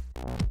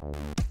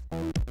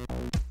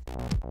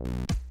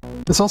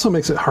this also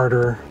makes it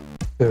harder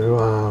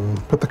to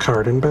put the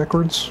card in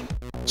backwards,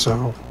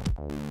 so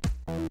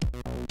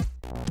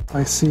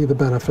I see the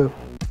benefit.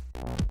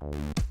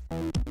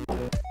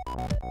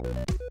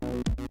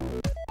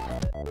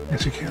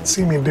 Guess you can't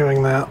see me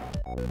doing that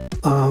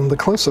on the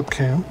close-up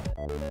cam.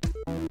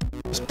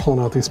 Just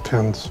pulling out these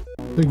pins.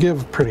 They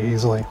give pretty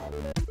easily.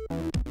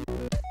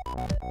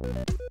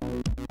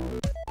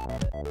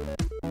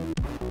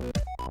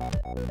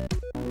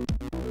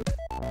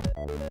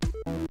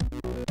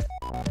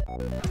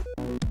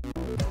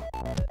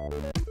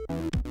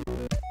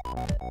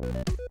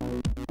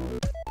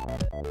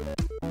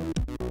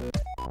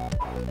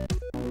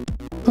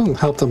 Doesn't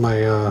help that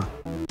my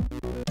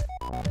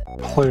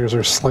players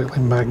are slightly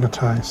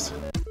magnetized.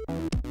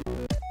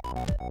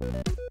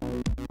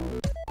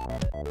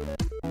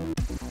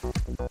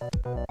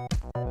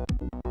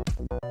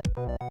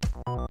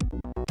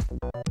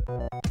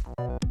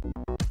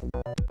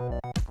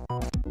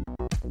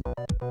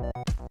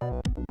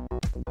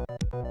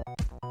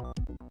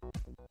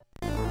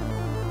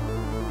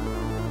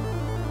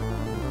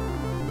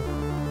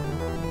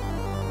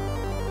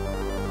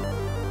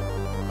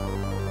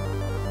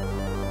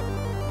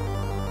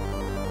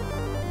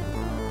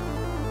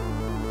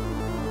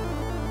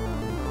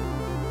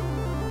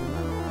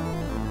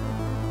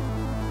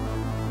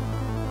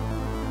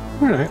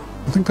 Alright,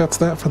 I think that's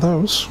that for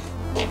those.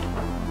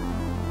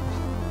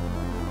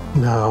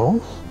 Now,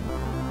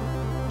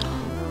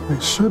 I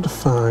should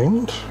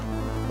find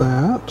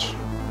that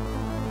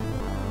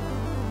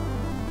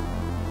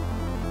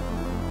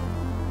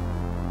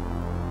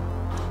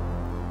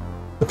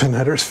the pin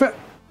headers fit.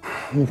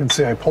 You can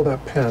see I pulled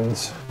out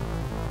pins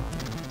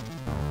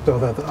so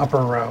that the upper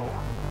row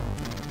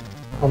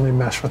only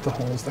mesh with the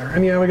holes there.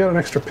 And yeah, we got an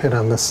extra pin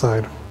on this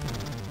side.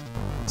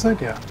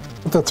 Yeah,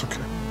 but that's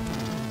okay.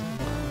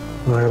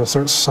 And I gotta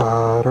start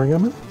soldering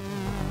them in.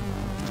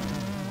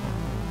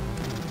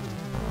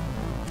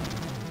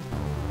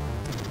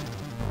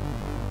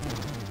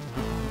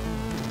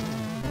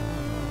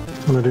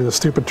 I'm gonna do the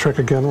stupid trick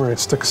again where I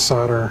stick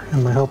solder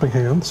in my helping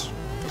hands.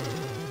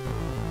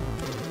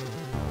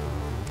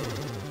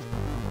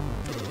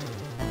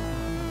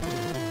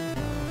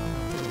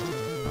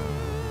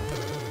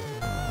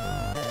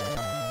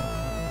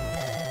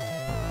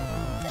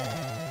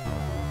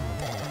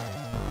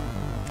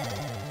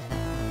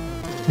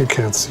 You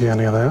can't see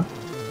any of that.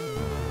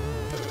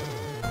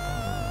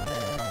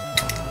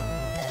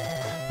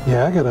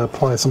 Yeah, I gotta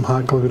apply some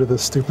hot glue to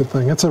this stupid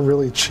thing. It's a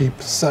really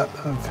cheap set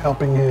of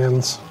helping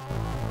hands.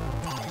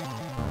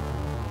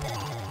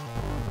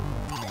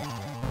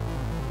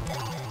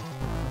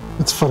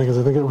 It's funny because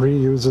I think it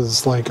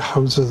reuses like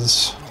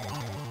hoses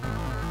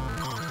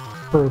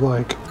for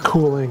like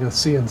cooling a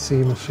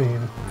CNC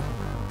machine.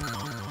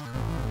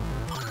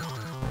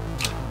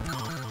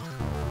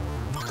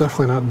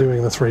 Definitely not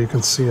doing this where you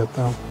can see it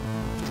though.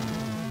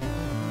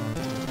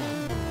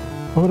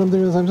 What I'm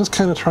doing is I'm just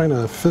kind of trying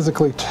to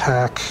physically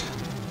tack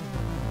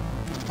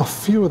a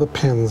few of the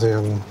pins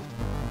in.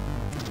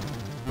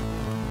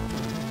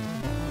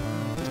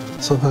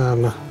 So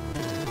then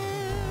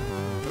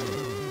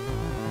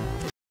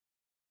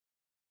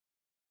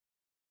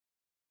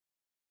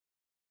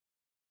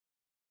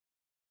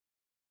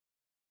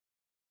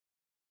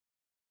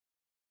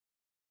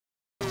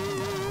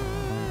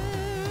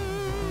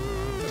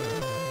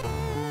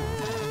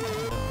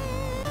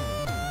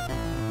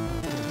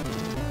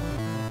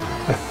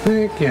I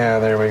think, yeah,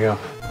 there we go.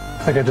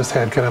 I think I just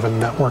had kind of a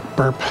network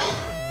burp.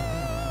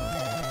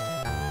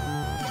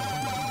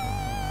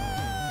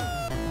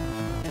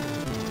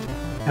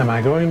 Am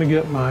I going to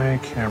get my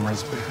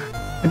cameras back?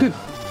 I did.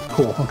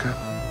 Cool, okay.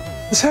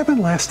 This happened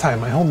last time.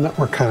 My whole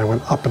network kind of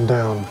went up and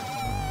down.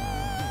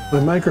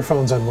 My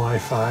microphone's on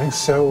Wi-Fi,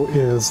 so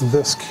is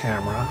this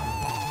camera.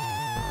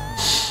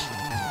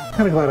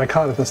 Kind of glad I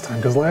caught it this time,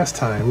 because last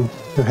time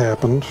it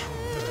happened,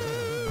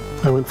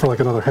 I went for like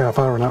another half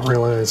hour not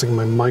realizing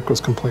my mic was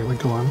completely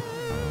gone.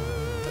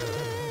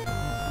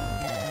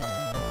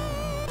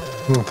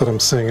 Not that I'm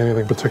saying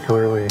anything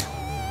particularly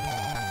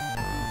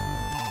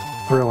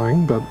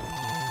thrilling, but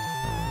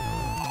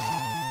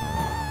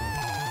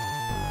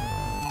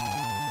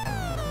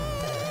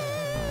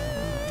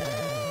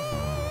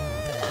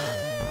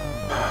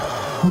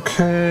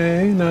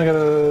okay, now I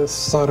gotta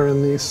solder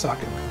in the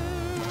socket.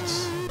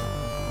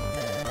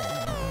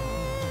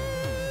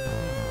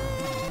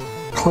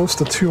 Close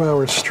to 2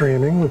 hours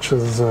streaming, which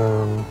is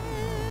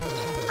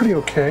pretty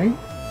okay.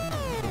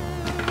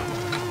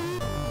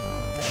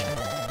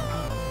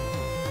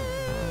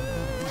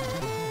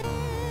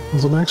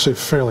 I'm actually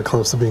fairly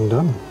close to being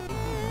done.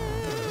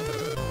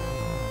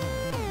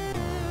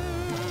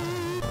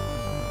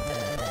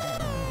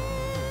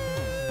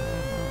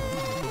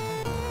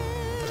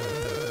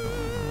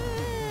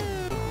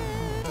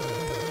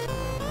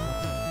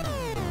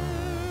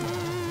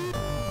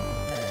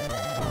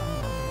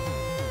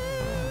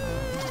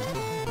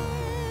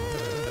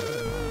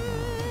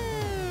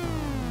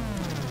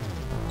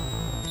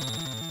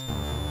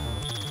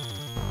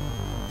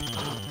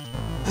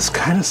 This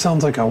kind of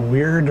sounds like a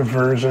weird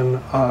version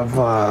of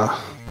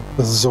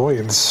the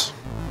Zoids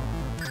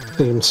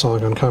theme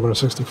song on Commodore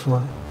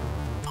 64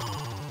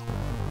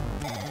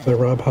 by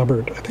Rob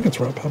Hubbard. I think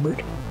it's Rob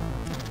Hubbard.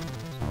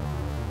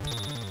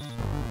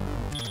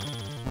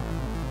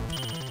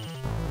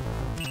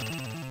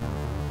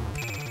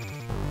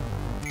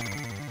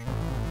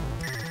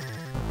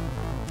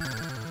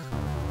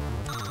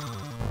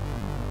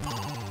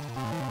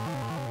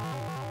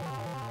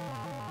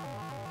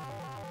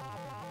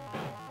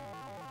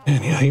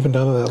 And yeah, even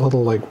down to that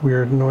little like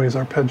weird noise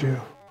arpeggio.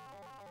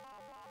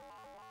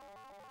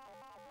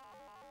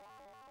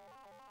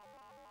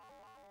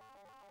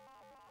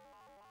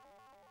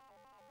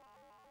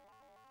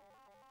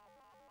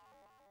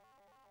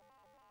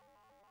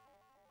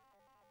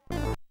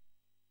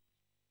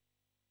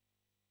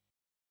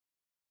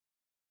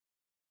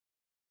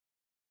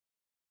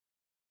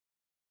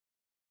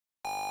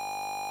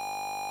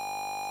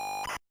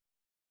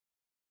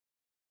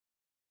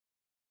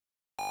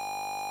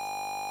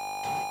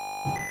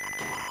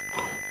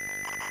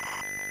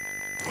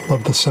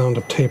 Love the sound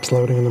of tapes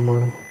loading in the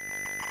morning.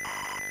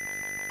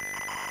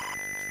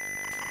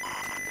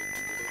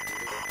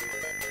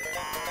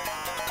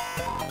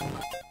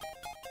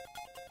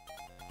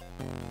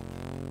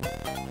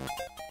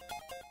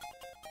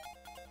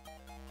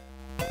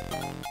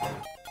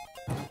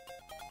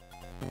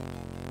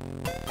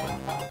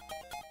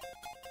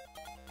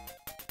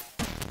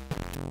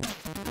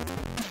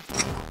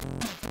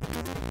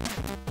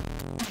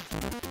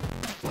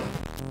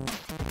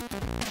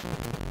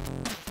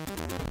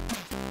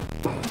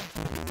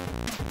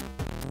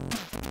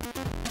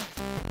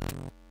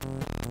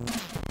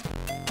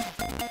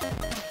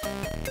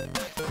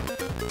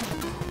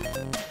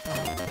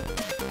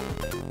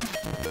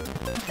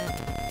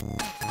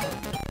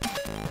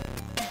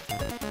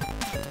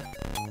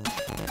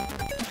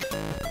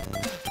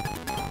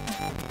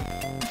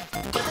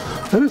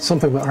 That is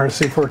something that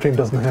RC2014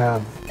 doesn't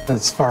have,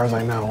 as far as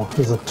I know,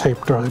 is a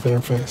tape drive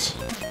interface.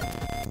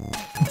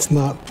 It's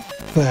not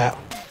that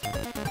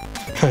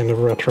kind of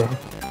retro.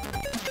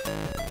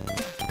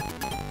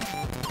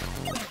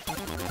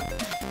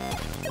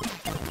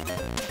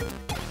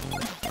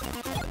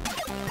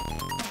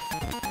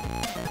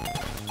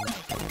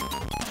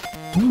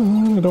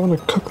 I don't want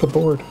to cook the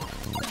board.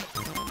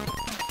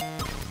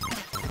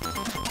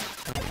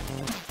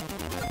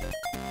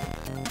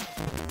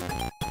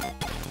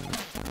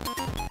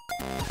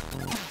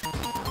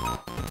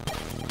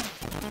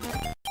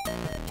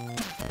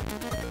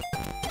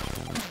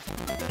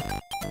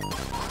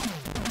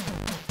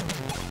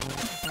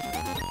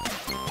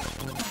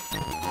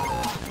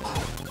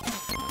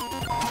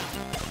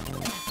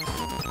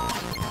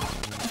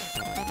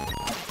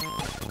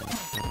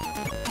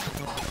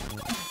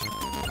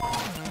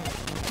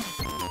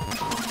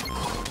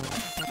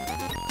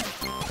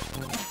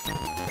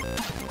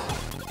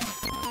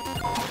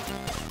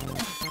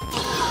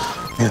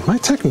 And my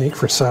technique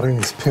for soldering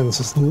these pins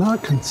is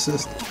not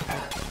consistent.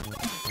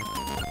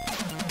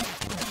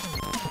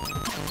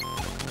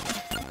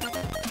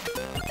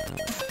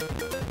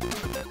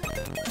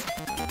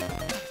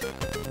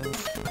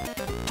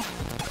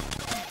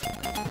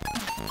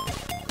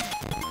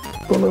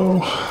 Oh no.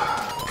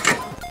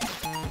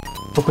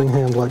 Helping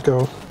hand let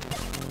go.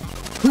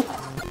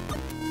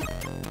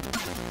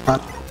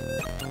 Hot.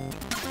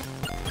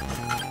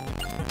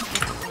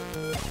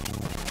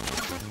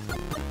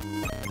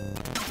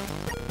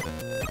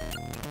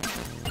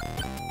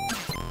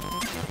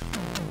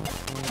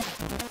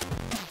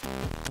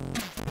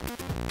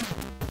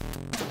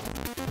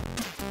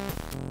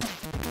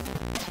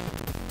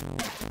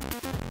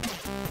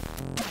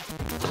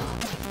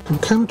 I'm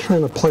kind of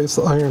trying to place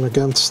the iron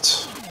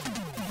against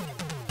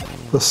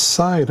the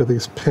side of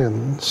these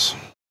pins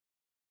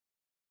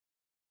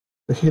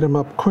to heat them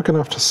up quick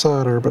enough to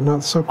solder, but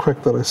not so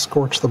quick that I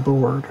scorch the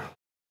board.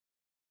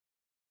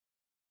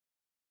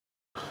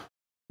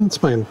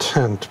 That's my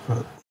intent,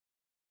 but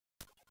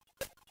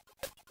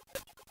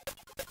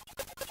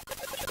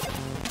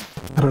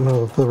I don't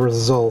know if the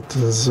result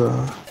is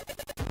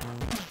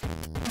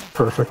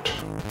perfect.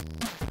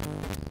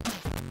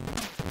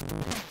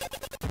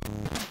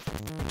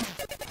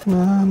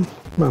 Come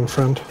on,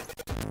 friend.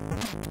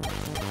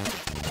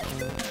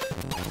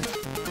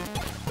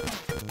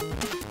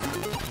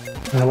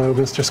 Hello,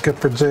 Mr.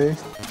 Skipper J.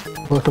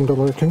 Welcome to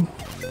lurking.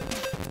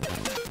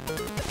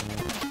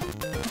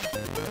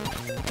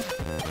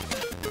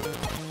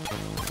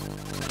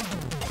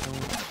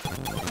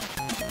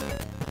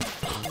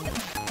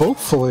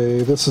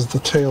 Hopefully, this is the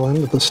tail end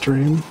of the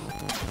stream.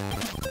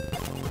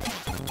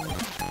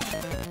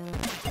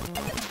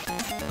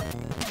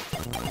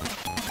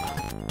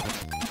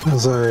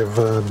 As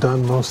I've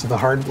done most of the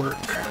hard work.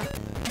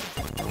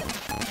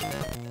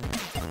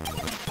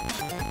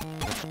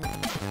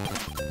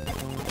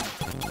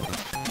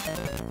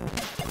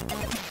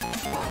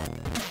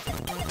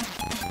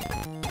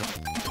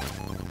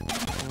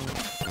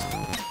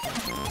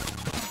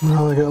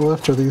 All I got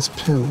left are these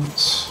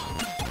pins.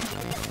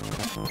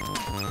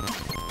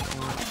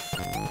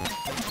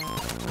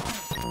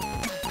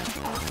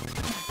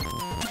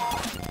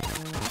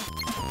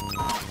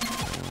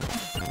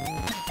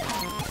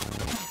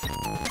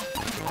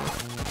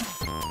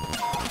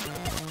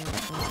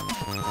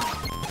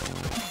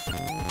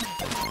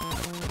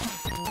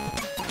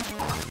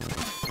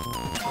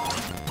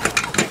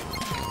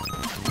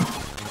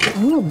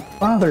 I'm a little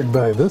bothered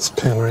by this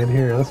pin right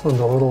here. This one's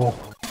a little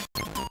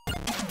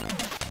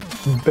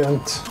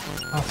bent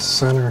off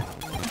center.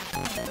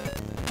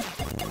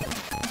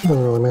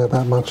 Doesn't really matter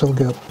that much. It'll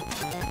get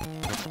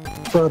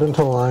brought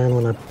into line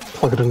when I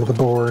plug it into the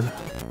board.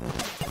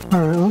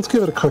 Alright, let's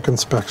give it a quick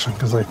inspection,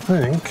 because I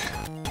think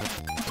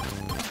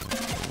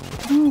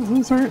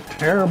these aren't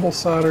terrible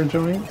solder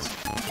joints.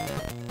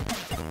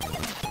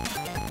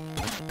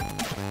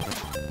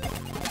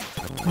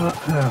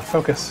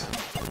 Focus.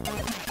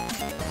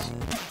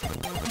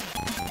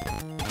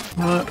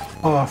 Not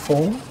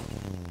awful.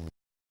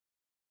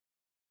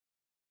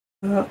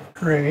 Not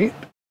great.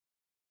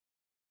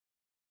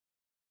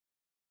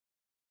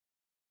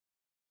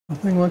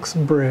 Nothing looks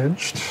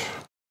bridged.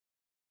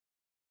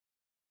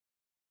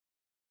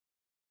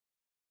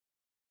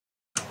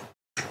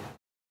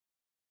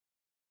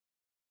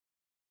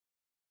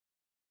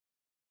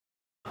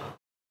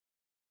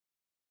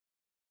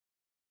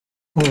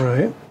 All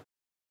right.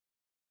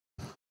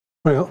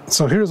 Well,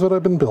 so here's what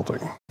I've been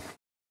building.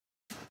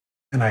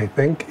 And I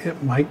think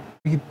it might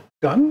be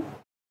done.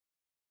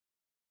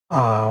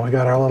 We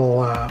got our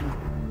little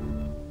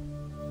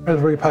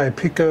Raspberry Pi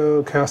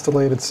Pico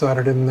castellated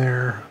soldered in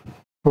there,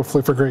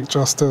 hopefully for great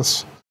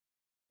justice.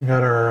 We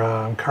got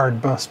our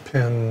card bus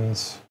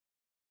pins,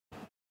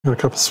 got a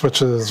couple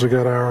switches. We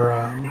got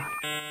our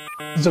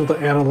these are the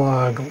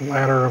analog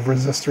ladder of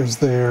resistors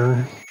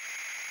there.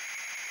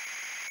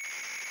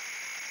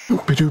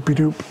 Doopy doopy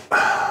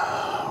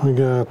doop. We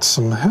got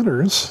some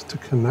headers to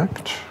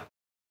connect,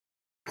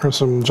 or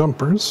some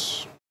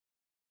jumpers.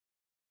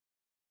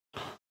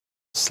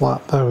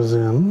 Slot those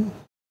in.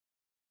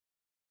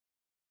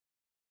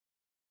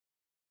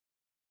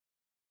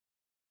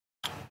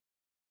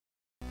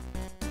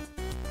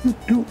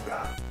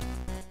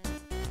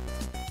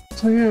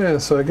 So yeah,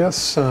 so I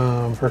guess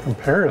for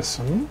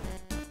comparison,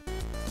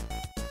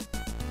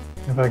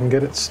 if I can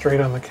get it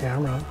straight on the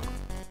camera,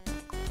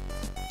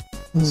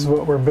 this is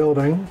what we're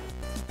building.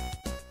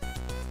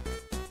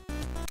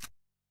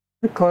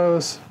 Pretty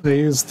close. I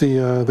used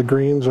the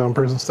green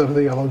jumpers instead of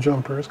the yellow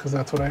jumpers because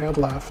that's what I had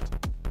left.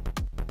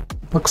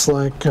 Looks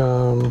like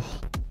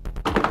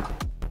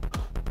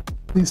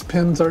these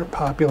pins aren't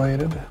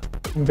populated.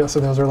 I'm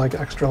guessing those are like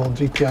extra little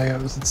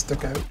GPIOs that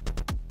stick out.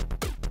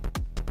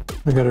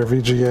 We got our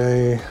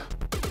VGA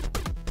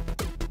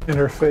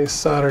interface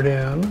soldered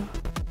in.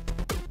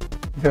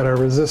 We got our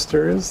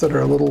resistors that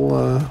are a little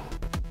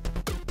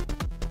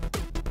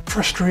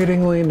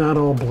frustratingly not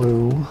all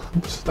blue.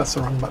 Oops, that's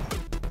the wrong button.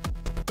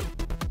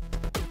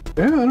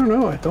 Yeah, I don't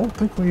know. I don't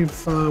think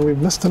we've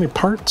missed any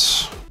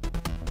parts.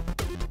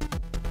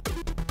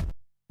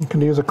 You can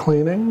use a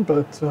cleaning,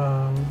 but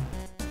yeah,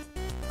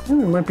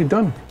 we might be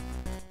done.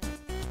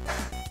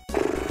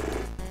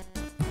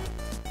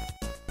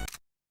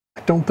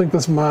 I don't think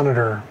this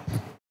monitor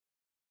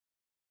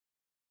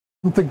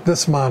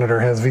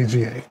has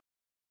VGA.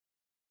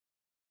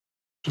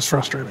 Just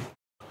frustrating.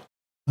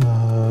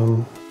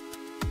 So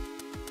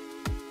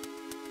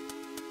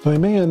I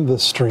may end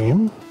this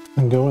stream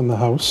and go in the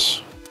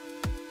house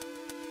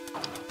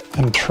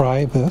and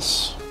try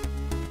this.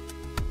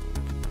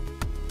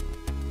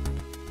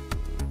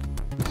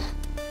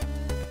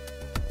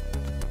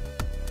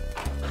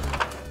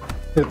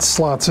 It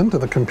slots into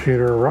the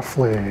computer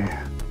roughly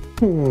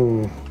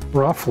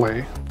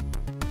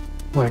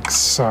like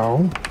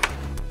so.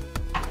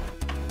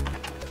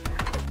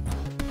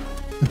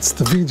 It's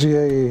the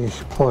VGA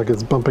plug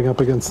is bumping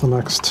up against the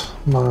next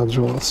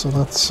module, so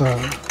let's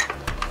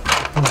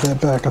move that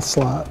back a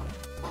slot.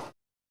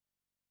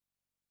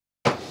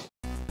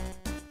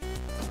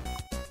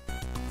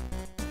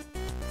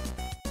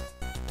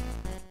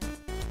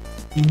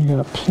 You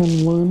got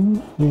pin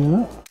 1,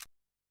 yeah.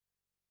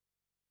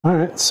 All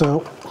right,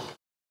 so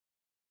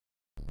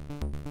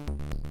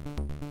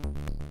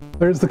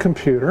there's the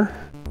computer.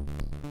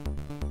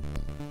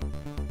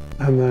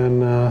 And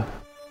then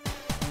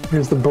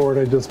here's the board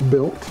I just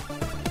built.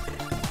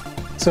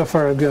 So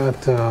far I've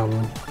got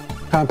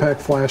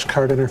compact flash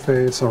card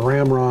interface, a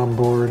RAM-ROM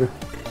board,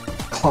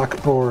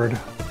 clock board,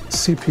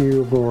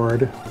 CPU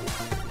board,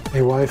 a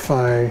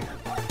Wi-Fi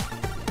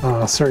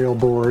serial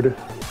board,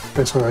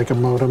 basically like a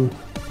modem,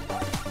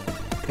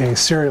 a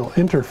serial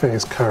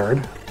interface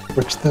card,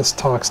 which this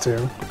talks to,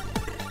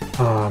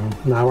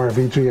 now our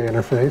VGA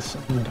interface.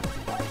 And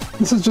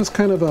this is just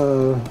kind of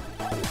a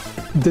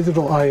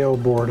digital I/O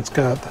board. It's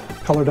got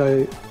colored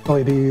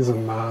LEDs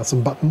and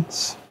some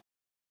buttons.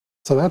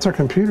 So that's our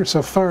computer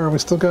so far. We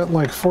still got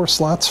like 4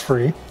 slots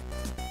free.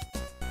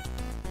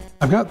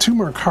 I've got 2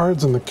 more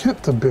cards in the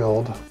kit to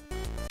build,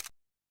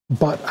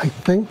 but I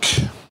think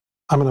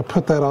I'm going to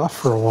put that off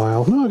for a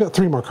while. No, I've got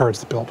 3 more cards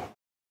to build.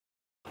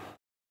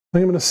 I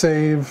think I'm going to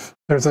save,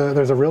 there's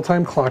a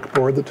real-time clock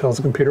board that tells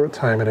the computer what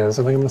time it is.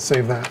 I think I'm going to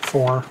save that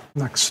for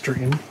next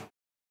stream.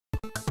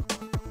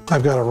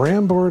 I've got a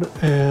RAM board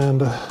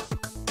and a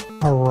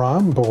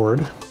ROM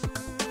board,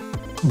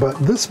 but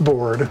this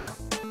board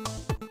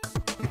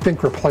I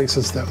think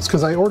replaces those,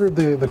 because I ordered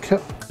the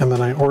kit and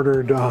then I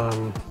ordered,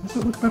 does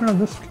it look better on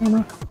this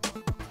camera?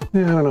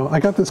 Yeah, I don't know. I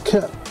got this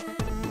kit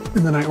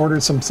and then I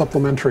ordered some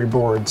supplementary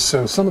boards.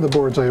 So some of the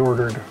boards I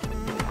ordered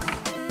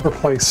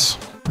replace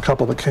a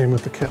couple that came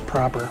with the kit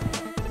proper.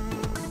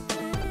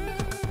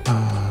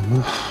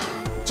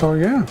 So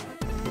yeah,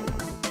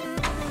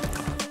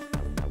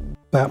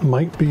 that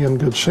might be in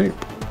good shape.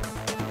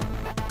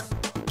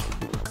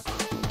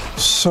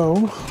 So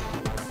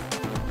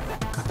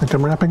I think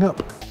I'm wrapping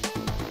up.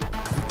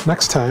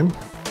 Next time,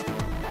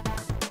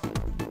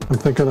 I'm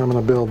thinking I'm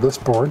going to build this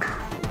board,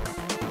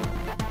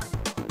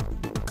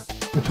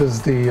 which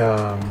is the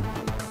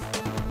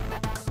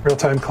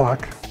real-time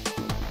clock.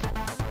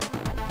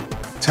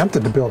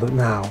 Tempted to build it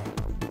now,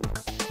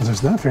 because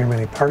there's not very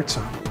many parts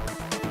on it.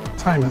 What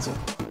time is it?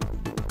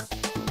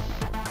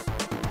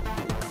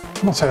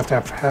 Almost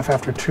half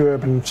after 2. I've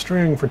been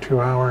streaming for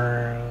 2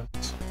 hours.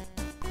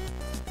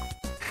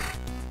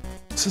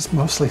 This is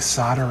mostly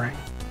soldering.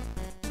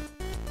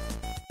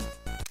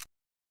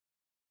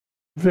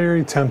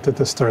 Very tempted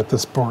to start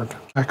this board,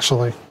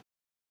 actually.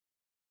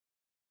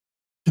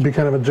 It'd be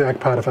kind of a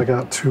jackpot if I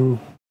got 2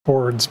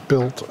 boards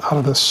built out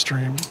of this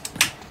stream.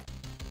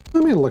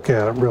 Let me look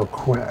at it real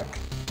quick.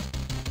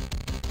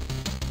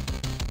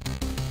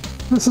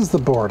 This is the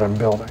board I'm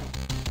building.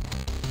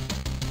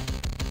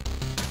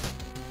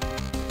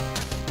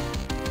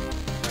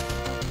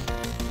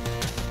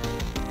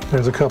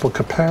 There's a couple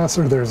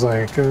capacitors, there's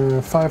like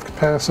 5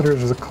 capacitors,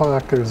 there's a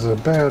clock, there's a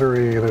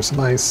battery, there's some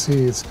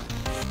ICs.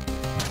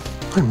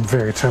 I'm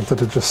very tempted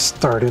to just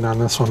start in on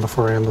this one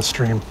before I end the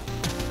stream.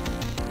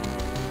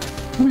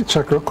 Let me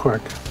check real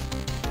quick.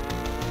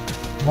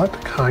 What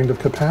kind of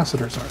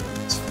capacitors are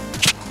these?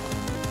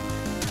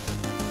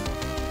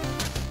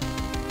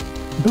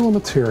 Bill of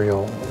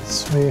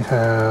materials. We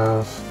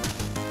have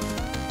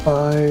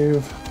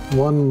 5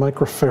 1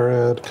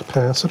 microfarad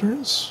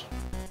capacitors.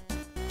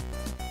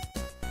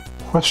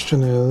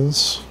 Question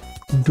is,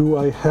 do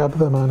I have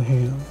them on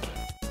hand?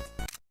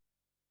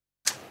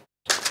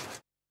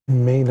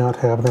 May not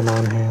have them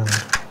on hand.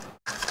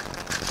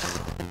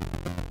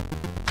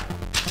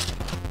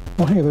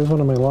 Oh hey, there's one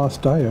of my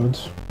lost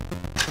diodes.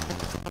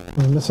 I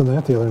was missing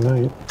that the other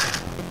night.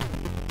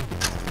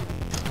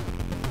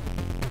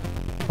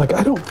 Like,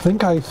 I don't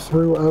think I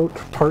threw out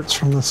parts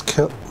from this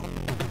kit,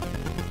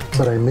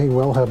 but I may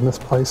well have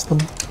misplaced them.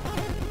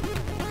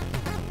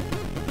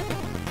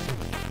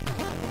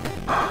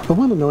 The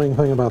one annoying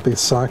thing about these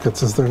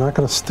sockets is they're not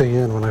going to stay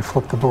in when I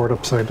flip the board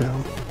upside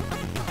down.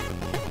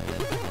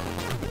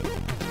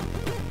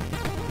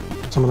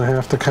 So I'm going to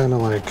have to kind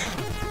of like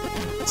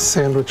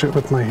sandwich it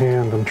with my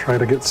hand and try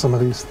to get some of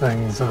these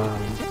things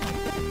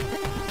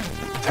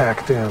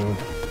tacked in.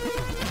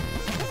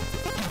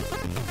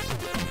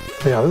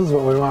 Yeah, this is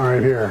what we want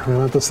right here. We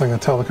want this thing to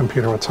tell the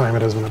computer what time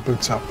it is when it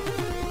boots up.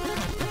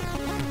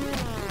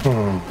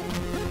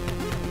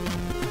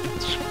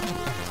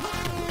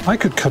 I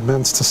could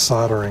commence to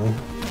soldering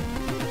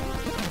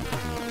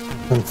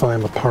and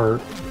find the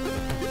part.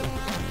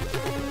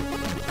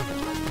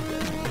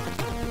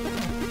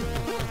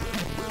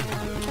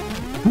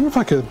 I wonder if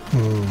I could...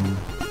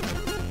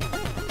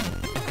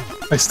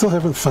 I still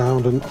haven't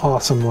found an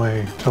awesome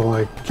way to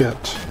like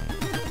get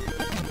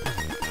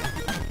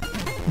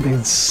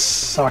these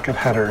socket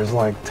headers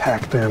like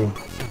tacked in.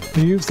 I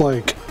used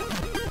like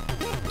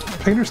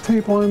painter's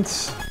tape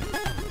once.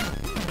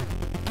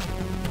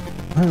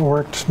 That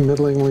worked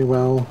middlingly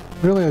well.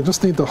 Really, I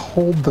just need to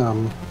hold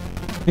them.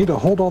 I need to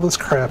hold all this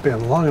crap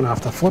in long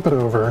enough to flip it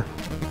over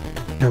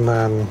and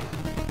then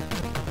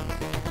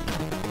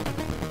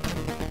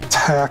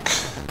tack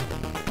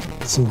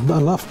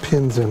enough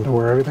pins into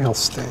where everything will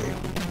stay.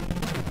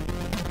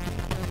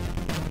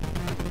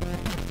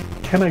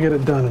 Can I get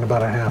it done in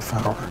about a half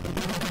hour?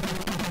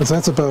 Because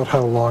that's about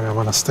how long I'm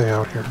going to stay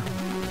out here.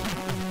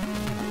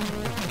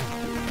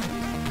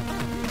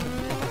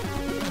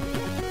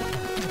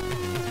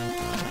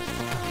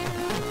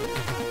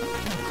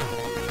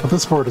 But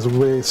this board is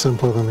way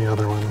simpler than the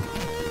other one.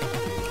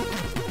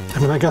 I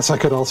mean, I guess I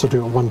could also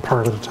do it one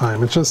part at a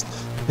time. It's just,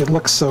 it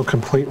looks so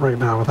complete right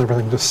now with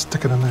everything just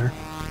sticking in there.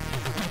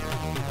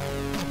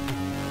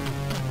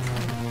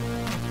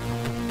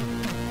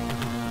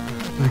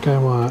 Like I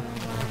want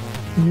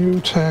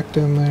you tacked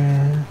in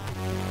there.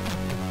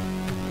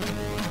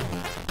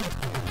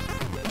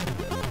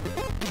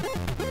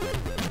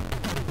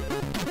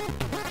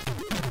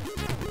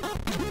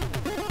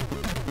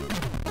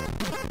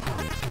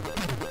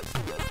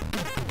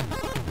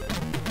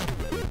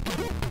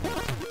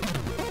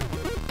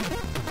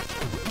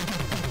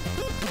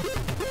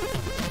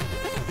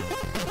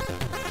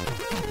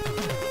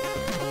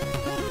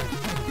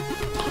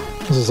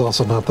 This is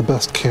also not the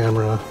best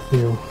camera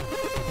view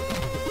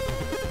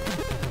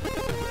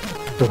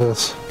for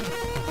this.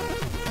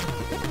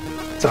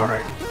 It's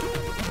alright.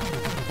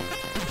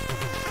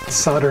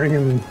 Soldering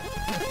in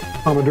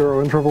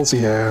Pomodoro intervals,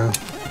 yeah.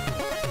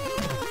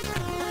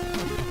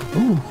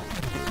 Ooh,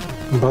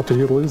 I'm about to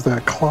utilize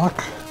that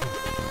clock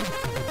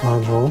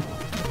module.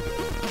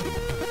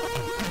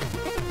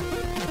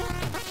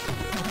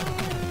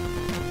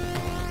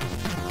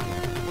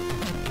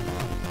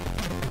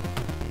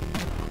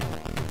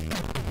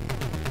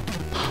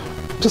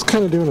 Just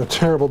kind of doing a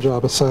terrible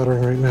job of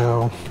soldering right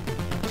now,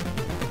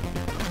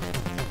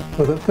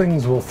 so that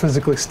things will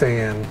physically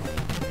stay in.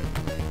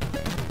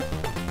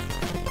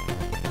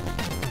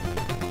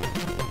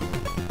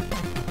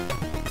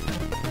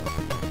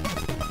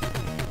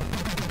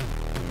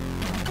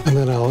 And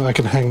then I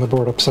can hang the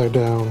board upside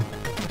down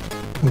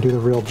and do the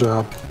real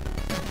job.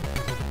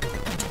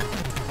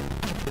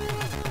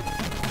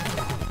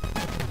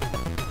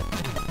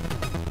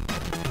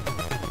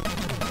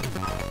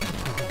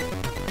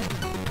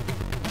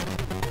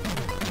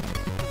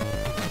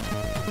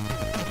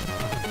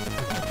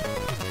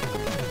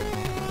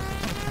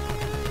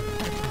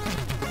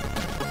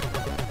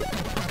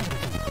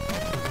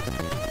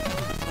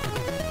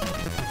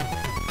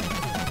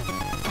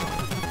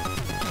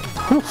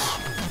 Oof.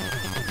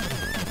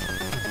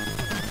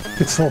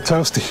 It's a little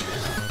toasty.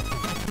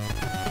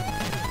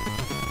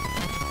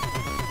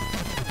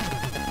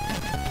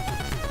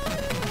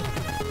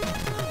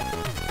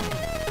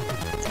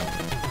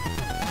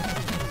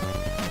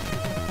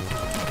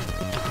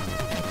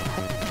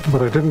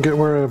 But I didn't get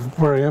where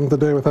I am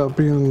today without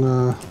being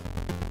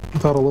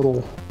without a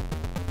little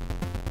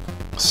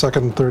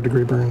second and third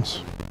degree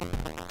burns.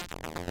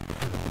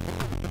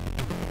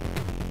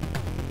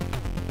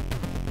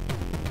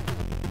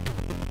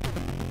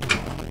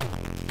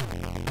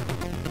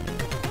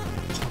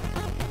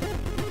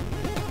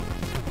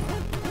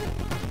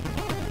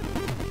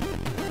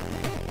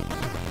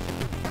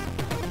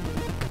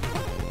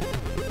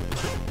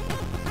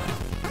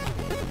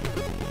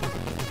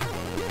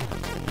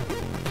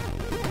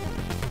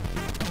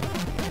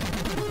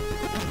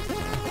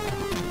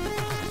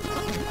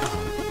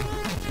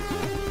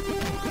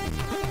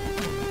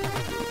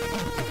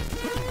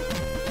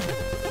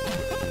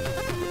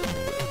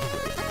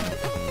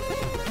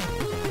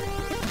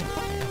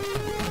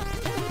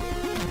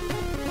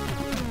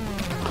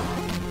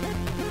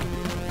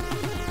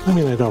 I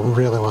mean, I don't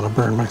really want to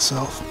burn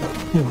myself,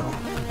 but, you know.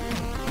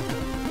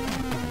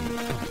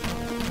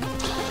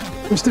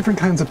 There's different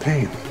kinds of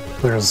pain.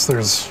 There's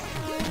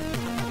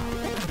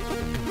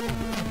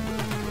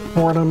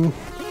boredom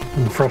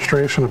and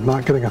frustration of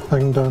not getting a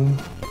thing done.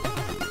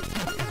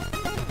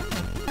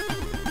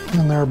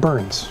 And there are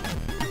burns.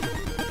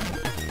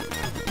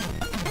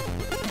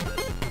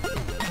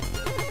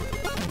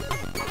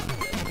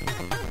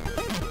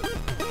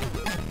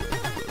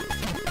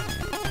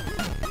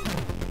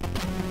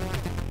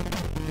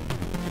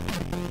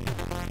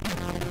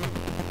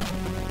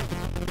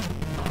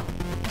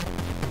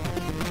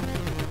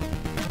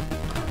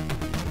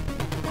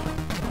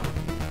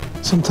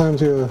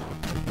 Sometimes you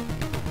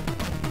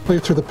play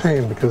through the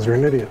pain because you're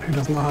an idiot who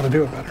doesn't know how to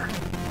do it better.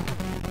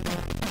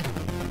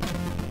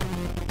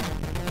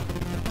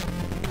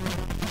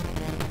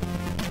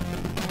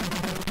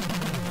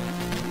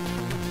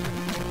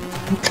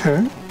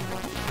 Okay.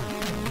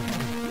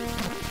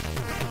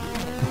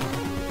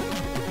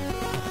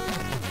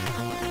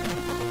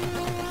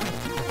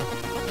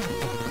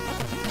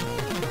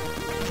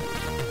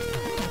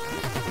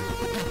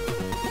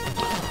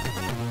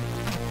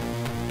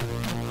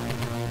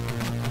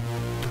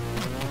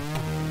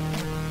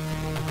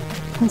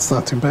 That's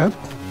not too bad.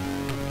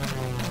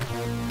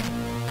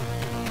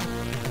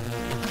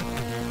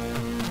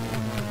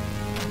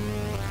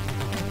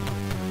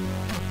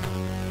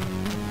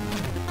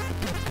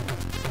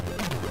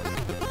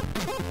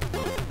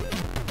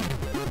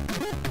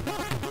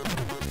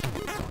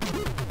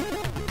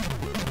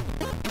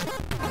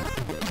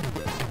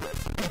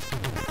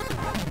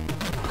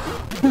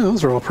 Yeah,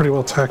 those are all pretty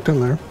well tacked in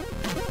there.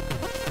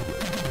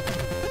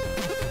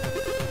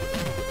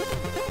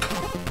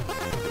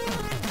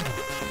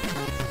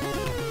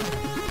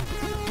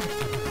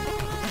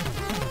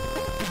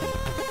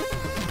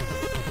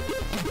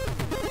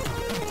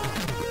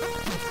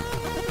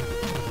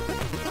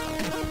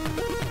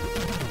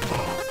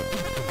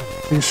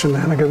 These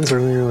shenanigans are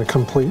nearly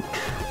complete.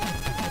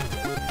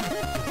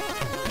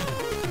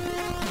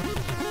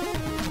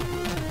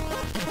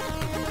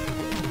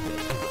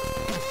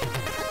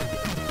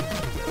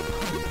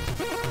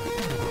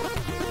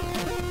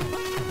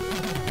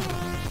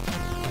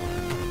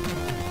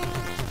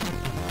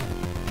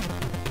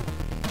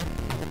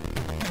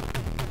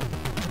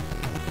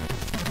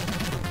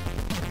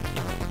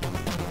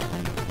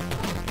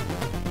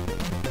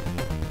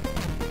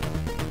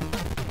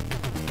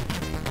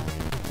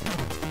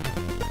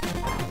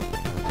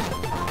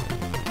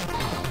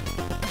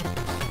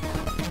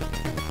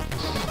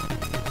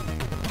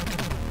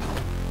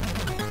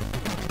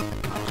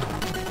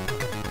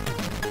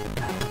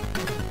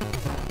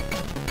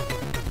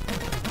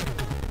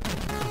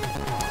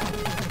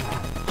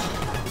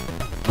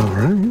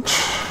 Alright.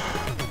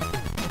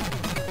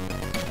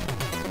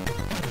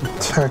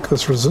 Tack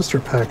this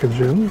resistor package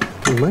in.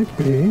 We might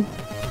be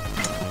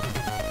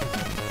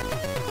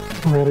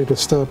ready to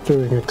stop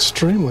doing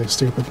extremely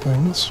stupid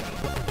things.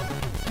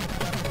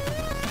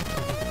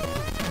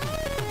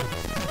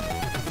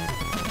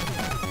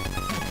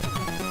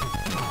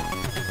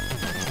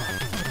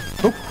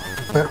 Oh,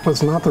 that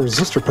was not the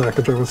resistor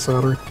package I was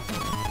soldering.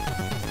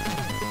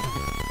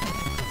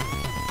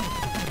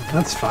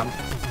 That's fun.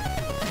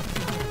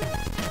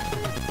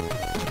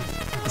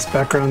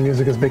 Background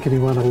music is making me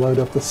want to load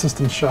up the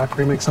System Shock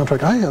remake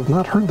soundtrack. I have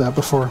not heard that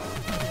before.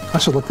 I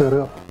should look that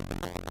up.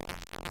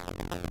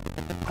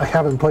 I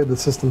haven't played the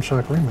System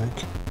Shock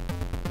remake.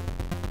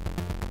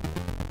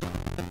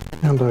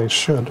 And I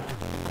should.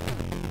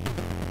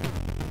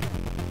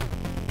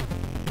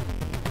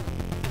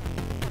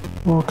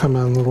 Oh, come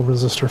on, little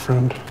resistor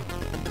friend.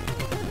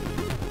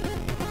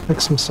 Make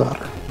some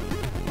solder.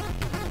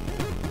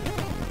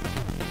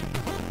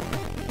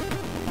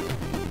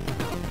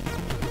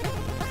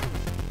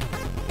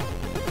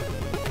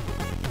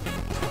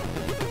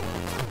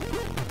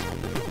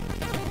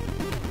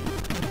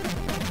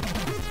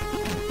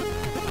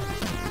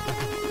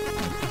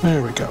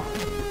 There we go.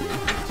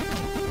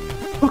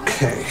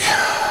 Okay.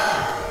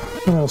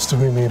 What else do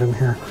we need in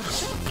here?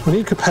 We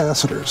need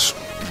capacitors.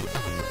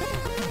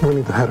 We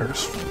need the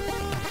headers.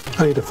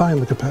 I need to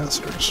find the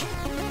capacitors.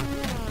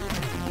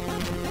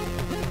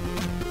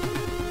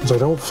 Because I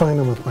don't find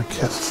them with my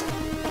kit.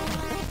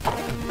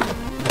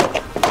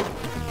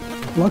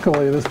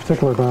 Luckily, this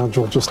particular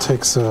module just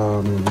takes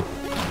a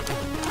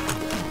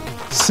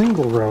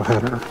single row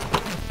header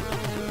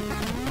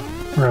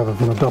rather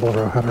than a double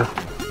row header.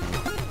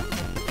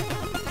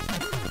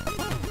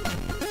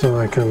 So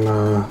I can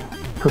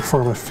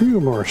perform a few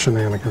more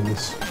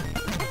shenanigans.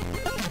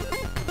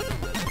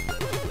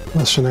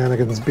 The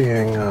shenanigans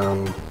being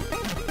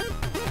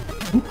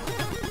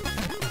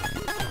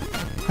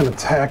kind of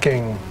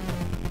tacking.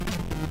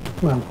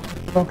 Come on,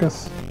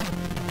 focus,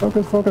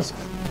 focus, focus.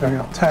 There we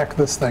go. Tack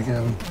this thing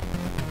in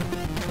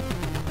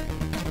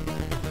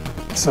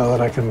so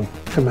that I can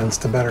commence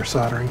to better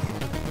soldering.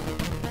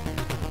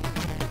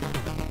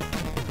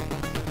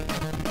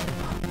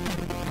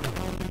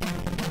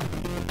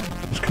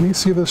 Can you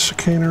see this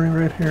chicanery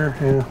right here?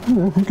 Yeah,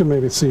 you can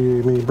maybe see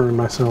me burn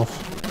myself.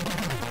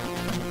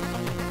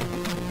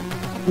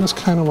 I just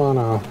kind of want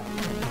to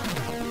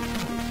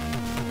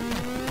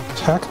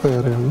tack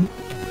that in.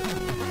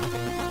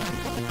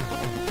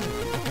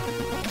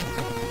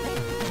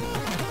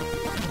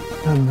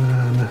 And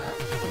then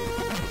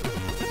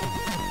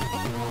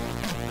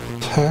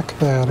tack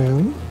that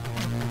in.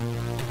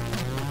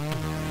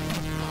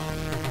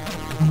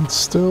 And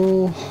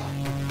still...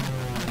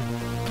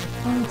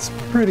 It's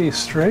pretty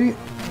straight.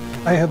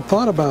 I had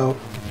thought about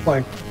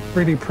like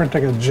 3D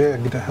printing a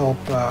jig to help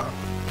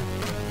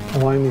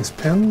align these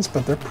pins,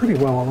 but they're pretty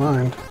well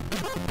aligned.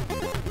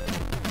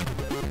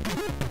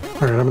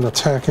 Alright, I'm going to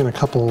tack in a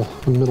couple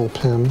middle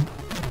pin.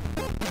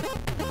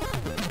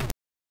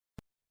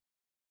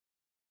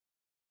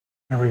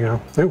 There we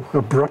go. Ooh,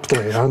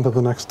 abruptly on to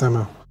the next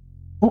demo.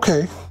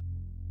 Okay.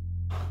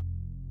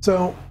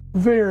 So,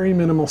 very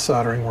minimal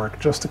soldering work,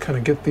 just to kind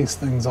of get these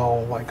things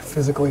all like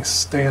physically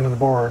stand on the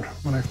board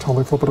when I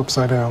totally flip it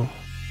upside down.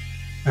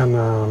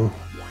 And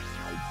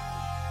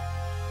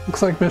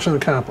looks like mission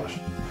accomplished.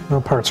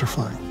 No parts are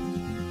flying.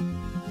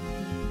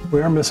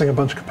 We are missing a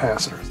bunch of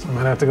capacitors. I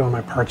might have to go in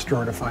my parts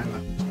drawer to find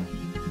them.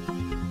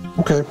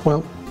 Okay,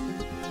 well,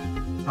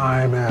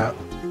 I'm at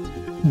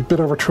a bit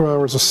over 2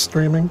 hours of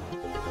streaming.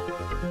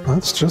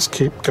 Let's just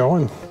keep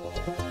going.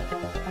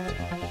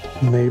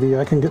 Maybe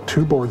I can get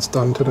 2 boards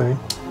done today.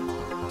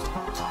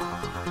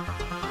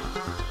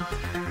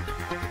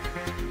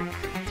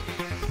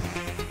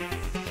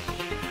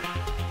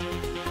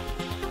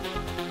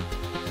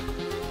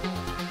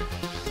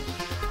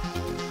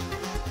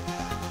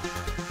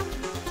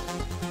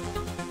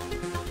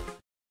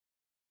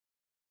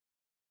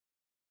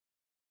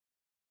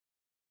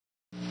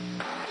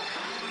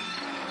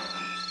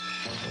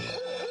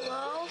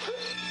 Hello?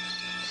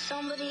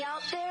 Somebody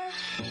out there?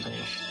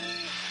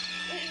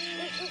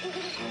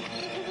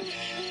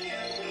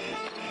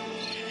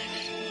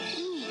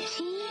 E.T.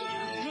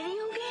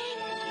 Video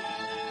game?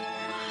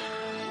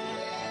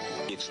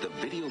 It's the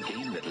video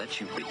game that lets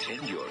you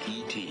pretend you're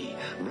E.T.,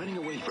 running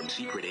away from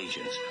secret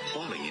agents,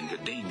 falling into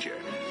danger,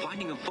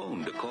 finding a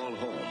phone to call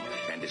home,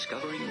 and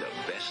discovering the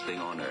best thing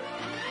on earth,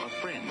 a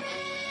friend.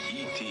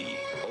 E.T.,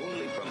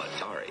 only from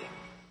Atari.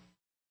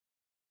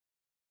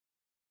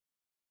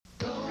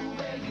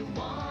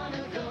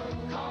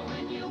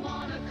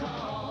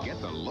 Get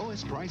the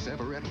lowest price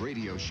ever at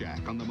Radio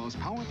Shack on the most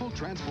powerful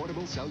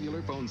transportable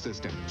cellular phone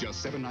system.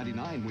 Just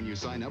 $7.99 when you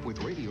sign up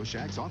with Radio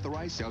Shack's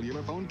authorized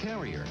cellular phone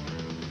carrier.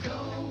 Go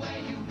where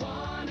you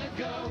wanna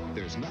go.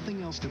 There's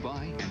nothing else to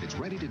buy, and it's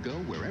ready to go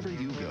wherever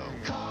you go.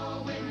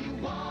 Call when you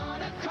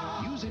wanna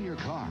call. Use in your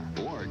car,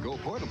 or go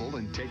portable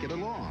and take it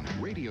along.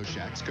 Radio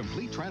Shack's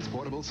complete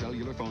transportable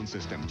cellular phone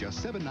system.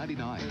 Just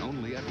 $7.99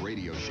 only at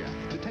Radio Shack,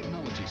 the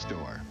technology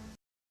store.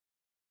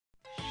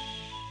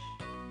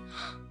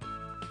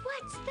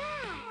 What's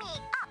that?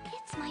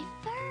 It's my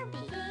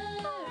Furby.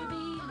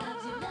 Furby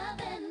loves your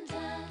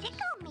lavender.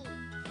 Tickle me.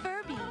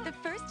 Furby, the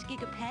first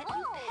gigapet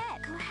you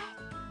pet.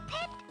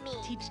 Pet me.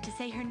 Teach to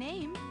say her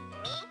name. Me,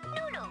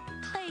 Noodle.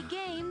 Play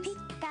games.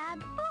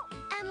 Bab.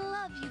 And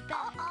love you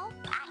back. Oh,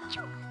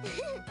 achoo.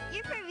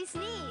 Your Furby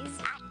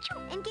sneezed. Achoo.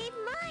 And gave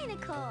mine a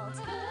cold.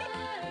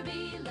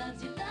 Furby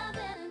loves your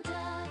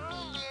lavender.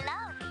 Me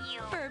love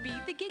you. Furby,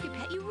 the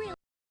gigapet you really...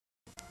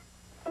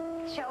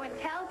 Show and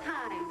tell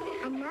time.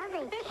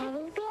 Another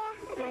teddy bear?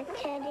 My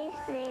teddy's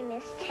name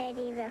is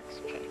Teddy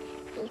Ruxpin.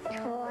 He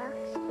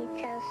talks, he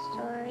tells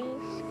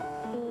stories,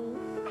 he...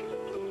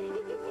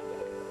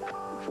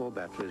 4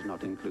 batteries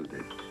not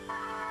included.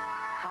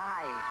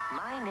 Hi,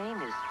 my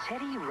name is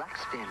Teddy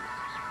Ruxpin.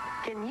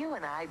 Can you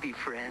and I be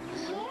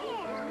friends?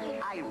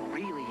 Yeah. I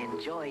really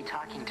enjoy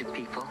talking to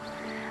people.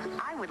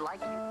 I would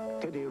like you.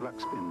 Teddy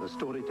Ruxpin, the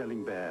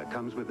storytelling bear,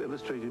 comes with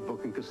illustrated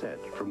book and cassette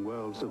from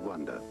Worlds of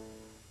Wonder.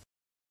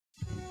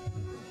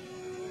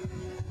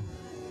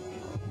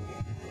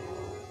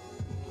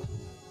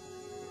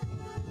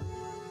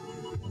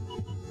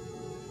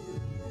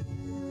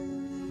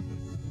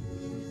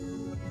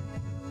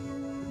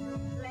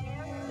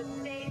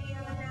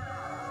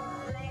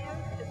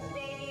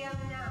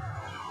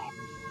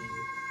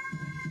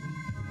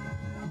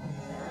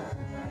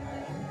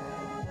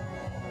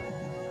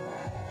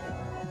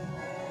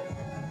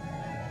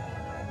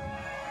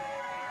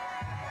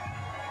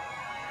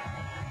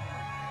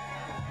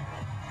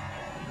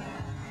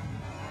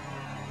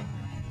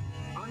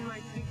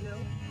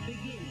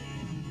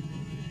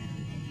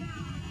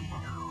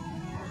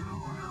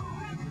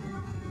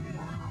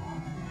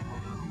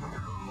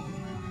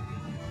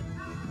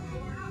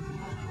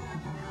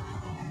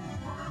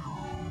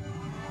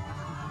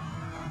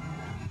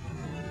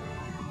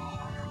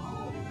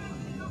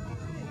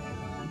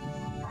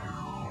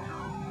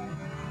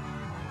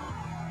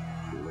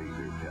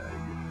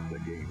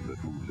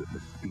 At the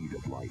speed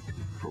of light.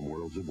 From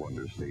Worlds of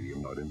Wonder,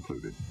 Stadium not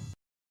included.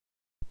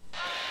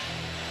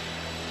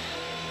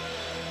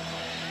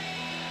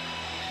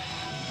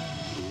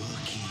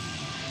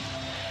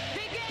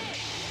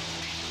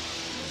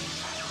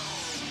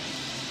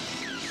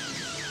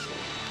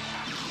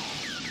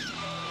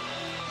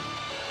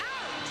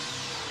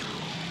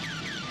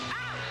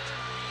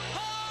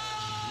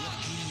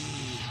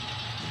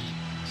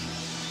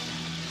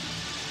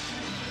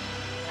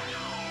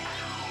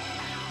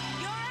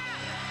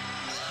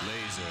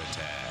 Laser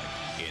tag.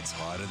 It's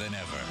harder than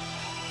ever.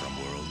 From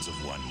Worlds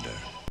of Wonder.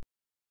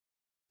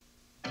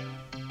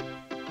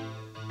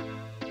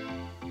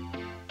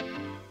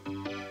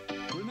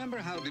 Remember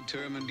how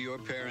determined your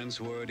parents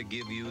were to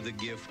give you the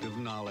gift of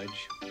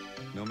knowledge,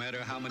 no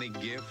matter how many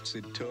gifts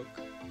it took?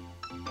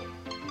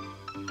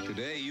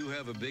 Today, you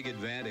have a big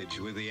advantage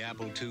with the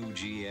Apple II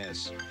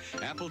GS.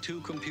 Apple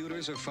II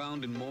computers are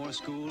found in more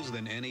schools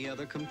than any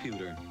other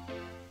computer.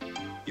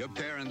 Your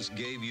parents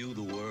gave you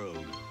the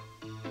world.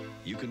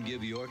 You can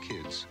give your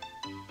kids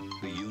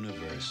the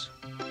universe.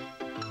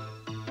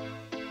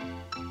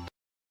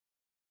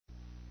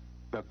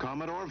 The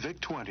Commodore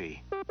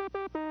VIC-20.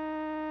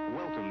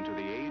 Welcome to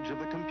the age of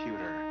the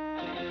computer.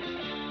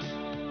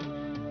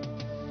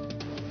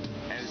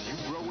 As you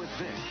grow with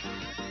VIC,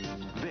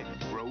 VIC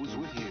grows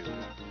with you.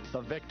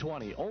 The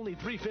VIC-20, only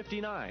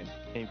 $359.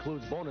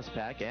 Includes bonus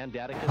pack and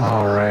data.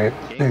 All right,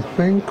 I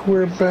think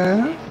we're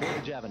back.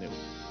 Village Avenue,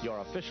 your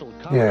official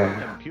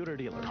Commodore computer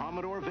dealer.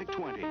 Commodore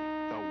VIC-20,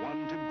 the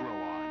one to grow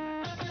on.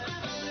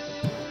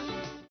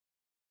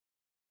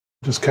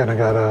 Just kind of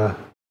got a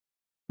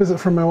visit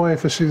from my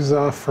wife as she's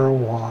off for a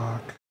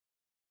walk.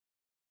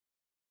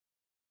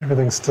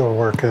 Everything's still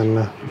working.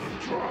 All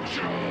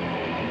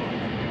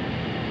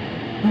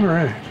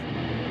right.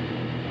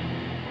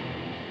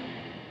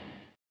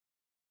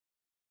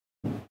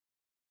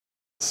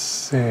 Let's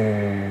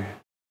see.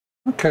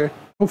 Okay,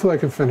 hopefully I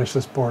can finish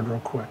this board real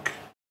quick.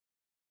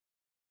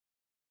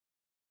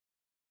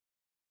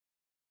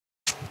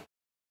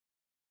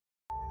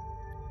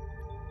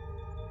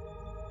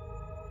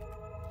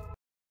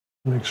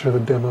 Make sure the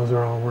demos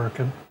are all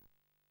working.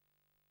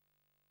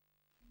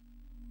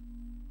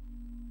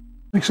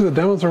 Make sure the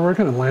demos are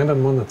working and land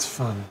on one that's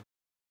fun.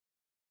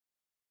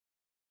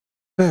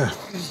 Yeah.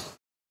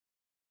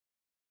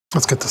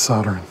 Let's get to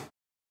soldering.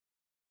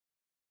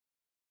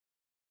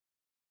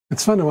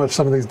 It's fun to watch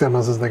some of these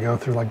demos as they go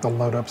through like the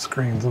load up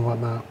screens and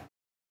whatnot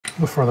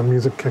before the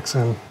music kicks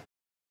in.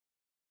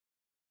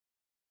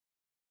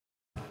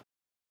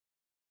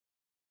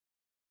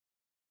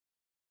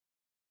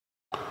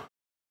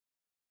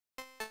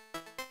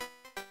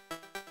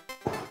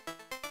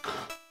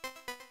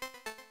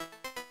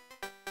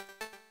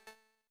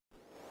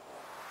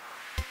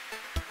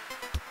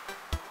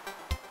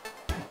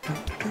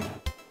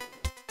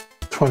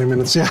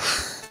 $20, yeah.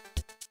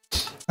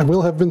 I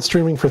will have been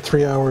streaming for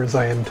 3 hours.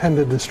 I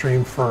intended to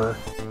stream for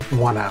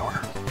 1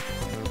 hour.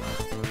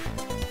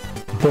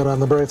 But on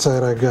the bright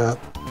side, I got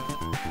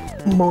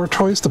more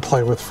toys to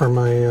play with for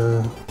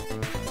my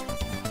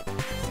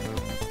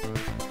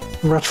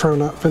retro,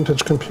 not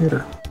vintage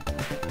computer.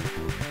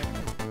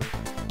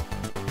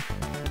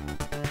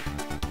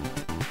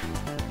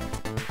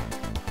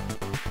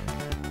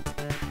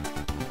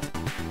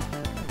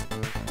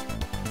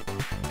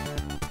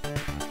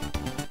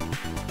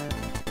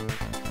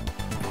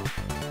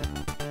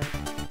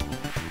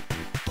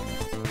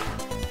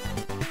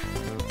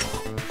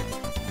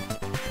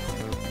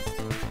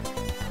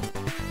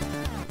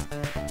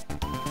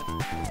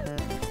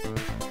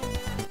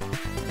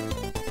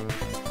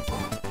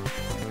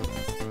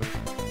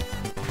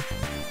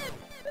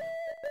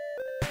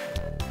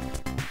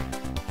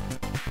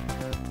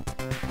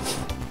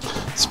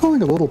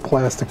 Smelling a little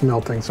plastic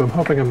melting, so I'm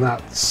hoping I'm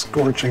not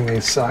scorching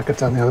these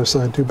sockets on the other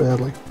side too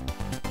badly.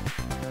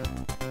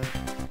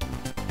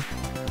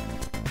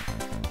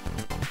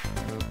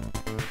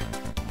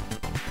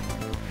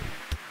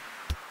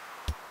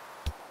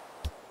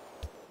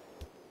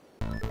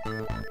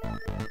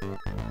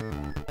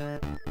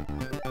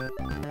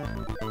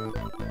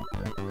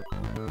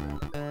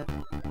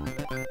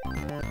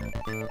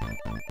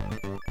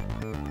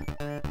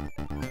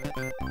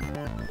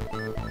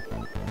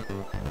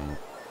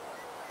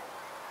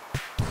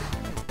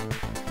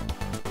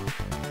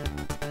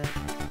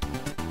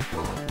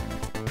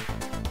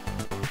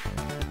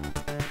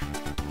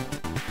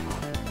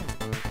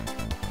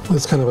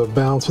 It's kind of a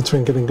balance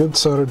between getting good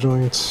solder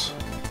joints,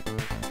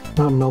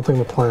 not melting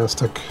the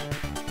plastic,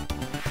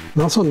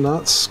 and also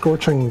not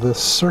scorching the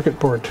circuit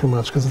board too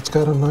much because it's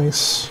got a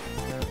nice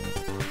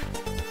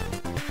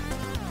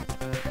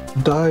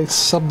dye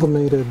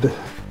sublimated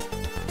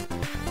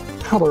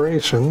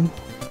coloration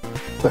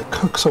that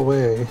cooks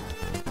away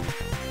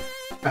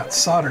at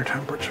solder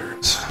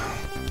temperatures.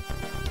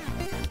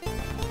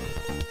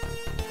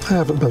 I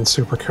haven't been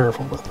super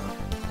careful with it.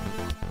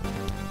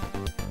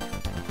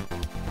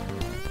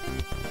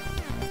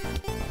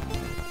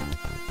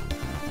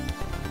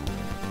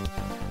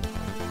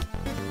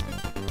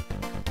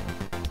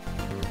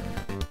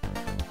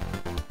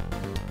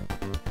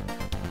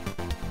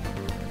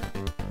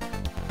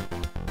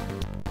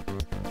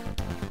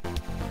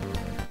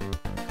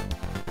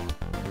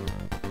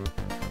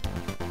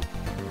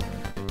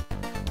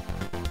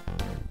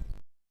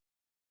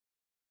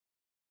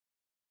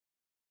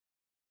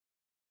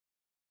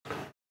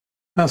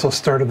 I also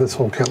started this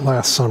whole kit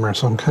last summer,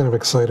 so I'm kind of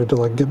excited to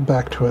like get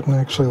back to it and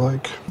actually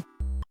like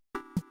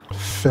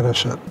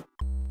finish it.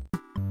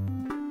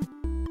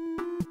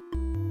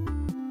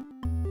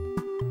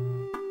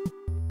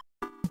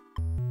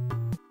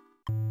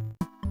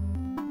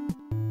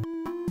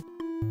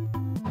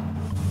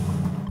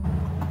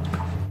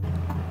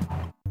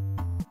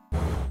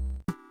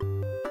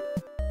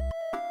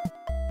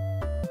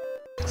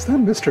 Is that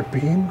Mr.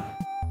 Bean?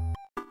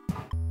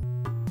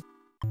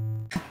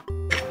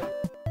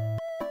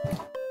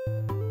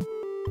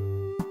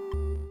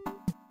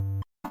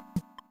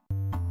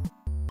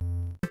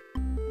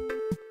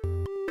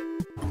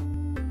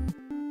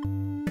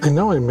 I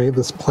know I made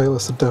this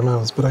playlist of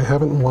demos, but I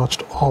haven't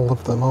watched all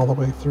of them all the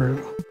way through.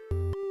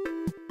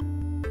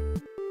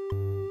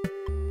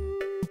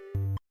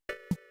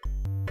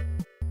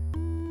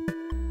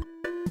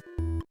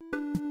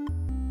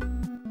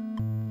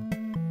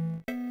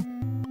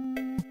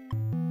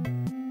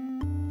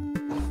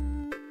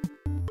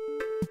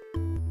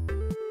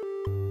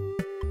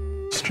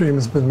 Stream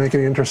has been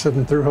making you interested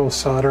in through-hole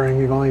soldering.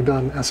 You've only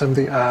done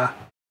SMD.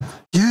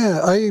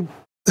 Yeah, I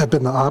have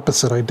been the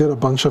opposite. I did a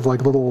bunch of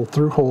like little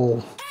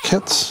through-hole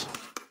kits,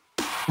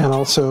 and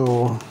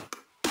also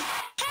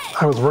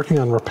I was working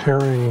on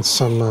repairing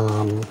some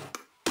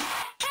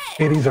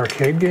 80s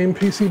arcade game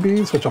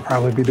PCBs, which I'll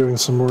probably be doing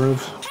some more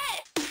of.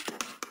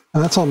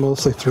 And that's all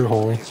mostly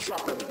through-hole.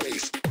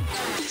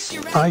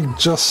 I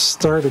just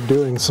started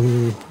doing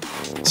some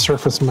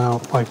surface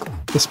mount like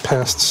this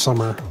past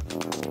summer.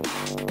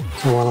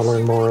 I want to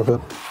learn more of it.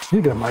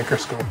 You get a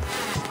microscope.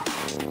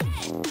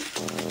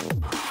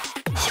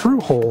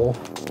 Through-hole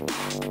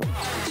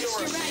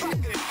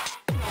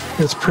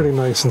is pretty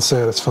nice and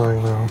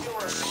satisfying though.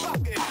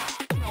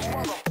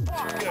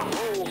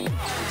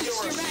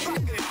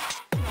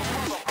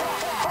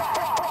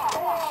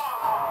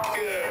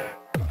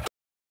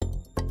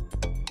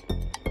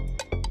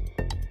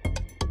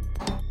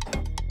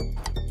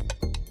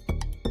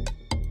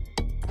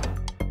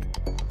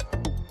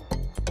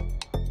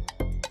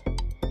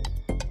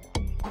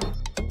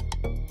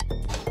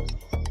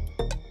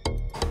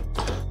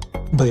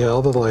 But yeah,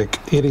 all the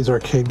like 80s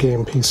arcade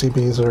game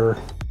PCBs are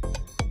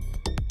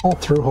all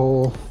through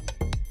hole.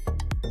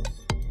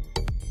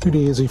 Pretty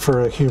easy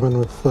for a human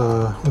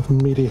with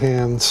meaty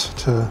hands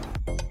to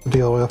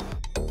deal with.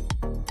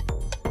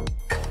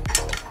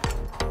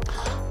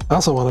 I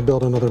also want to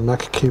build another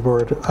mech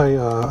keyboard.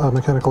 A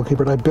mechanical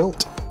keyboard. I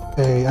built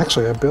this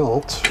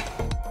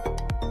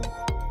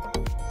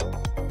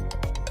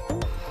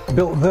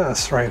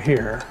right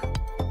here.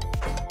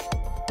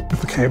 If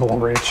the cable will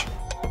reach.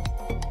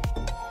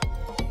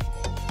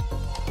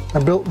 I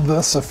built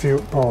this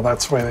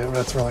that's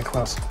really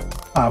close.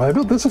 I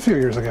built this a few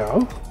years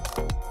ago.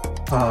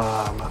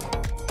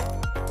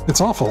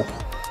 It's awful.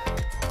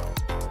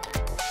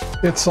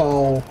 It's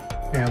all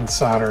hand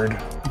soldered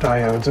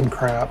diodes and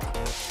crap,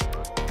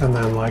 and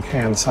then like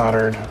hand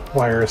soldered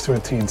wires to a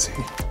TNC.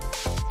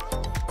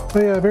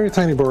 But yeah, very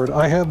tiny board.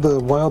 I had the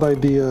wild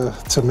idea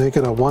to make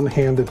it a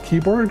one-handed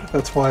keyboard.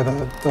 That's why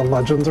the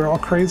legends are all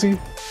crazy.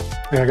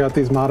 I got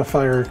these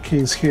modifier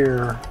keys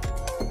here,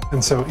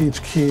 and so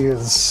each key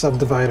is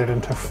subdivided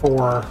into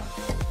 4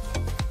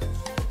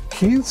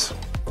 keys.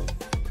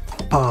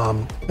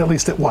 At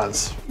least it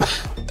was.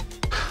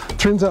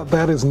 Turns out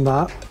that is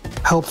not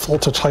helpful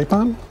to type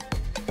on.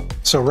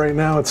 So right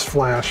now it's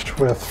flashed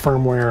with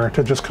firmware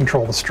to just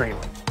control the stream.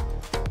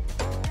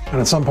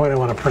 And at some point I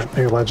want to print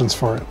new legends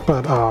for it.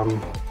 But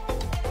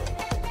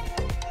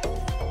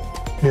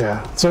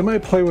yeah, so I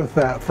might play with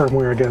that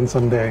firmware again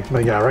someday.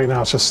 But yeah, right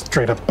now it's just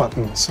straight up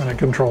buttons and it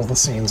controls the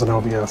scenes in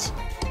OBS.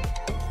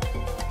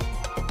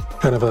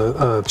 Kind of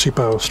a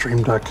cheapo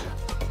stream deck.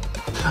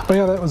 But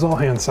yeah, that was all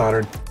hand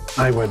soldered.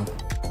 I would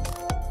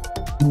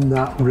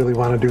not really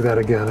want to do that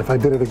again. If I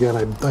did it again,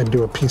 I'd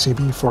do a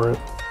PCB for it.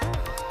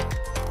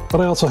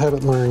 But I also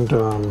haven't learned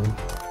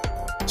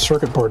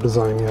circuit board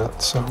design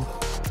yet, so.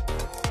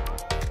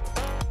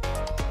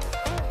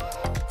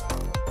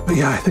 But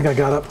yeah, I think I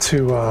got up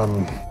to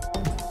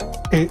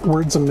 8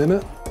 words a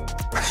minute.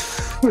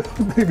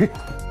 Maybe.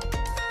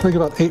 I think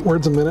about 8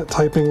 words a minute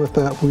typing with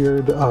that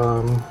weird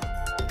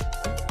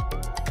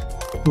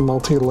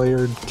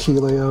multi-layered key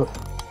layout.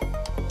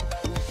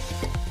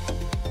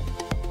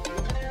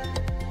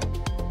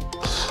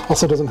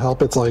 Also doesn't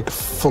help, it's like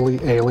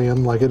fully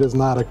alien. Like it is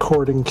not a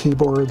chording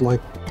keyboard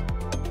like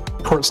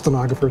court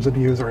stenographers would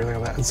use or anything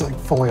like that. It's like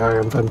fully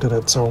I invented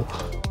it, so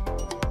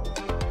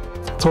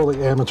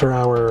totally amateur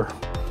hour.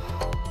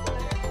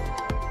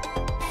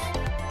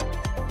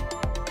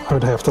 I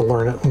would have to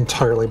learn it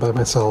entirely by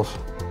myself.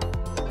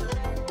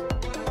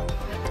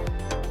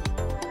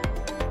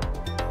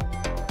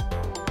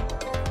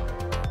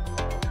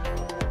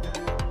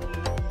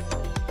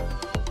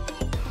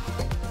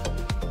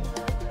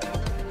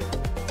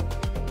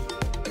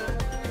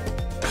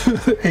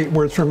 Eight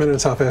words per minute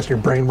is how fast your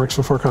brain works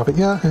before coffee.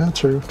 Yeah,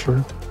 true.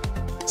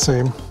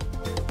 Same.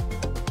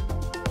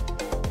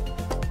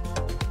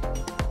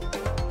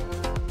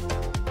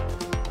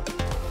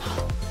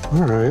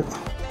 All right,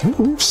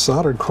 we've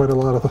soldered quite a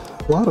lot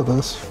of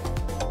this.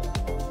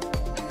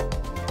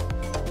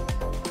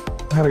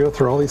 I gotta go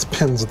through all these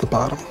pins at the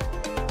bottom,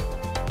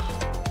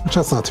 which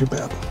that's not too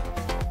bad.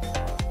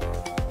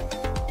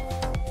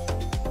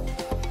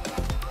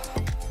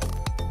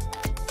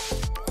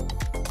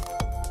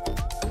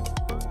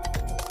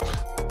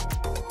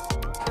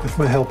 If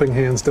my helping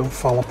hands don't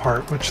fall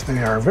apart, which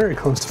they are very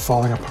close to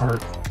falling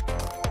apart.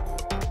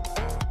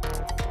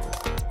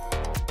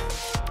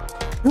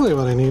 Really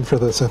what I need for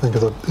this, I think,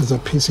 is a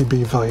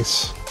PCB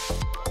vise.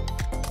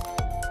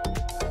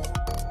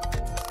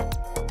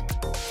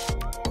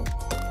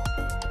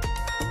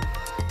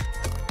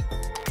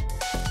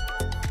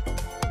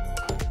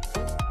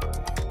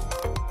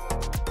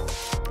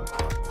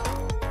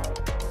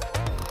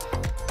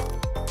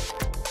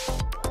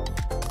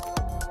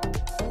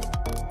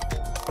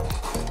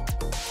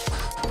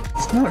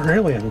 Not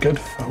really in good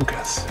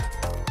focus.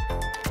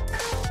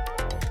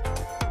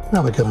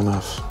 Really good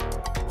enough.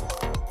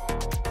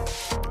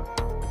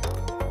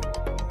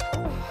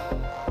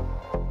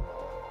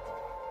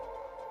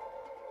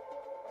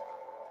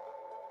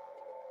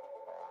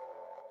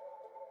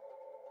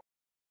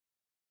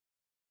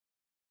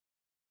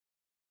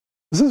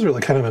 This is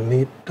really kind of a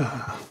neat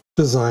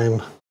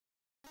design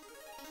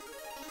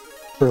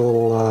for a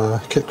little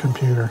kit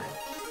computer.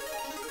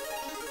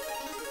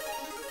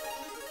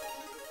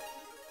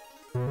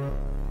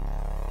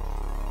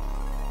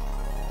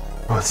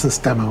 Oh, it's this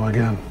demo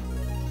again.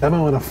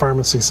 Demo and a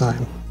pharmacy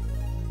sign.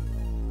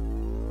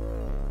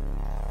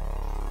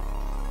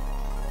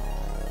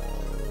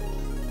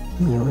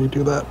 Let me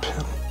redo that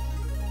pin.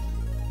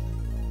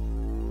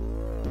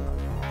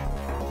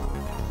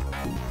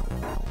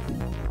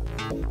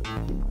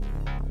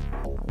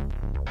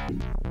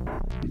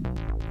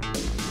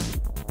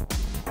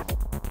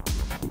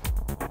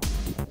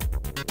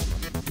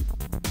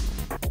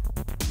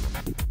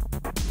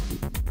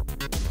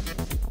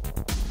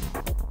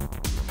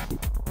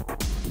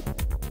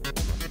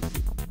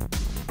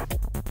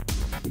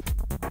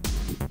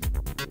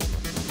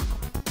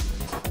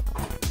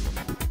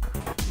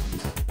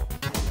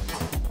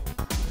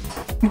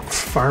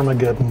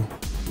 Farmageddon.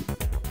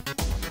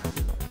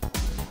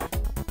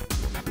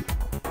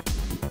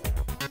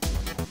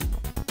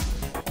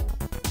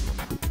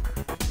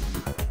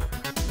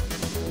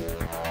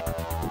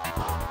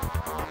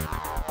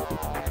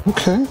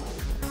 Okay.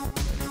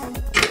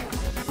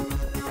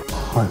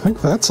 I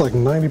think that's like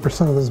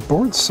 90% of this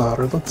board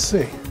soldered. Let's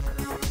see.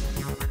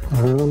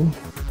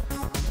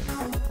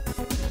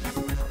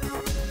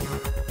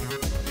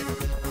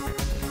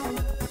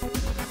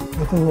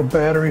 With a little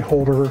battery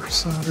holder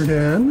soldered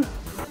in.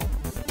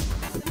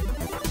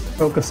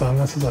 Focus on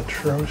this is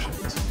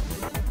atrocious.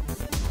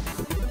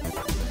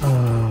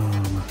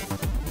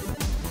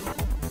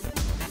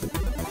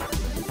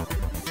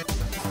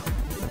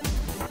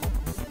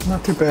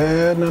 Not too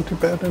bad, not too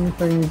bad.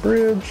 Anything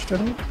bridged? I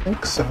don't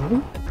think so.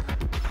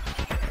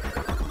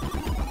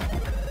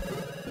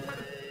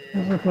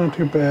 Not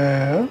too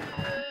bad.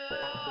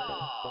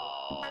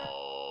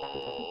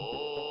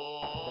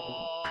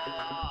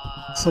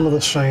 Some of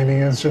the shiny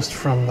is just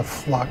from the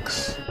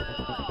flux.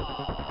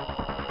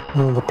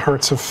 The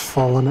parts have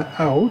fallen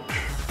out.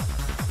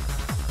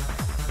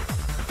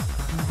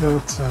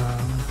 Got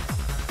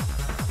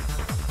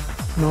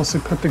mostly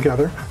put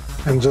together.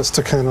 And just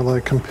to kind of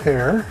like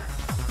compare,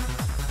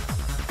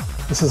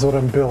 this is what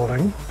I'm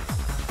building.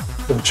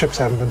 The chips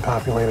haven't been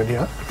populated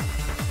yet.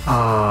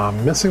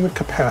 Missing the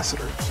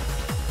capacitors.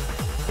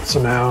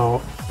 So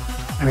now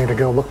I need to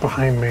go look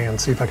behind me and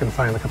see if I can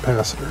find the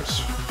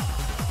capacitors.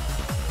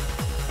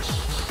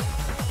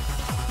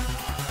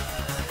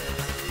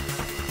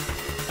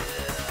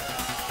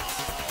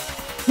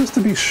 Just to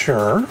be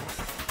sure.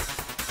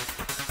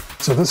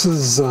 So this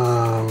is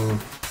the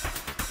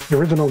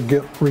original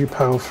Git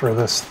repo for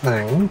this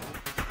thing.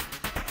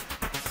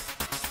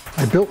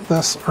 I built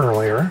this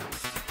earlier.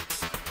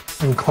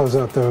 And close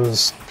out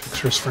those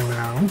pictures for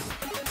now.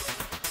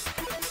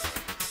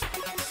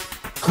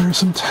 Clear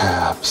some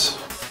tabs.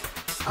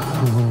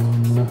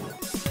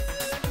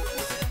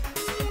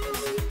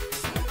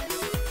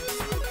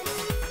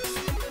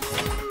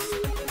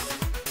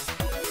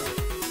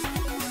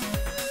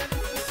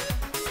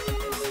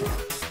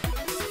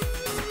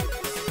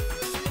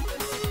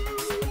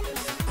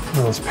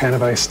 Those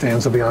Panavice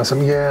stands would be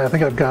awesome. Yeah, I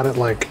think I've got it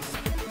like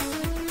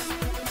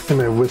in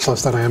my wish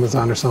list on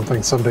Amazon or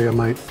something. Someday I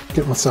might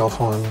get myself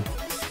one.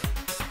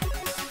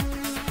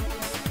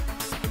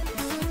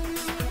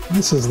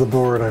 This is the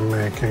board I'm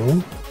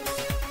making.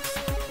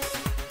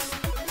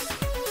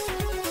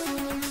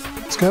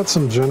 It's got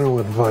some general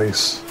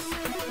advice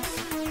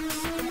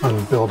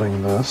on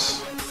building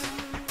this.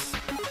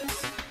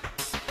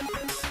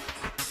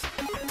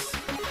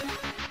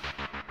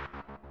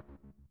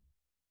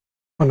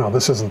 Oh no,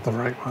 this isn't the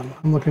right one.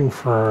 I'm looking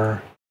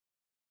for...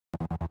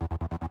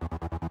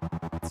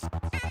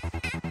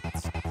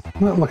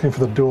 I'm not looking for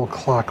the dual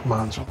clock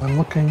module. I'm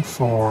looking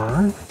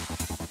for...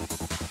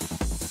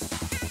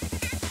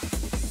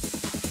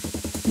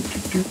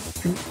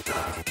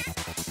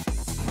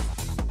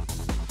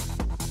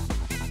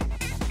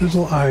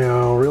 Digital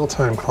I/O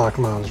real-time clock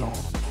module.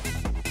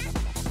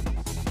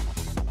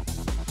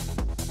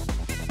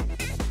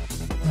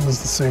 This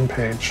is the same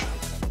page.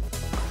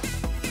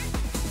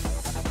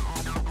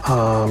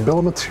 Bill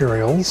of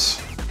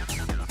materials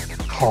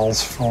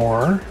calls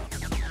for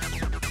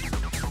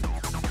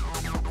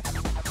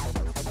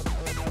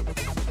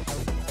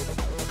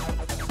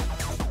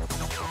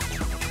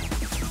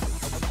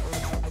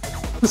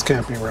this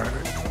can't be right.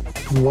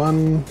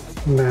 1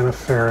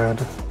 nanofarad.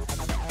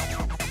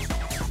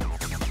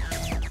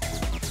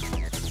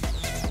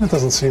 That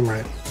doesn't seem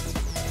right.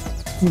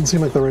 Doesn't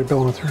seem like the right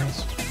bill of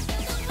materials.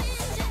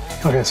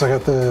 Okay, so I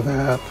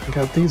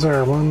got these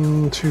are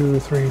 1, 2,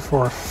 3,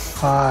 4,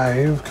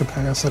 5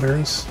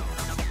 capacitors.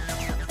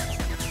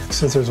 It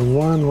says there's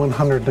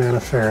 100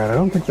 nanofarad. I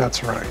don't think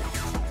that's right.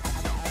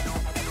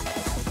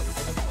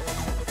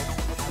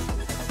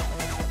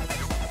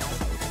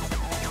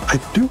 I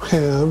do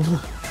have,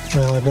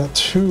 well, I've got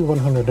 2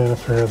 100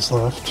 nanofarads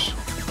left.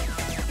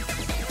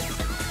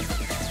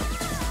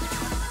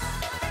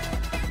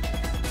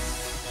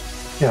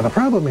 Yeah, the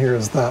problem here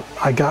is that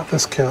I got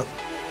this kit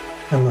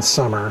in the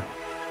summer,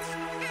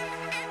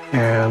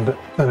 and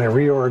then I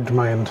reorged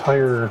my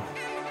entire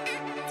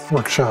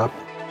workshop,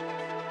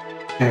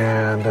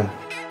 and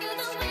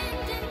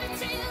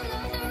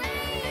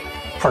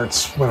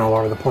parts went all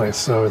over the place,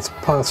 so it's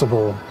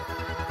possible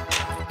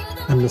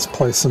I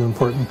misplaced some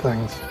important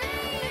things.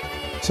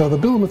 So the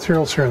bill of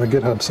materials here on the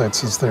GitHub site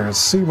says there's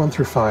C1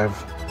 through 5,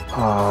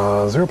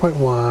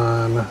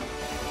 0.1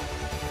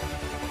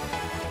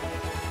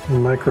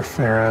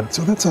 microfarad,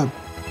 so that's a...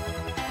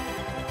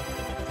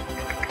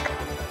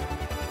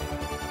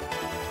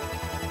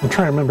 I'm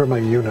trying to remember my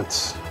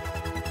units.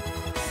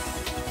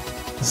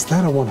 Is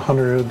that a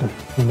 100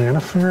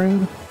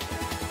 nanofarad?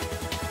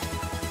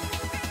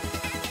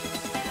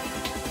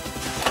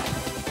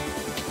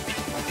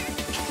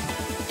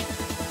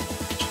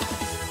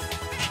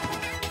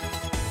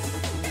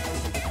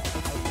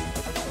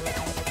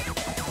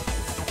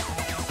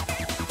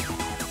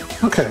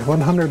 Okay,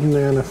 100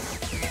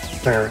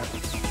 nanofarad.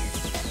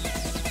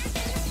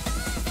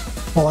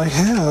 Well, I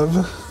have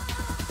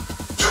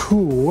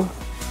 2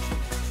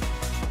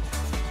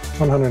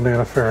 100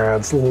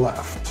 nanofarads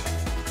left.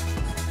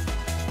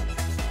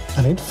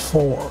 I need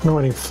 4. No,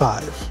 I need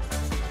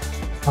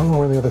 5. I don't know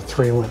where the other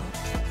 3 went.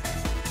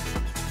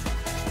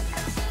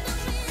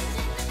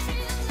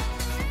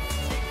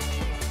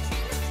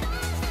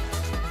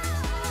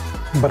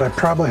 but I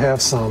probably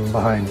have some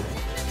behind me.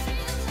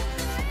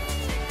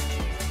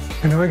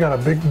 I know I got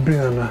a big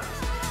bin of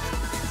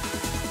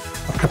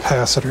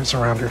capacitors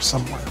around here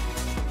somewhere.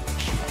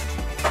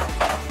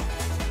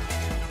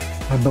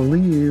 I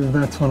believe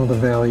that's one of the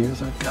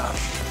values I've got.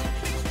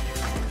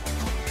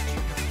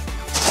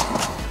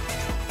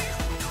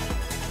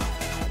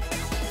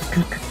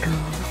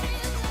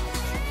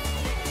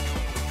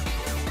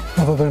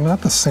 Although they're not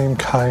the same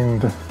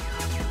kind of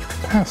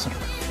capacitor,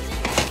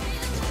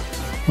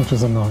 which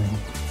is annoying.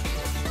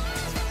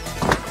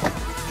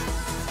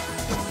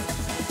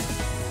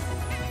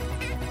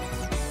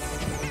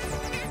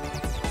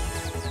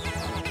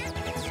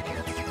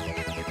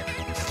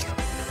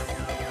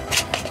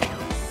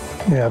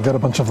 Yeah, I've got a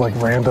bunch of like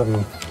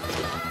random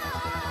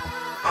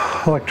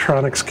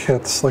electronics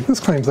kits. Like this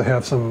claims to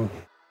have some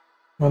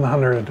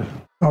 100.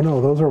 Oh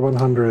no, those are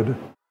 100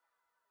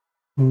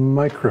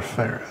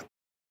 microfarad.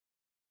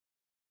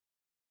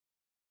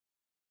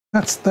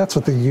 That's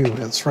what the U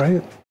is,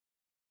 right?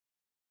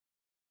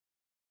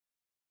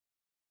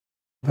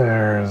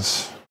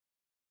 There's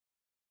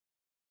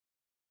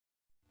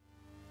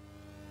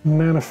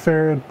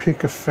nanofarad,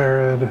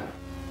 picofarad,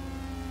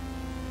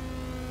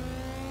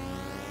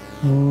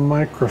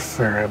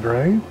 microfarad,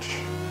 right?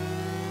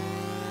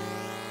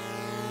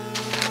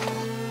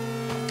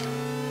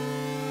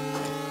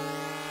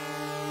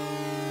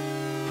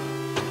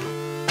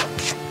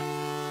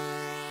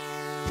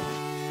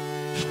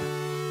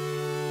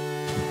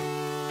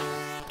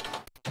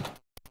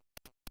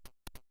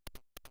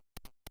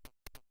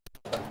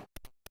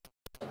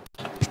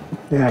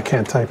 Yeah, I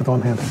can't type with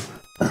one hand.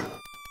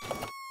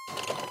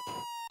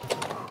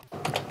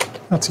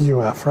 That's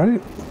UF,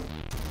 right?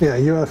 Yeah,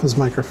 UF is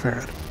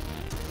microfarad.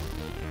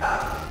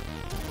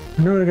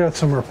 I know I got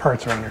some more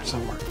parts around here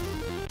somewhere.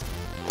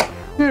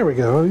 There we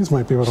go. These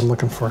might be what I'm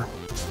looking for.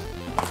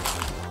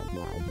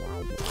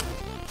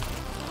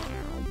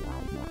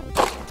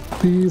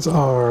 These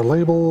are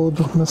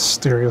labeled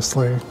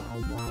mysteriously.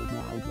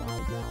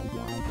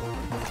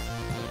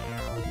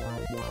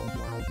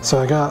 So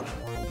I got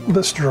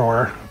this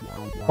drawer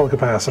full of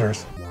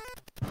capacitors.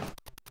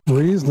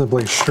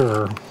 Reasonably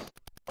sure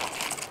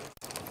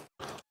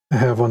I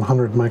have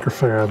 100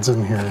 microfarads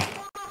in here.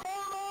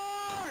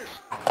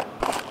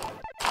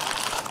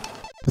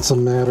 It's a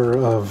matter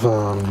of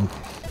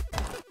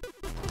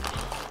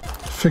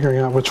figuring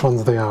out which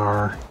ones they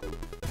are.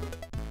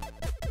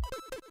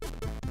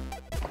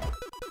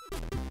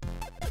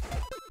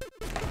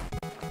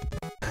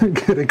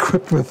 Get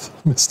equipped with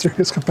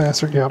mysterious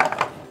capacitor,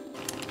 yep.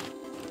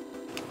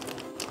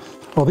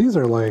 Well, these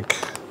are like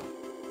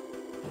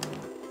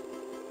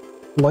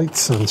light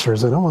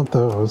sensors. I don't want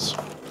those.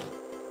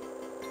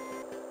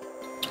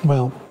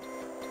 Well,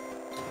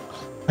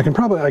 I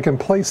can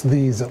place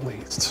these at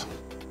least.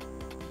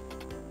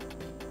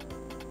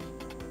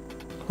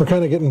 We're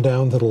kind of getting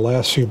down to the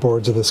last few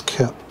boards of this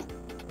kit,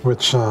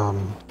 which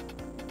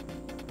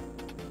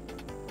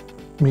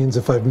means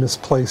if I've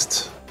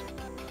misplaced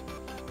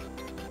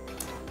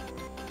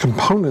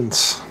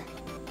components,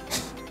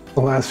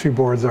 the last few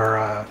boards are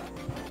out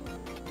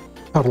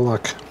of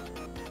luck.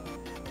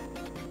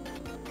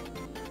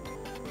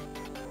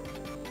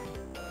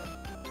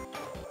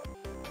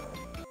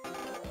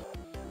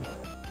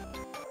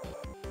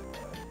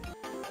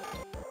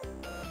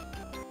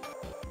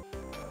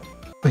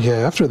 But yeah,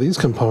 after these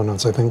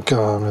components, I think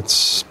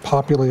it's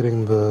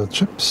populating the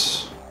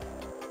chips,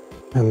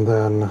 and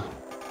then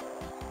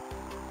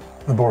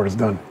the board is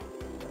done.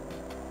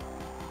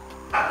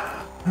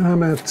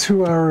 I'm at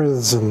 2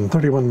 hours and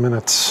 31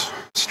 minutes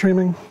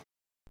streaming.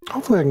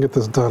 Hopefully I can get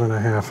this done in a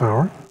half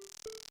hour.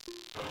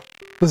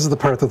 This is the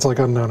part that's like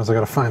unknown, is I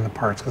gotta find the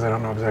parts because I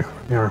don't know exactly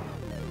where they are.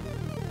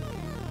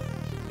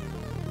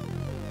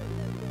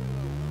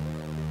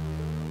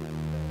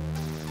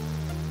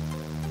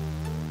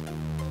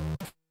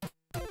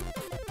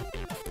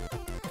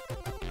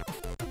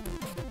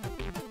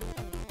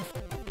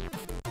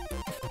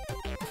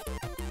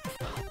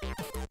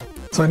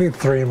 So I need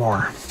 3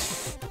 more.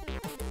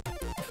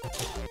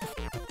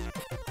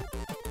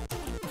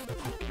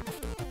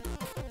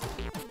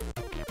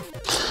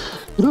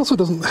 It also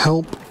doesn't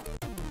help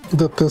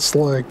that this,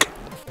 like,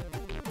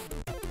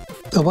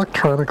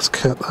 electronics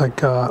kit I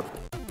got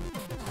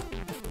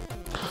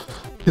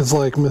is,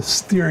 like,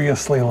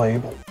 mysteriously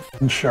labeled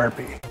in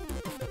Sharpie.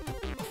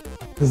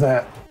 Is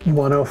that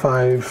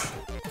 105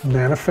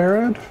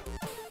 nanofarad?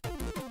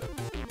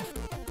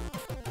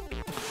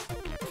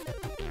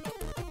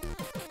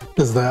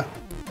 Is that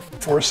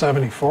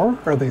 474?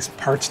 Are these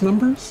parts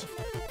numbers?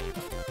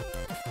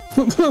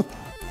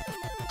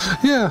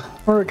 Yeah,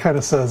 or it kind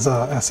of says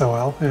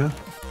SOL, yeah.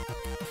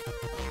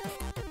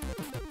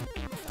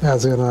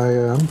 As in I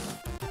am.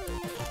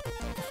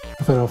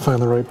 If I don't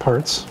find the right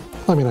parts.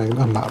 I mean,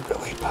 I'm not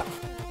really, but,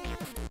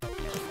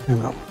 you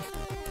know.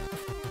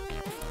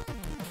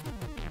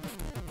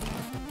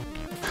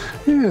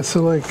 Yeah,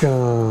 so like,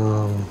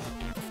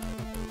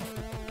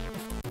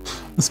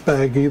 this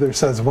bag either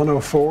says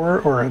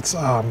 104 or it's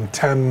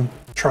 10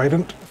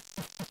 Trident.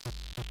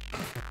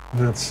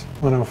 And that's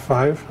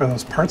 105. Are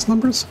those parts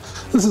numbers?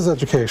 This is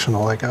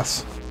educational, I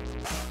guess.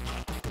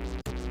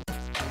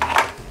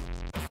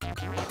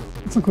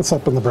 Let's look this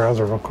up in the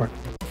browser real quick.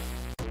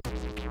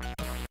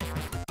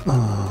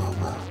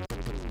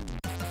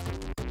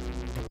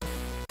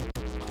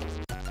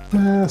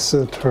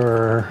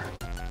 Capacitor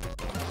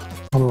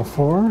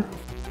 104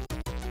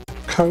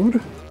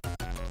 code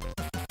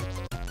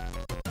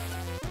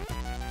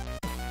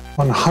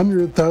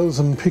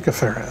 100,000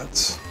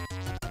 picofarads.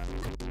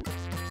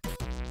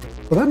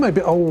 Well, that might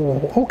be,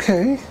 oh,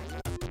 okay.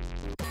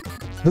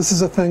 This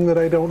is a thing that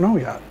I don't know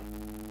yet.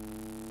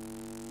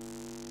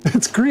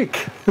 It's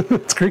Greek.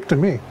 It's Greek to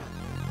me.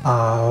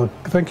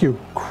 Thank you,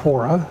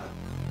 Quora,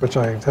 which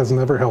has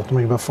never helped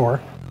me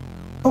before.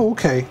 Oh,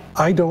 okay.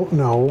 I don't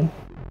know.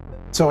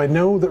 So I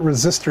know that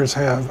resistors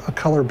have a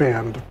color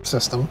band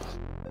system.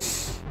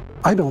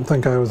 I don't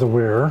think I was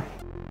aware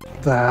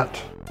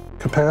that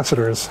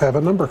capacitors have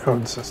a number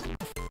code system.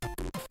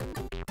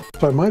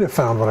 So I might have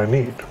found what I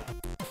need.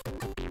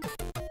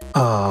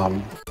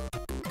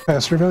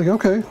 Capacitor value,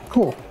 okay,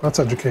 cool. That's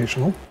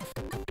educational.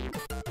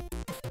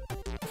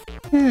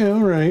 Yeah,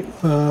 all right.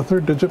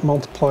 Third digit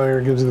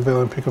multiplier gives you the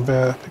value in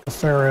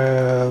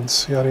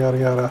picofarads, yada, yada,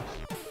 yada.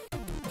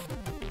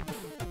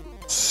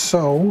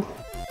 So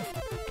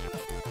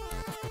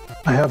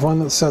I have one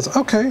that says,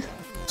 okay,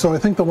 so I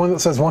think the one that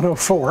says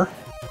 104,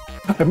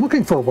 I'm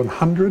looking for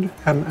 100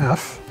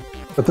 NF,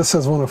 but this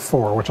says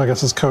 104, which I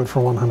guess is code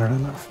for 100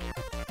 NF.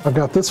 I've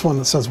got this one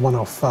that says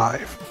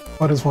 105.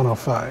 What is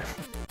 105?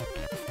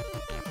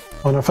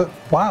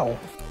 105, wow.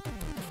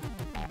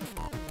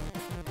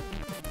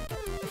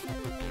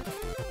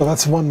 So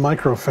that's 1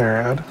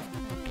 microfarad.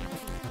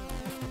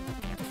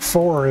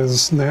 4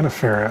 is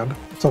nanofarad,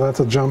 so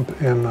that's a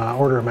jump in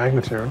order of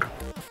magnitude.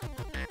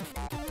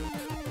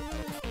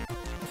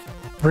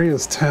 3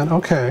 is 10,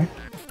 okay.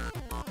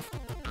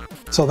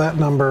 So that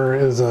number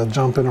is a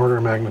jump in order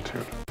of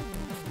magnitude.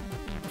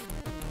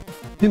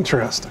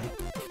 Interesting.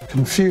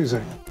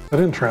 Confusing, but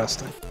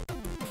interesting.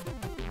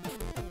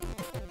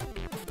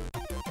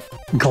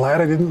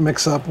 Glad I didn't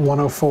mix up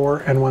 104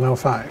 and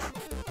 105.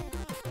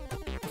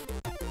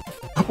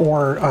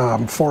 Or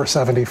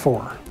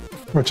 474,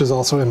 which is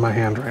also in my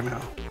hand right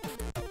now.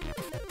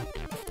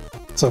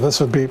 So this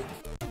would be,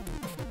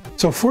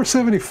 so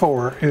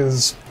 474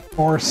 is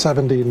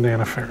 470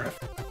 nanofarad.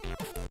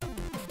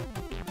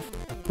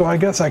 So I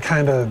guess I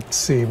kind of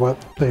see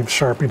what they've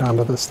sharpied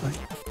onto this thing.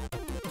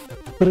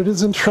 But it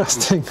is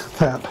interesting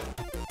that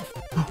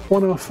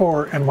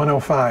 104 and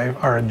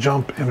 105 are a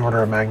jump in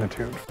order of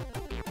magnitude.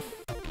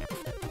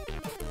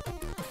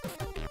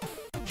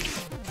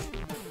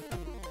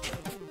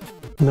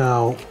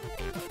 Now,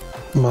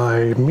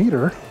 my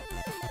meter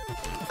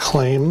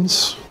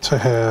claims to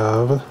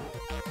have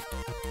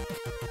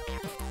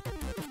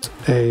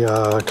a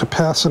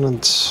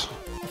capacitance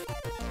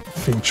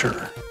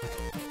feature.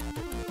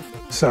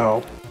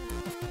 So,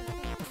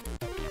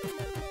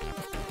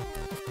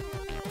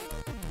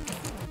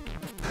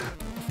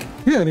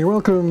 yeah, and you're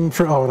welcome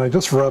for, oh, and I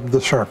just rubbed the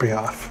Sharpie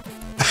off.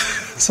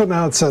 So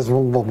now it says,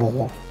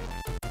 that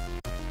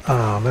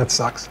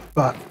sucks,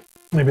 but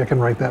maybe I can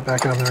write that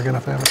back on there again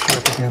if I have a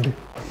Sharpie handy.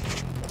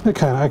 I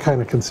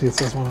kind of can see it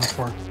says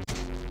 104.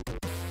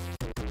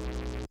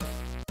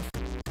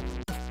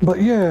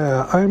 But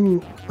yeah,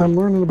 I'm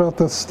learning about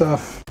this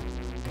stuff,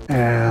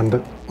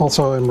 and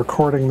also I'm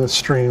recording this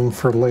stream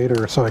for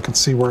later so I can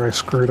see where I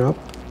screwed up.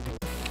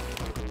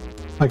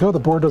 Like, oh, the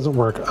board doesn't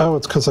work. Oh,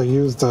 it's because I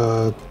used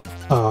a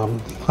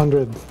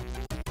 100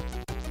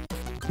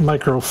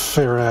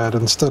 microfarad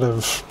instead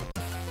of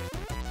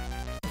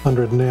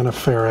 100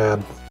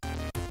 nanofarad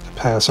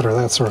capacitor,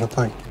 that sort of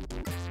thing.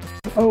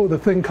 Oh, the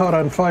thing caught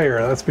on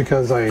fire. That's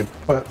because I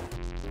put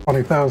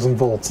 20,000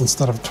 volts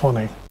instead of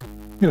 20.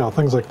 You know,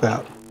 things like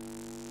that.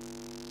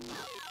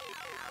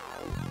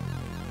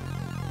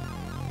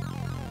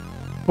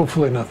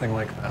 Hopefully nothing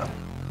like that.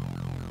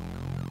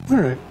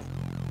 Alright.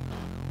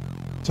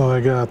 So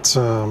I got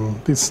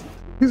these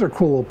are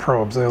cool little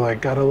probes. They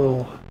like got a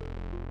little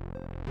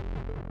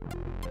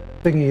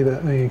thingy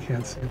that, you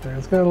can't see it there.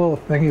 It's got a little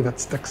thingy that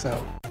sticks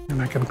out,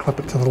 and I can clip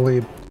it to the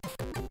lead.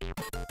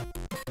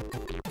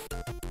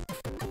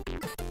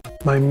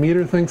 My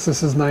meter thinks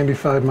this is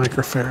 95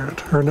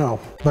 microfarad, or no,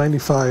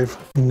 95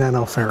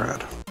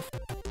 nanofarad.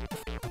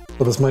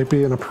 So this might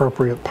be an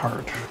appropriate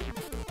part.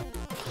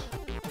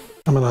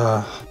 I'm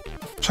gonna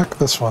check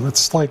this one.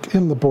 It's like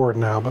in the board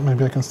now, but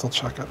maybe I can still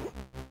check it.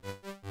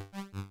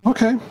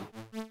 Okay.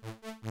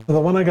 So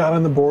the one I got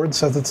on the board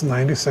says it's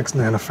 96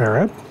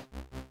 nanofarad.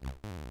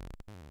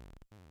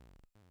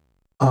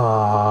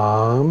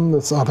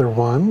 This other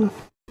one.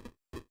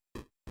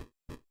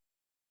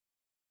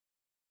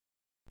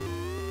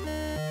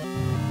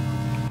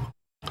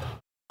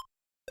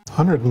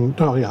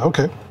 Oh yeah,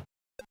 okay.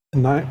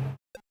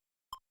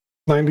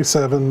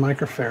 97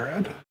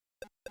 microfarad.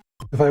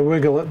 If I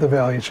wiggle it, the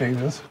value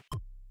changes.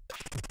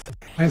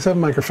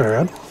 97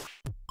 microfarad.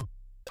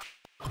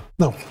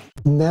 No,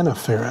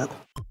 nanofarad.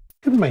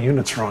 Getting my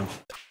units wrong.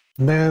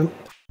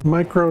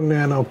 Micro,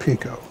 nano,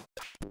 pico.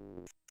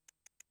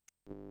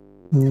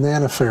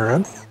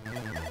 nanofarad.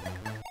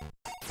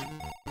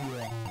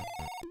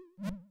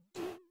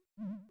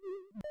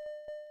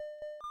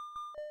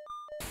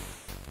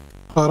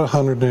 About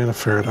 100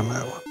 nanofarad on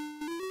that one.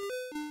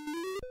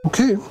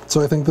 Okay,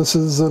 so I think this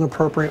is an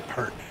appropriate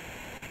part.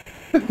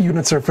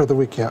 Units are for the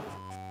week yet.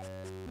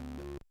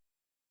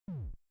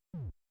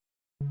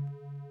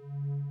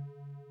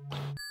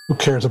 Who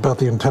cares about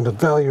the intended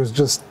values?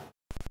 Just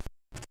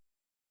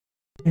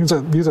use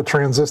a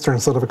transistor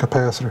instead of a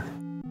capacitor.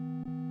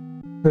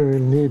 We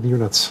need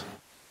units.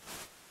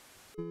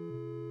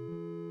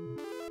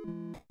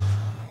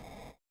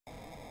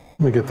 Let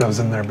me get those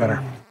in there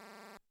better.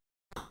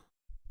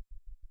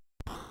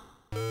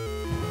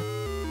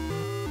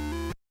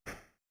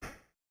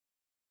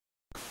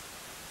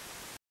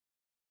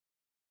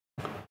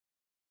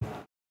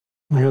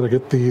 I gotta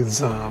get these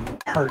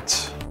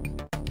parts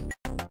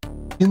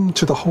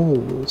into the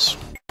holes.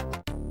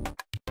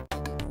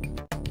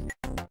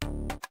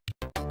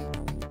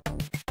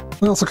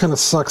 It also kind of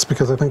sucks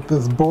because I think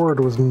this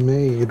board was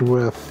made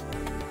with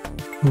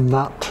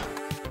not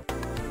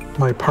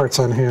my parts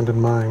on hand in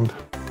mind.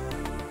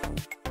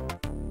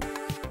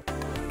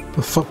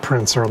 The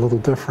footprints are a little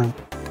different.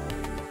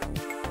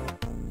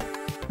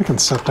 I can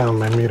set down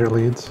my meter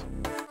leads.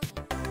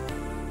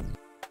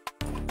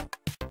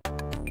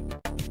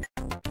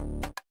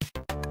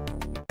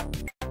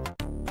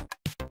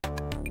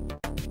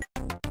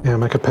 Yeah,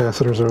 my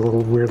capacitors are a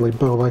little weirdly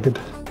bow-legged.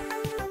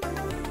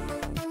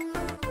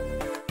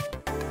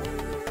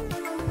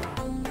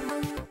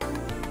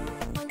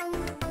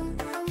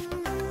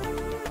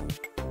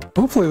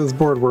 Hopefully this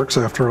board works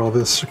after all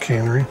this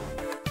chicanery.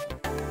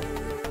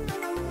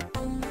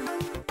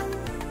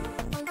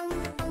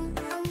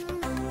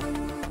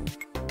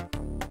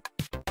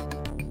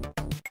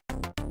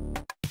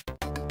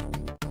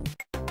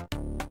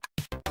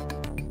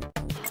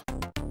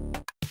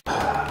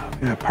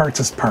 Yeah, parts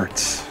is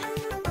parts.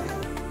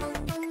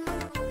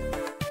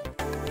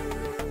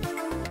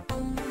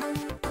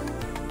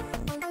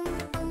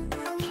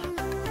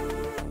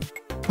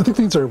 I think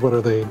these are, what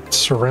are they,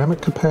 ceramic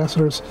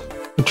capacitors?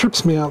 It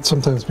trips me out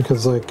sometimes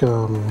because, like,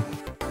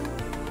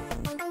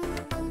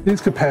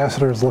 these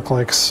capacitors look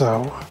like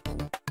so.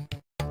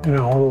 You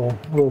know,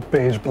 little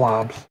beige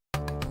blobs.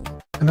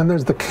 And then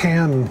there's the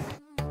can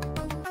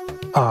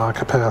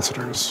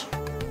capacitors.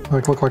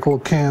 Like, look like little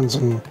cans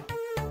and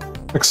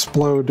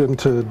explode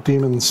into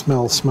demon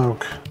smell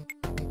smoke.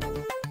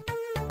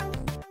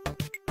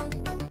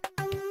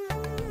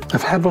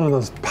 I've had one of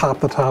those pop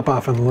the top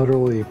off and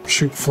literally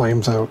shoot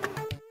flames out.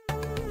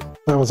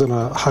 That was in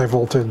a high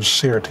voltage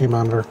CRT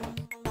monitor.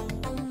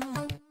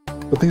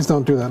 But these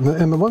don't do that.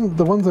 And the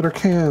ones that are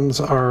cans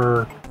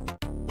are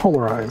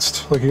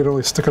polarized. Like you can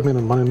only stick them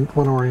in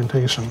one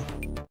orientation.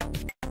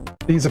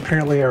 These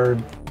apparently are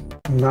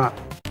not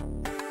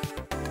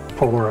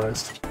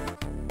polarized.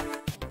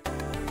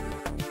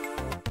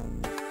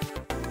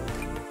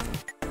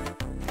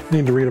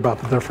 Need to read about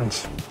the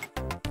difference.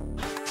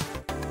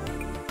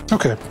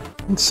 Okay,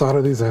 let's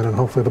solder these in and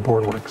hopefully the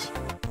board works.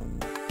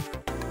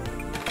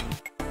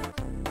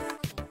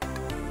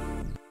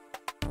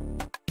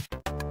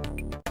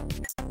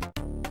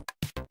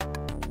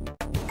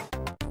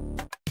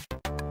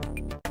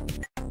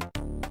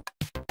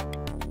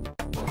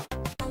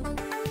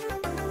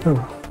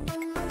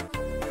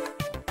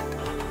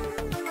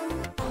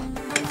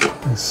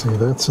 I see,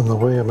 that's in the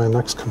way of my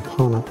next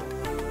component.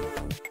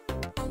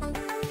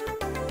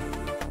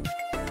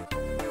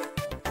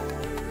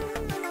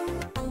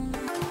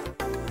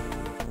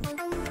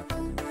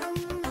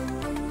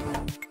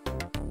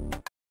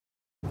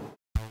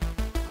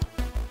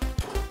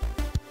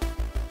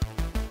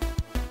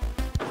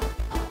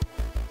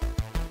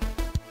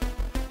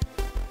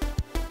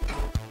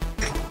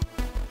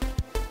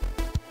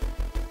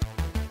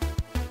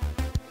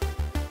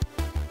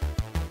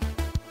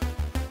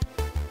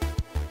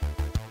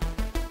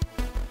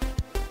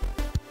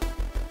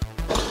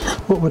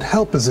 What would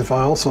help is if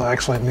I also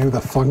actually knew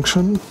the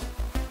function.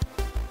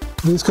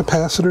 These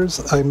capacitors,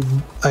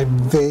 I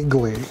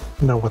vaguely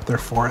know what they're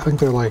for. I think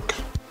they're like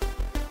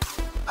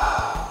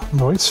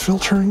noise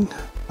filtering?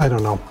 I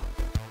don't know.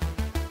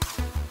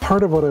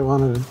 Part of what I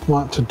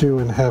want to do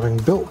in having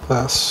built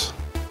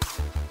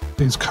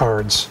these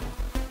cards,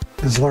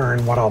 is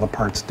learn what all the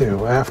parts do.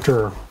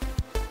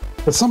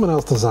 But someone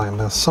else designed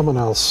this, someone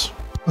else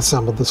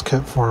assembled this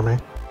kit for me.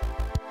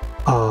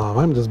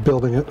 I'm just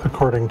building it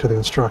according to the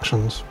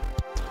instructions.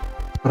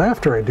 But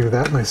after I do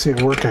that and I see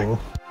it working,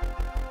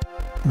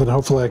 then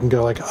hopefully I can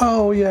go like,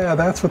 oh yeah,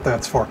 that's what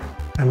that's for.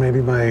 And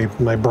maybe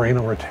my brain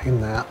will retain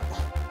that.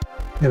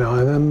 You know,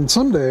 and then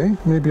someday,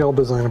 maybe I'll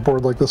design a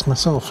board like this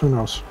myself, who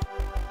knows.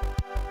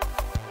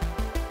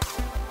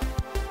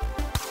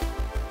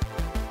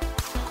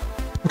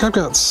 Like I've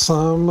got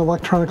some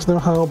electronics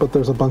know-how, but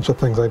there's a bunch of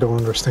things I don't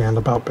understand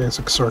about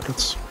basic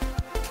circuits.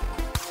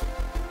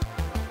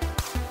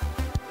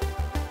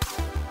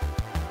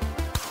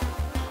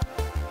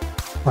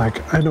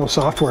 Like, I know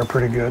software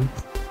pretty good.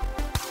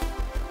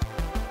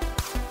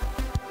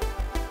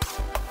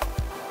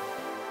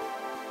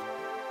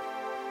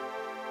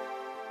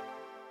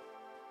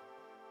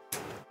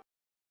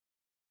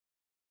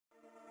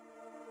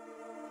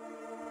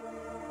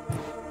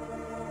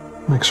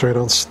 Make sure I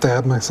don't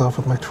stab myself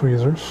with my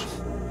tweezers.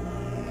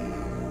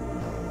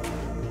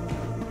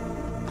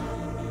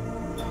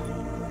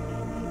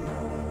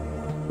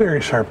 Very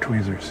sharp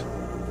tweezers.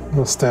 I'm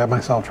gonna stab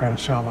myself trying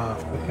to show them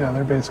off, but yeah,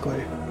 they're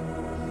basically...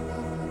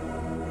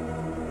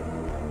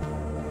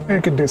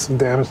 You can do some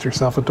damage to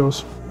yourself with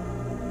those.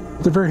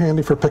 They're very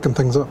handy for picking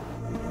things up.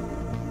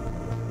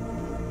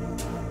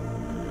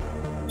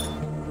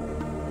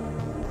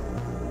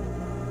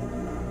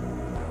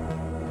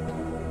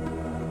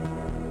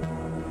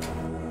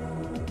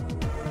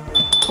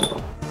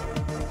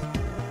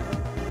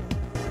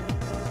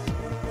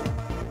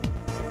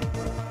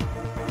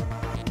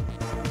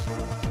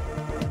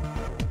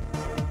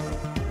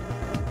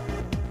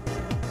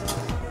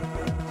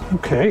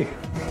 Okay.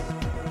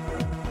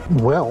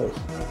 Well.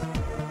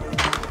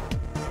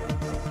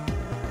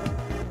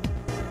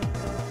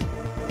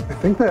 I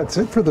think that's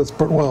it for this.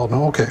 Well,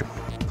 no, okay.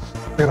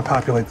 I gotta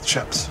populate the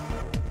chips.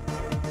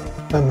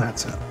 Then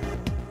that's it.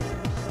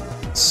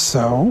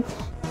 So,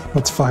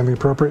 let's find the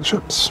appropriate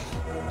chips.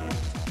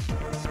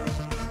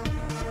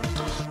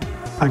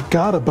 I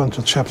got a bunch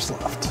of chips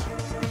left.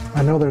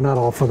 I know they're not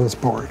all for this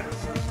board.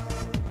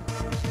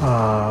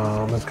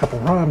 There's a couple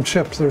ROM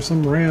chips, there's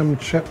some RAM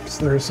chips,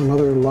 there's some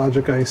other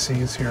logic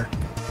ICs here.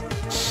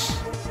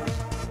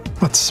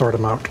 Let's sort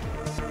them out.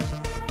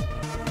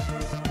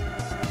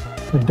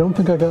 I don't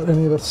think I got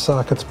any of the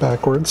sockets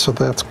backwards, so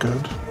that's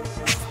good.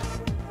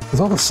 Because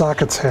all the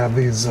sockets have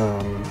these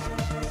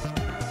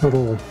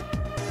little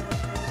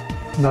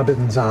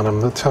nubbins on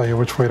them that tell you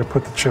which way to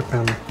put the chip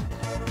in.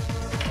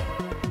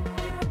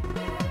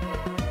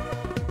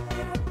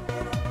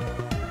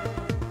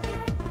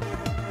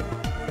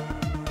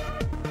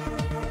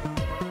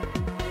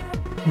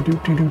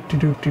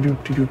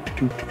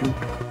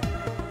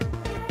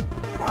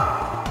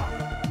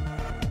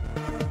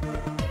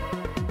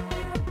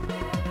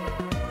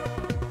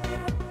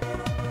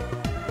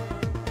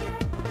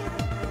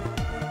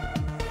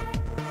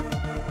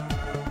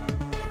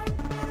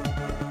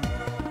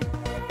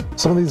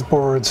 Some of these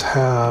boards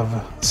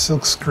have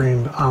silk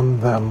screened on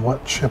them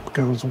what chip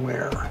goes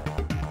where.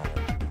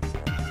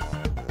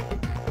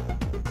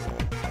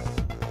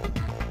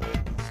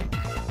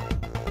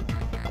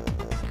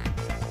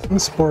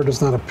 This board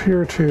does not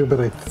appear to, but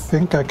I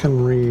think I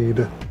can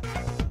read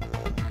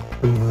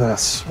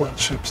this, what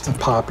chips to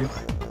populate.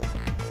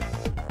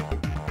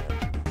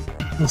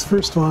 This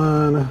first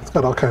one, it's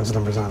got all kinds of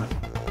numbers on it.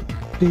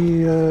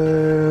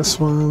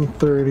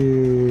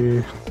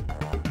 DS132.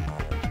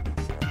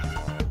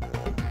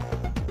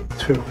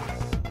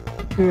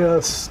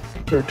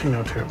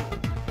 DS1302.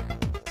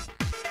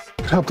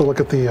 Could help to look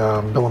at the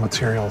bill of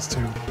materials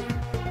too.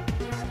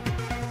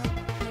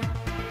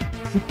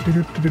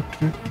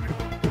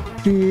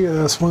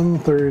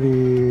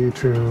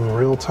 DS132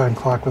 real-time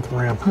clock with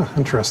RAM. Huh,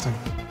 interesting.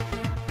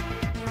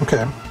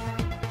 Okay.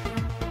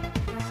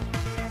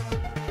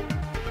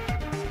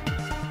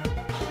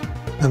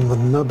 And the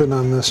nubbin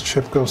on this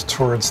chip goes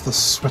towards the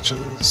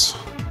switches.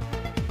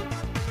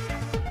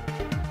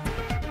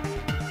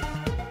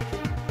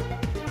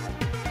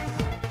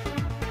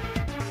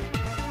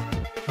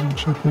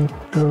 Which I think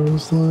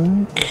goes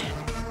like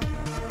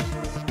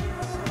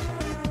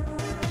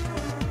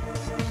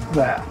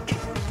that.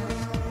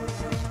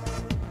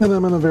 And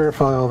I'm going to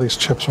verify all these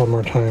chips one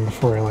more time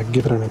before I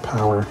give it any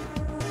power.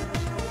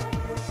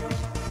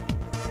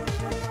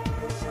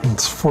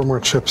 It's 4 more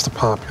chips to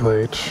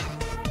populate.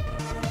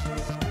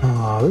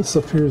 This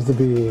appears to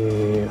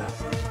be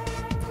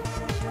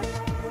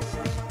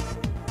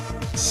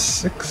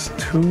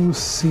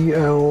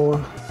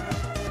 62CL.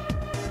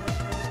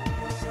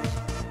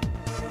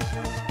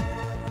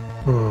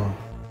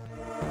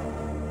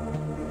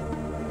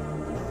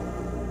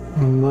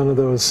 None of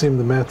those seem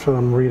to match what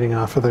I'm reading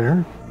off of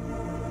there.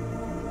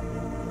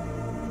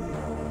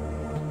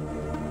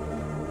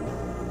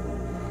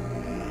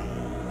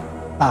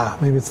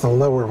 Maybe it's the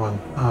lower one.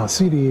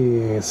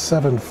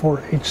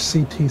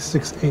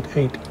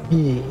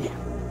 CD74HCT688E.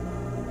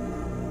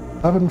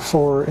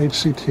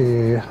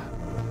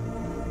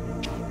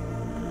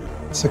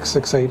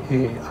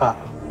 74HCT668E.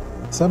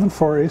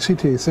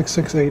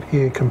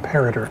 74HCT668E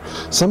comparator.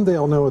 Someday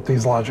I'll know what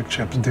these logic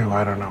chips do,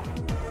 I don't know.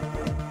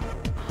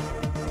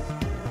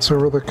 So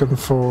we're looking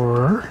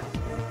for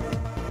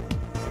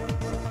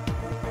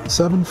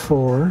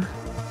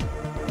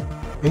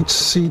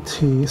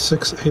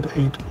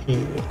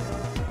 74HCT688E.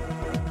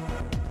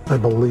 I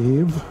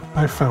believe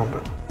I found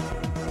it.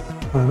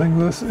 I think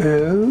this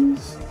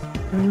is...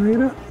 Can you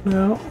read it?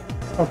 No.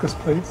 Focus,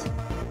 please.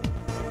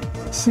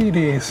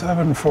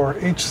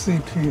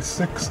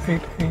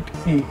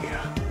 CD74HCT688E.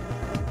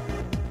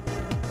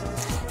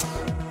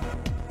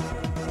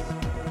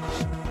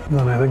 And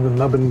then I think the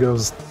nubbin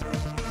goes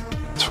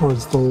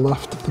towards the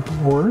left of the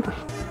board.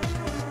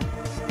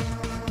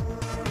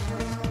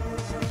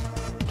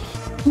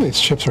 These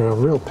chips are a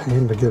real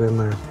pain to get in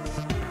there.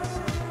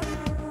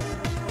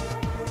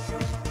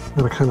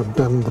 Gotta kind of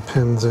bend the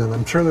pins in.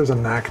 I'm sure there's a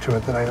knack to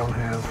it that I don't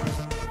have.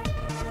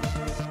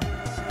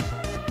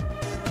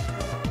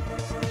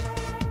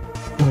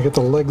 gonna get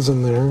the legs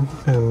in there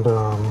and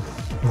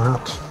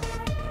not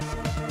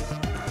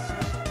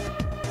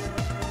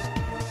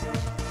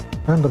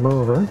bend them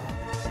over.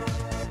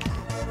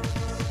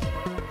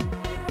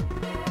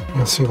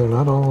 You see they're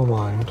not all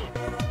aligned.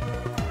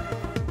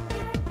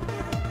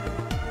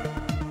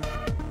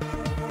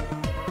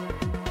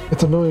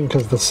 It's annoying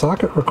because the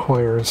socket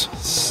requires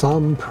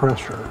some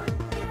pressure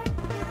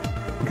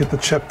to get the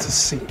chip to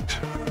seat.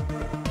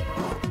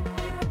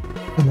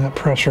 And that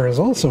pressure is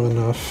also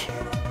enough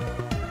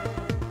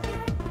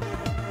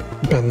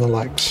to bend the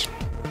legs.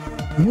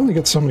 You only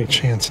get so many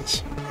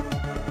chances.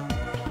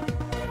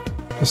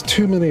 There's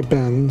too many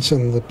bends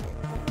and the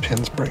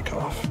pins break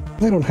off.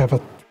 They don't have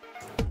a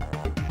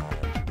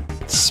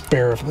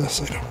spare of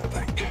this, I don't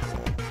think.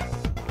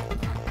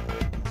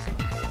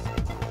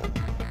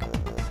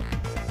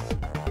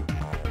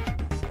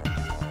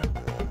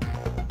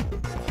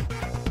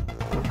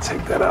 I'll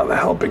take that out of the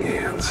helping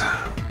hands.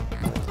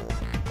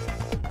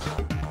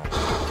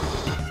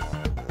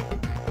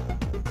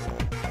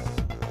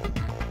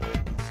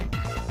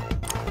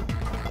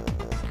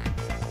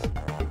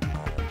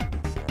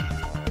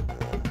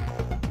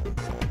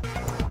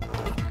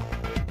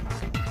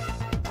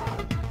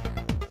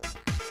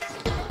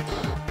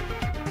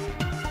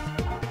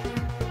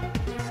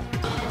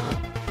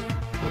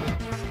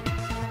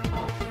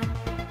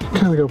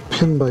 Kind of go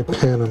pin by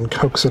pin and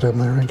coax it in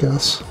there, I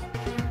guess.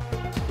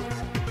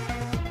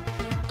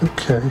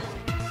 Okay.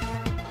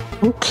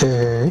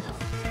 Okay.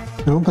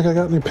 I don't think I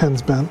got any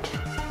pins bent.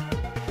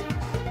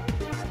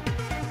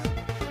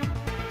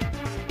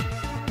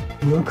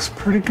 Looks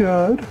pretty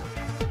good.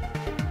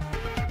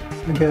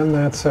 Again,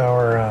 that's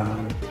our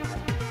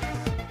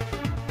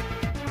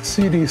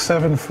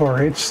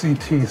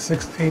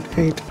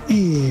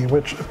CD74HCT688E,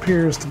 which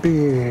appears to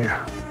be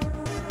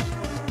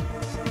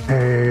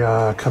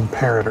a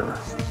comparator.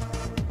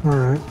 All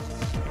right.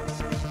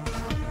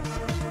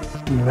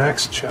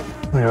 Next chip.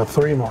 We got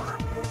 3 more.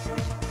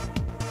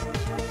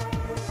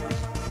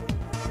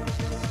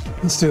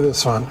 Let's do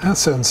this one.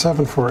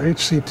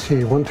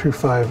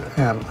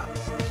 SN74HCT125N.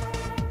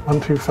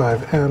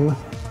 125N.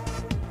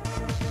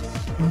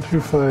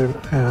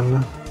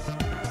 125N.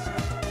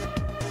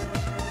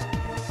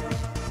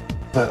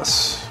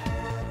 This.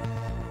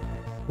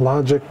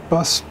 Logic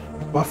bus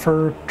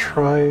buffer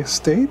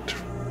tri-state.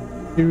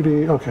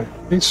 UD, okay,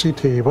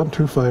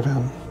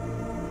 HCT125N.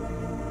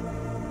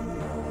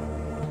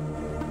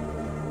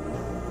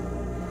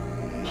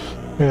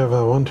 We have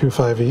a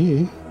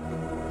 125E.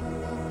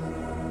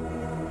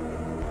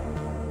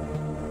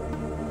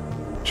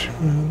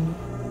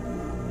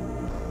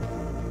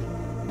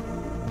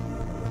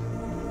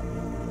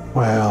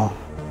 Well,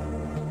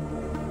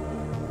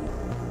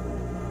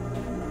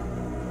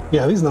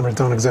 yeah, these numbers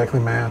don't exactly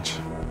match,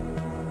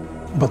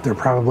 but they're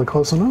probably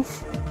close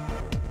enough.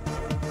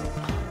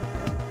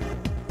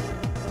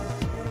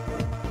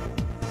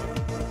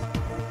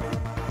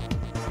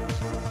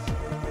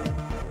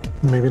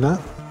 Maybe not.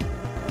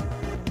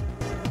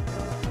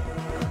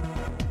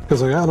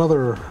 Because I got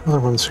other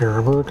ones here.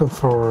 I'm looking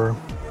for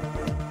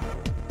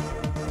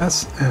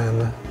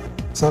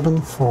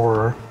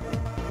SN74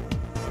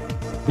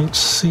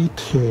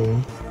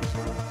 HCT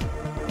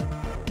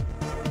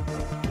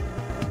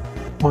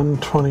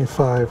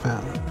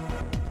 125N.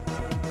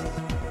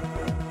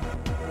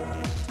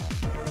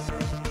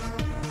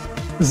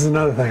 This is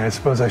another thing I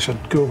suppose I should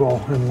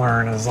Google and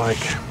learn is like,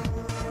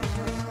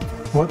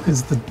 what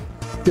is the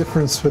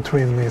difference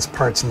between these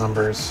parts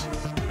numbers,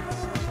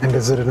 and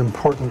is it an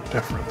important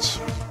difference?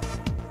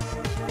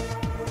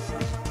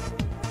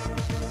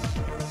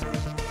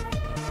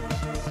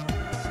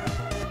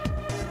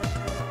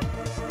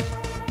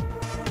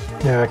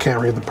 Yeah, I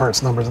can't read the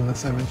parts numbers in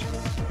this image.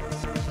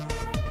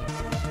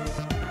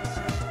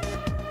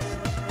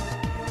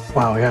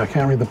 Wow, yeah, I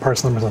can't read the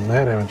parts numbers on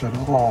that image at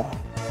all.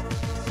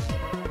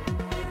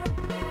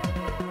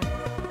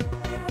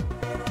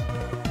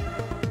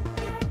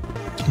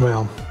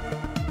 Well,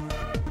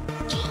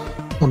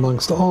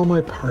 amongst all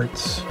my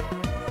parts,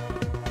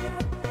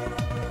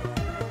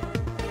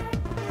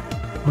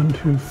 1,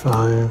 2,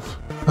 5,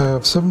 I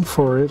have 7,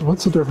 4, 8.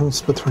 What's the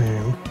difference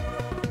between?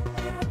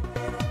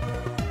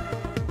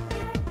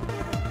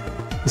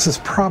 This is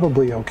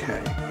probably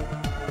okay.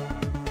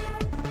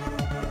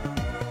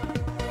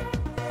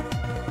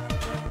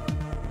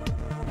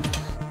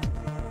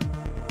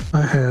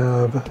 I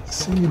have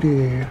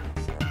CD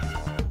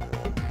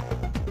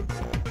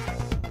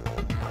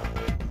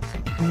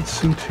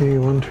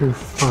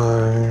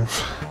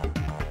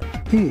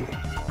HCT125E.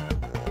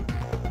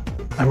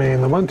 I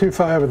mean, the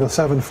 125 and the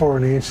 74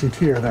 and the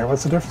HCT are there.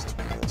 What's the difference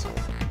between these?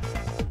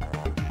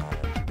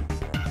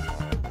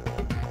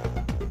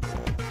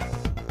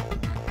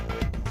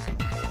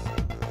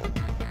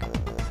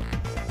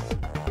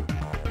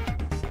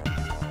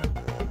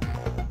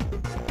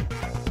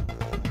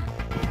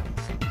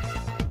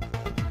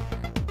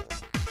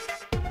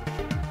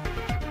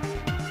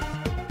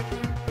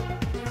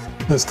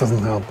 This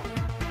doesn't help.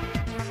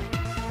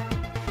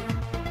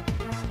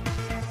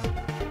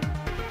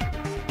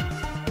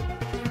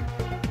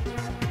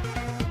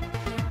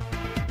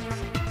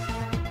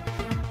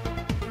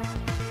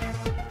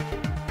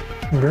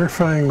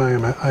 Verifying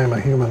I am a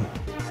human.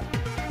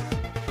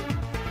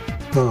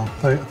 Oh,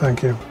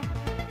 thank you.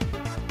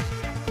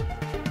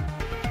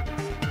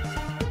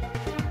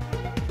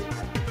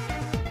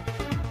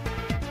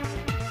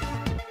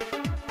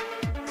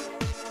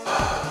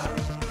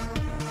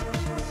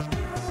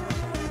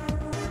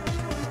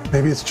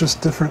 Maybe it's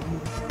just different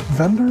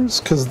vendors?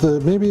 Because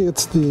maybe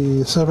it's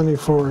the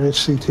 74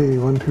 HCT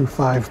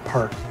 125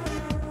 part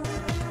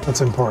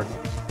that's important.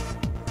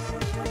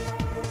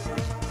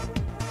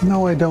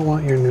 No, I don't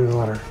want your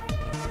newsletter.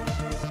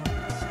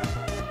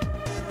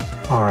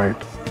 All right.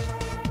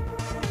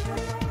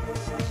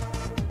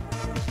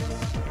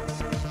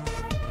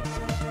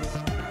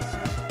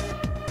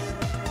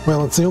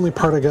 Well, it's the only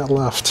part I got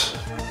left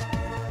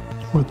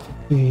with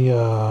the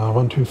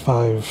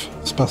 125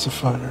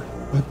 specifier.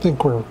 I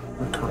think we're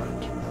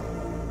correct.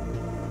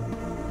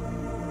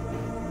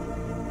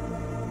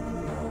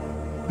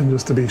 And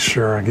just to be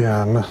sure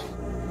again,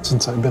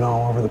 since I've been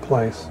all over the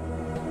place.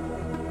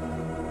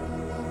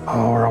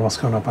 Oh, we're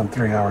almost going up on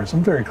 3 hours.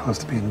 I'm very close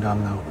to being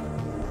done now.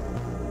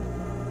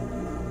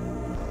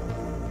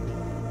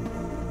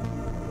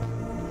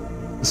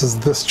 This is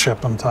this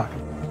chip I'm talking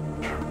about.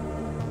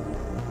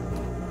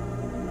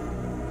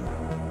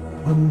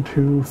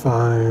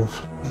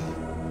 125.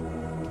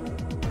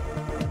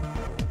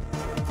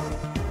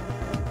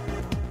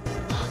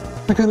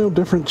 Like I know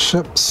different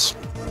chips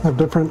have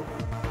different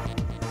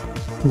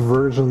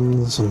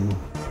versions and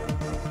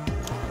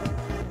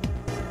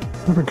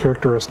different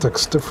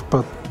characteristics,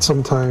 but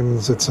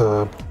sometimes it's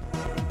a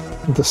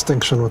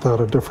distinction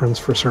without a difference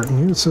for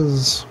certain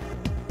uses.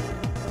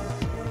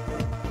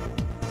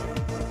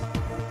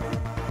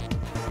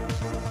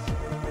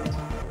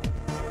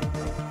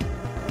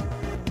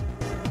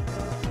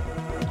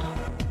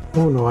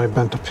 Oh no, I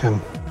bent a pin.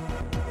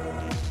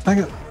 Dang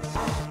it.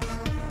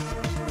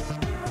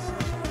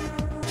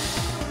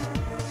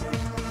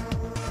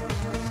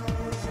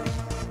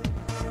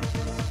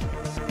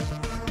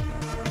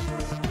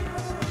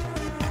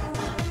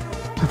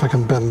 If I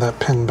can bend that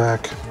pin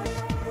back.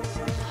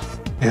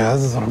 Yeah,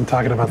 this is what I'm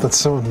talking about. That's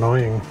so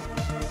annoying.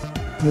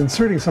 I'm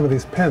inserting some of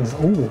these pins.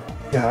 Ooh,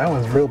 yeah, that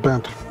one's real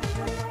bent.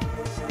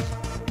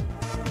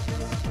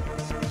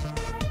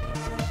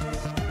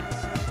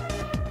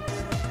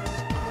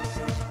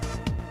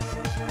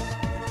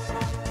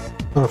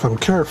 But if I'm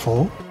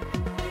careful,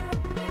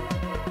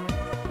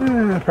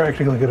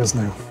 practically good as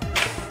new.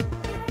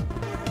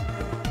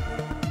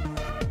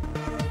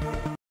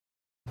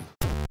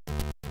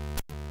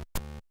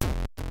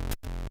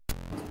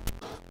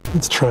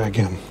 Let's try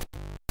again.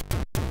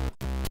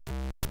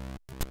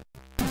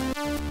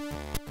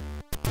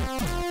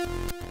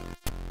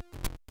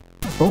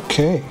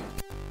 Okay.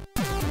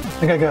 I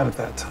think I got it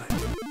that time.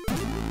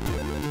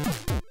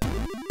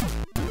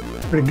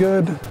 Pretty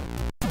good.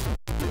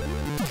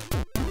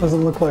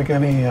 Doesn't look like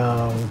any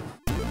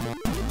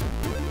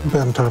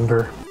bent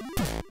under.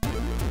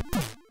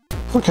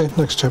 Okay,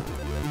 next chip.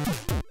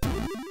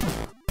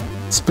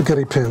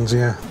 Spaghetti pins,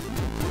 yeah.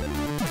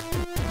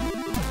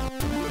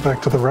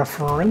 Back to the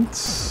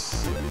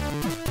reference.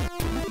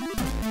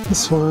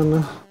 This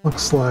one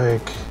looks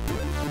like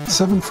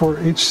 74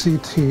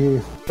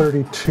 HCT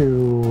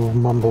 32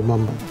 mumble.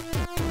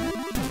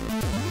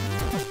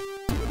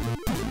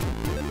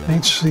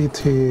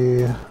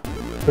 HCT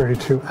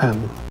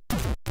 32N.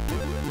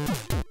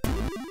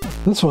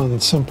 This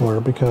one's simpler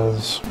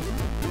because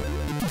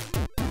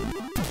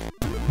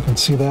you can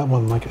see that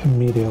one like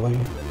immediately.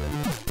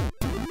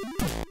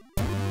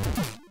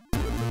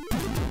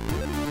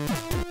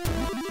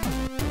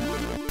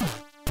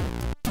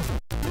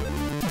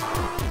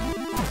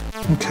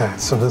 Okay,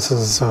 so this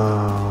is the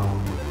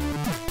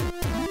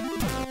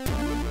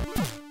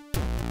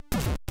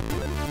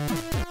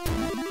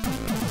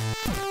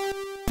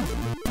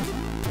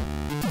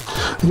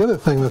other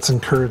thing that's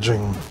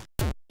encouraging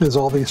is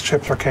all these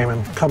chips are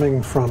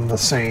coming from the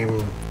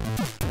same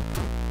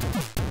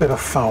bit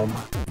of foam.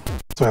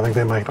 So I think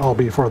they might all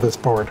be for this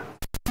board.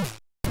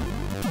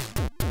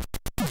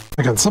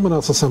 Again, someone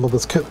else assembled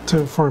this kit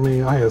for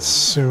me. I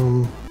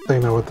assume they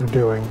know what they're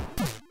doing.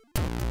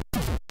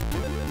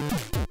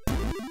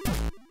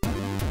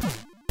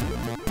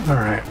 All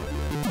right.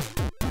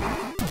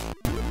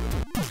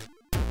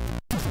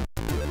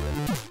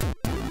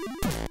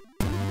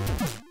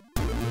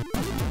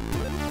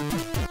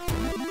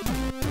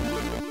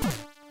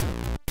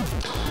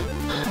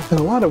 In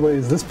a lot of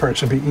ways, this part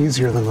should be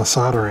easier than the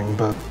soldering,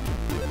 but...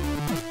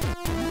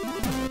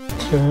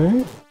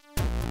 Okay.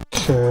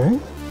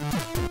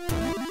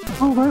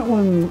 Oh, that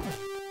one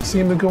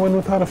seemed to go in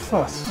without a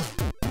fuss.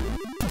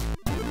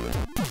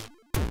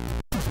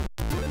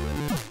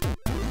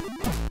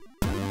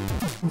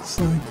 Looks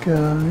like,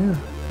 yeah.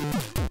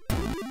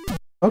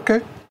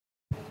 Okay.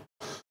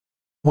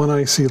 One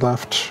IC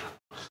left.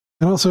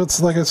 And also, it's,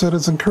 like I said,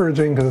 it's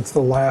encouraging because it's the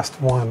last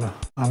one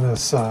on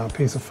this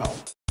piece of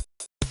felt.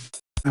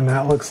 And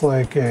that looks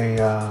like a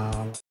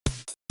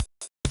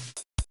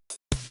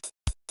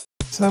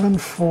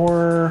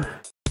 74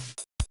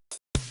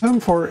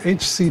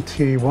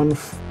 HCT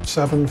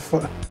 17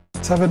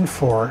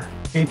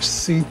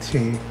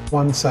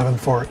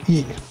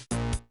 74HCT174E,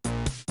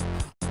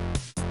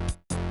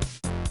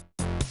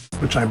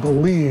 which I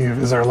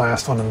believe is our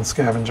last one in the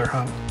scavenger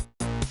hunt.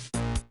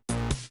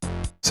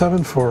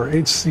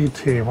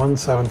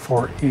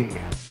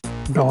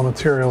 74HCT174E. Bill of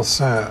materials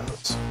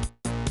says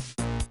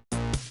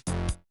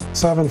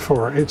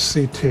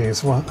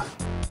 74HCTs. What?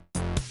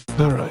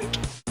 All right.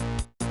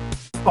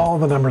 All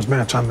the numbers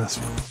match on this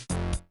one.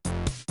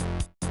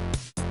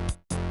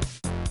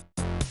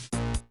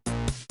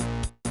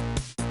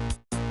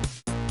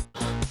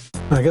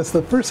 I guess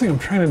the first thing I'm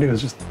trying to do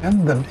is just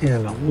bend them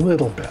in a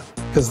little bit,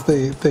 because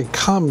they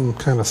come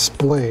kind of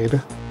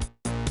splayed.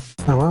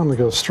 I want them to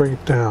go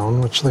straight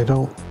down, which they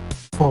don't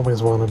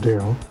always want to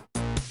do.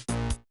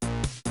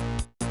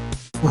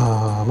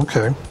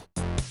 Okay.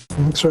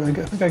 Make sure I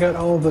think I got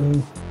all the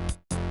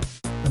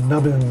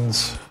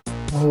nubbins,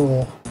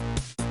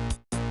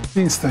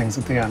 these things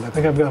at the end. I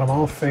think I've got them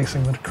all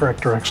facing the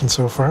correct direction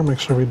so far. Make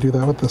sure we do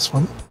that with this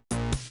one.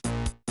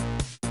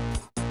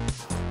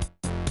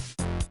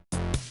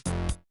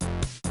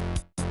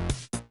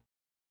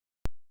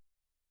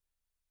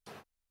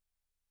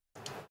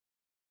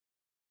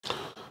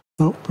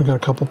 Oh, we got a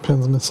couple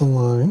pins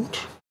misaligned.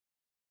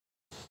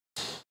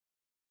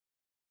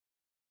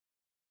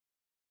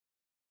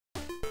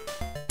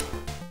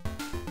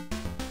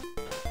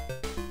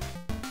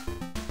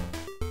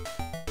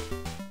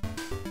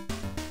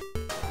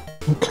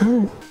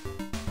 Okay.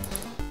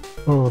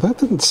 Oh, that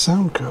didn't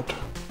sound good. It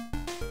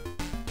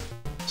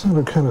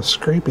sounded kind of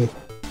scrapey.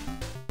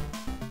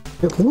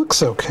 It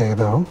looks okay,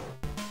 though.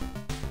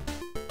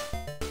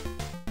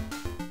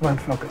 Come on,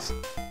 focus.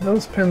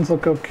 Those pins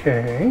look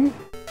okay.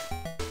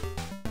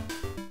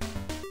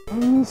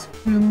 Those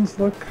pins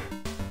look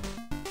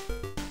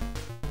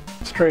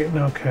straight and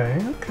okay.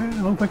 Okay,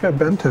 I don't think I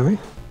bent any.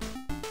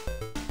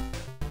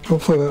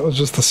 Hopefully that was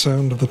just the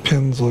sound of the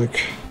pins, like,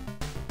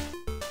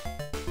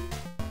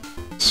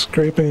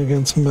 scraping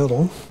against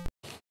metal.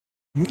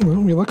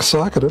 Well, we look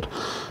socketed.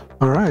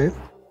 All right.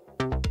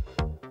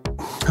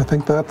 I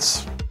think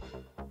that's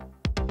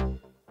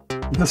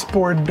this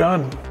board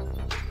done.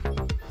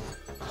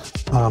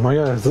 My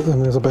God,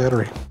 and there's a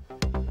battery.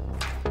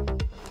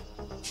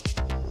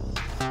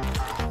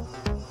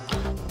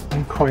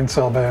 And coin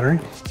cell battery.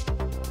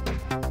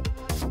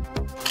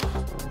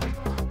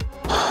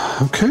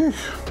 Okay.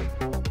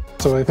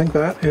 So I think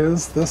that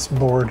is this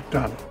board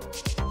done.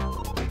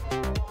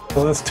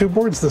 So that's 2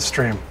 boards this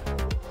stream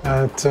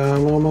at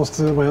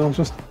almost, well,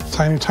 just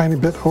tiny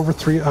bit over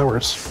 3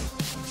 hours.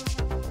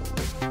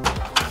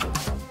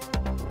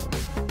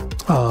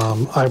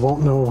 I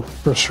won't know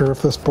for sure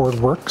if this board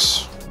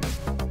works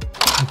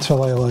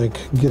until I like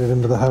get it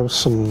into the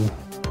house and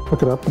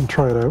hook it up and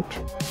try it out.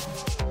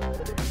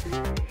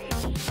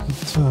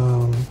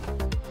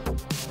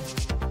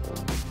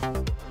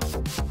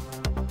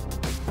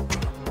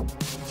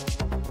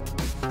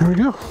 But, there we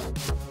go.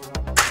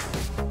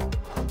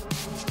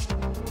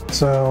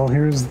 So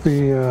here's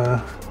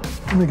the,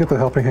 let me get the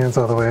helping hands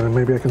out of the way and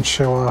maybe I can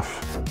show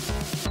off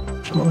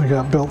what we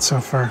got built so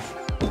far.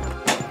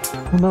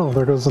 Oh no,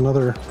 there goes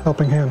another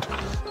helping hand.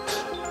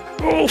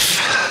 Oof.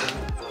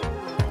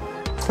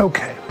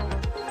 Okay,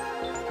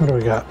 what do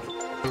we got?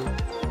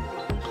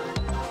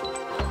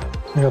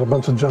 I got a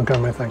bunch of junk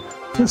on my thing.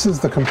 This is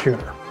the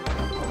computer.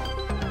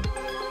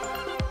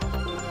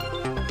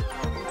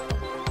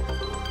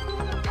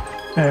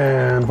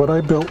 And what I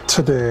built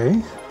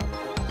today,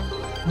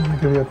 let me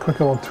give you a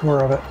quick little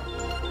tour of it.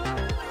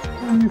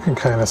 And you can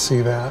kind of see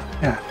that.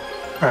 Yeah.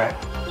 All right.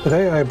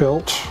 Today I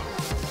built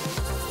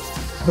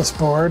this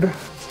board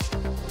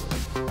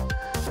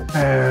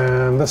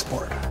and this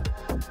board.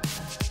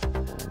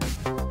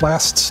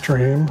 Last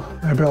stream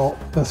I built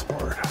this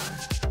board.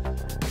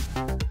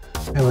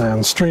 And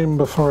then stream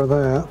before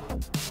that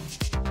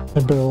I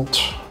built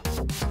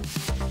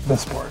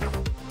this board.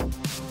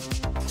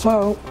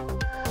 So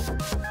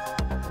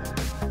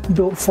I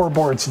built 4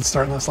 boards since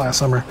starting this last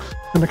summer.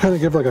 And to kind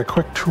of give like a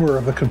quick tour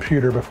of the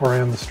computer before I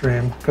end the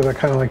stream, because I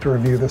kind of like to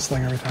review this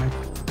thing every time.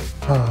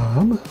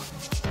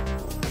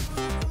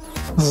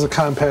 This is a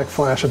compact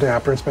flash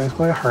adapter. It's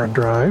basically a hard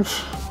drive.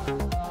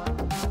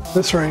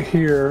 This right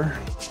here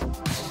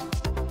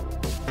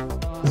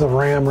is a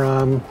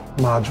RAM-ROM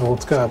module.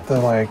 It's got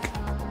the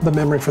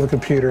memory for the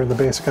computer and the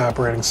basic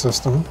operating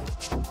system.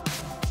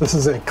 This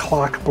is a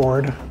clock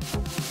board.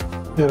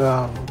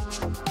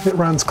 It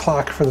runs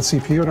clock for the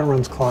CPU and it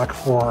runs clock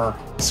for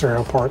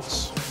serial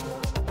ports.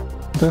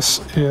 This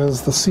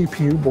is the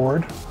CPU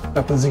board,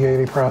 got the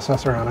Z80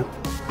 processor on it.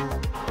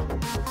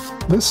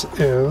 This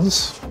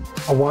is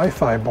a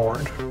Wi-Fi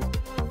board.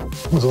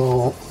 There's a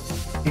little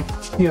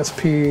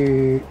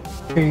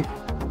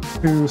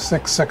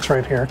ESP8266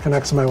 right here,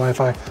 connects to my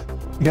Wi-Fi. You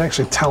can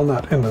actually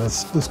telnet into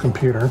this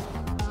computer.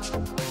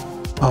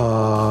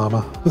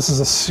 This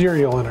is a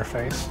serial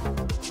interface.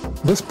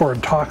 This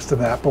board talks to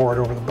that board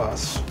over the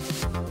bus.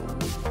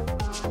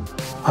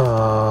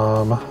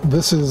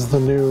 This is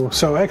the new,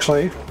 so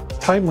actually,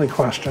 timely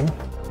question.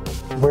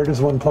 where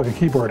does one plug a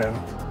keyboard in?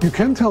 You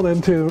can tell it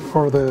into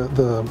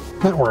the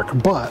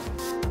network, but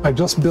I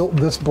just built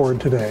this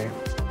board today.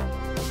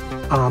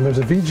 There's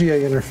a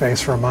VGA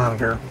interface for a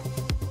monitor,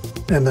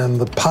 and then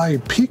the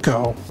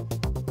Pico,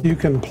 you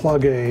can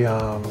plug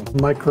a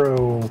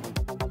micro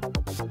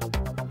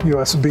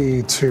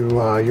USB to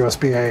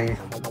USB-A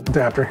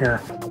adapter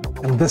here,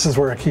 and this is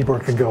where a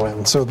keyboard could go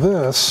in. So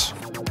this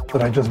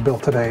that I just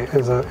built today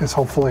is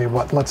hopefully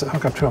what lets it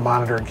hook up to a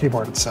monitor and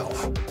keyboard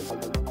itself.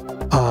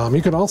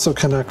 You can also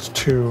connect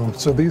to,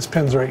 so these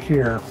pins right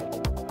here,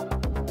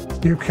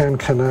 you can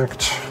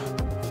connect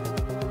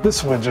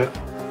this widget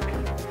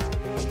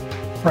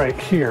right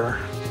here,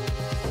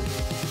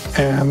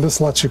 and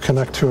this lets you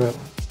connect to it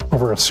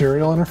over a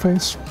serial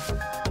interface.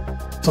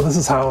 So this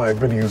is how I've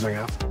been using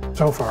it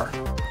so far.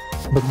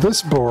 But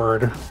this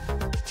board,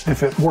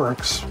 if it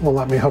works, will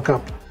let me hook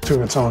up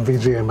to its own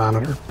VGA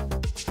monitor.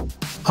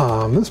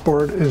 This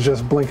board is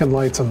just blinking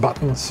lights and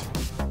buttons.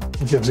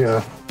 It gives you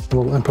a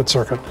little input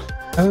circuit.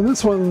 And then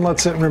this one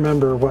lets it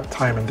remember what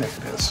time and day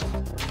it is.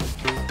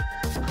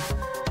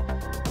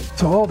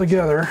 So all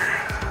together,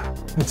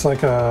 it's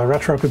like a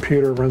retro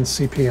computer, runs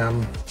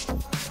CP/M,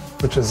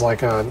 which is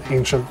like an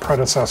ancient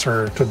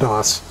predecessor to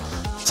DOS.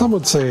 Some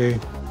would say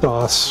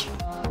DOS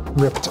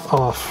ripped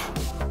off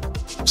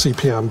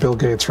CP/M. Bill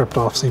Gates ripped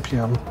off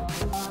CP/M.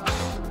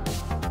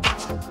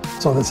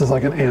 So this is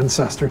like an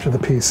ancestor to the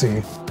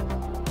PC.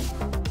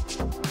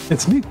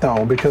 It's neat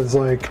though, because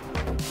like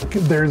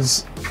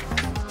there's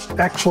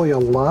actually a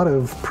lot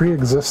of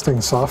pre-existing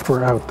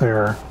software out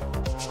there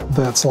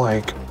that's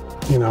like,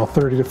 you know,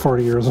 30 to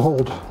 40 years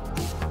old.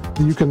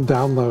 You can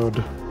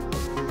download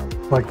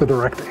like the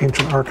direct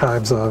ancient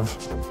archives of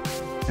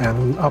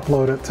and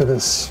upload it to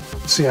this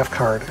CF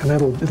card, and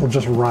it'll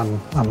just run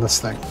on this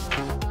thing.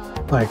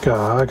 Like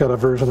I got a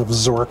version of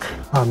Zork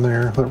on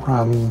there that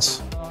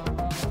runs.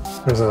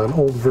 There's an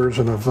old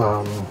version of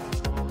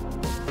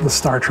the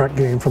Star Trek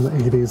game from the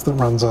 80s that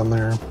runs on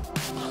there.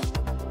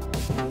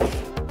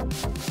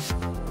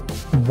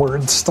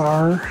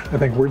 WordStar, I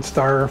think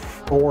WordStar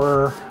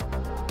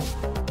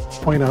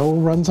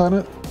 4.0 runs on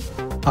it.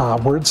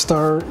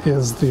 WordStar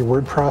is the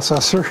word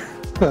processor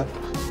that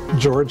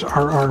George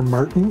R.R.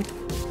 Martin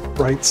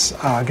writes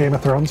Game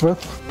of Thrones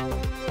with.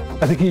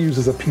 I think he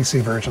uses a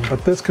PC version,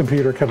 but this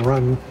computer can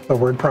run the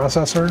word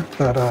processor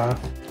that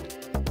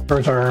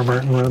George R.R.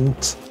 Martin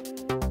runs.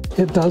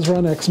 It does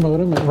run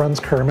Xmodem, it runs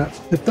Kermit.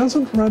 It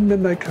doesn't run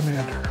Midnight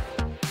Commander.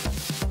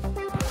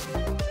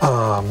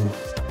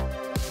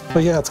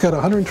 But yeah, it's got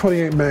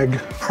 128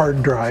 meg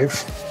hard drive,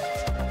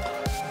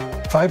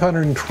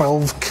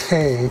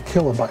 512K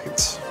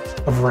kilobytes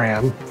of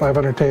RAM,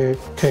 500K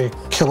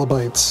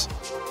kilobytes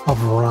of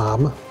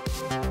ROM.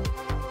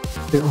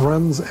 It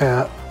runs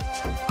at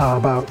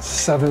about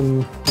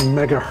 7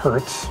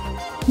 megahertz,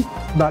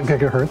 not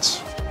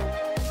gigahertz.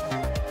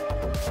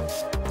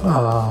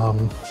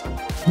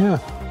 Yeah.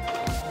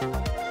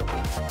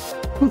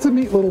 It's a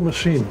neat little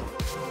machine.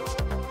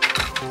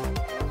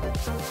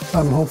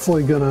 I'm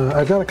hopefully gonna,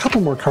 I've got a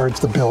couple more cards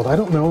to build. I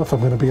don't know if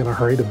I'm gonna be in a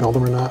hurry to build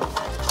them or not.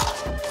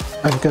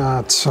 I've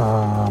got,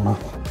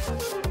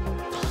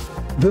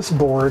 this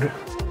board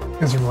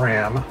is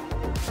RAM,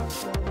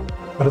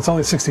 but it's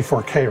only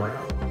 64K RAM.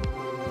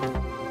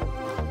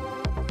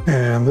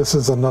 And this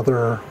is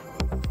another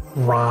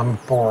ROM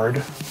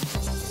board.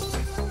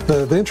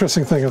 The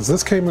interesting thing is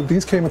these came with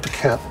the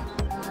kit,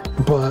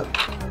 but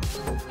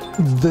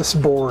this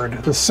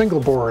board, the single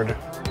board,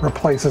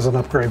 replaces and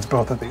upgrades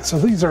both of these. So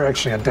these are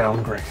actually a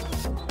downgrade.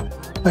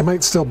 I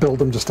might still build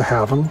them just to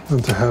have them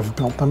and to have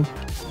built them.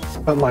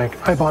 But like,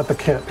 I bought the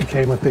kit, it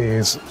came with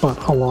these, but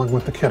along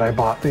with the kit I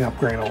bought the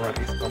upgrade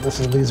already. So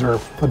these are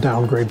a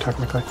downgrade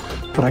technically.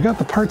 But I got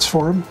the parts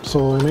for them,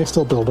 so I may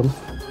still build them.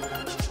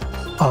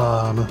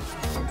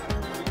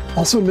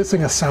 Also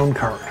missing a sound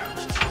card.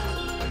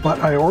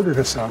 But I ordered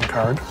a sound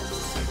card.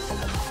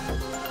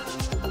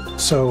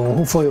 So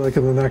hopefully like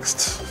in the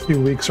next few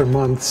weeks or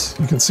months,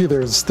 you can see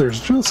there's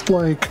just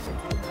like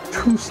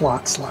 2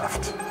 slots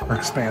left for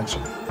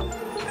expansion.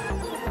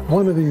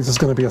 One of these is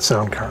going to be a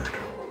sound card.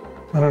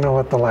 I don't know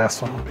what the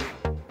last one will be.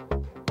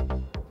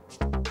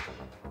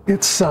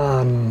 It's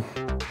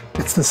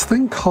this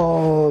thing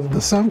called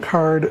the sound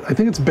card. I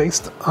think it's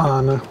based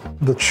on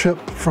the chip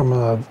from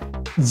a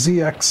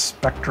ZX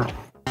Spectrum.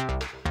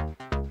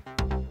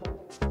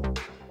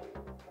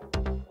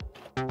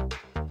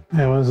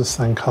 Yeah, what is this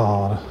thing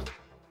called?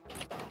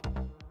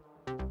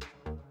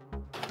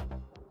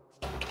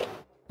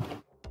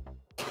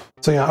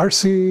 So yeah,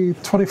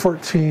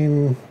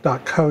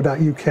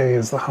 RC2014.co.uk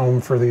is the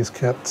home for these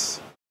kits.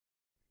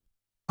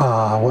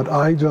 What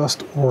I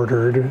just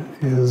ordered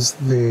is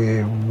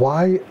the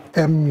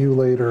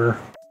Y-Emulator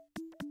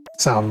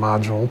sound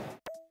module.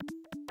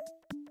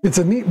 It's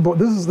a neat board.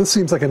 This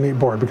seems like a neat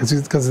board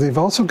because they've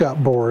also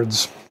got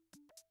boards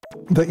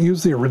that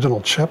use the original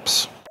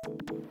chips,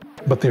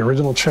 but the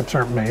original chips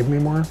aren't made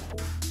anymore.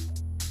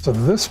 So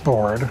this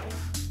board,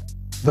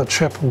 the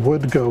chip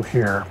would go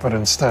here, but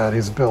instead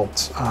he's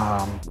built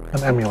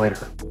an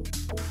emulator.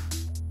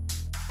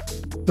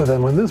 So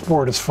then when this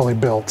board is fully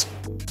built,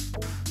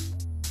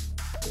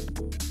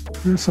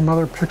 there's some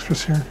other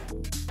pictures here.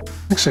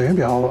 Actually,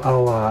 maybe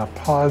I'll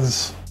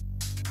pause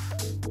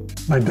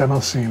my demo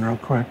scene real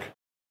quick.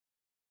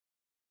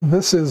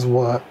 This is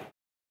what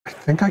I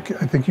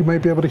think you might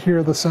be able to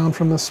hear the sound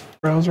from this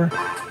browser.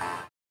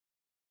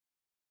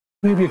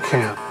 Maybe you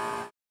can't.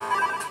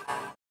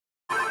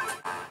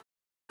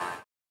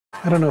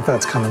 I don't know if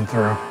that's coming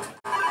through.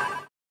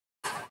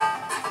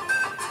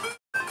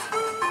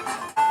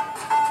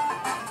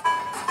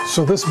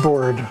 So this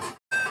board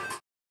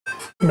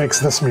makes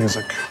this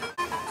music.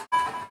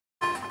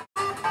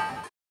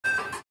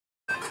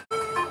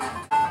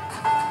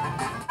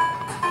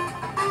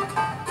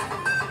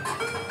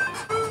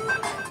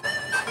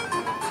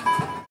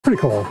 Pretty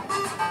cool.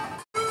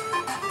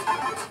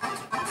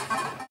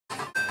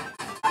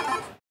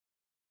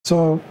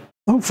 So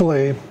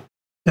hopefully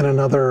in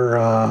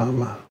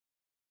another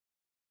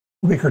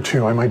week or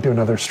two, I might do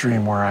another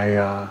stream where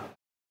I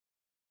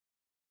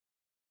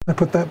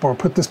put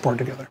this board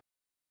together.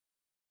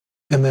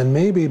 And then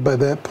maybe by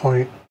that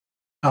point,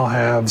 I'll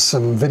have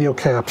some video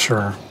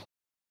capture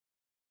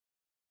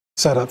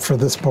set up for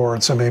this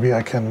board, so maybe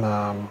I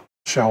can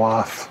show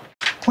off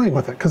playing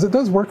with it, because it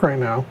does work right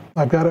now.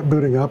 I've got it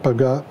booting up. I've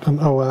got an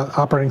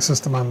operating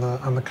system on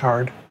the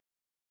card.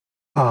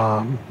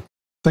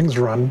 Things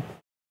run.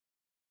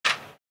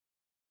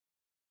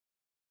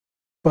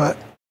 But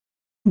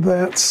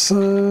that's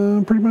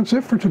pretty much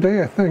it for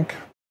today, I think.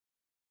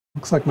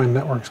 Looks like my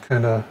network's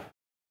kind of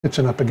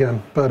itching up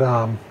again. But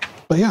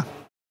yeah.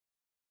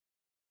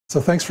 So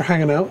thanks for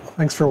hanging out.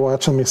 Thanks for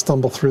watching me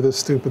stumble through this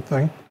stupid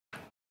thing.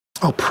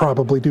 I'll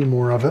probably do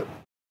more of it.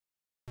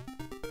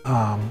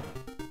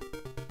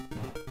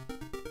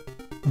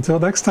 Until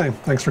next time,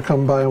 thanks for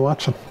coming by and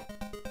watching.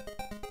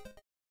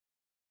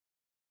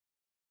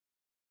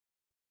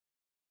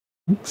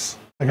 Oops,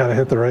 I gotta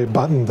hit the right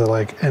button to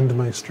like end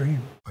my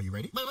stream. Are you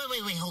ready? Wait,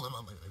 hold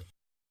on.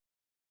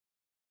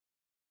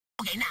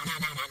 Okay, now.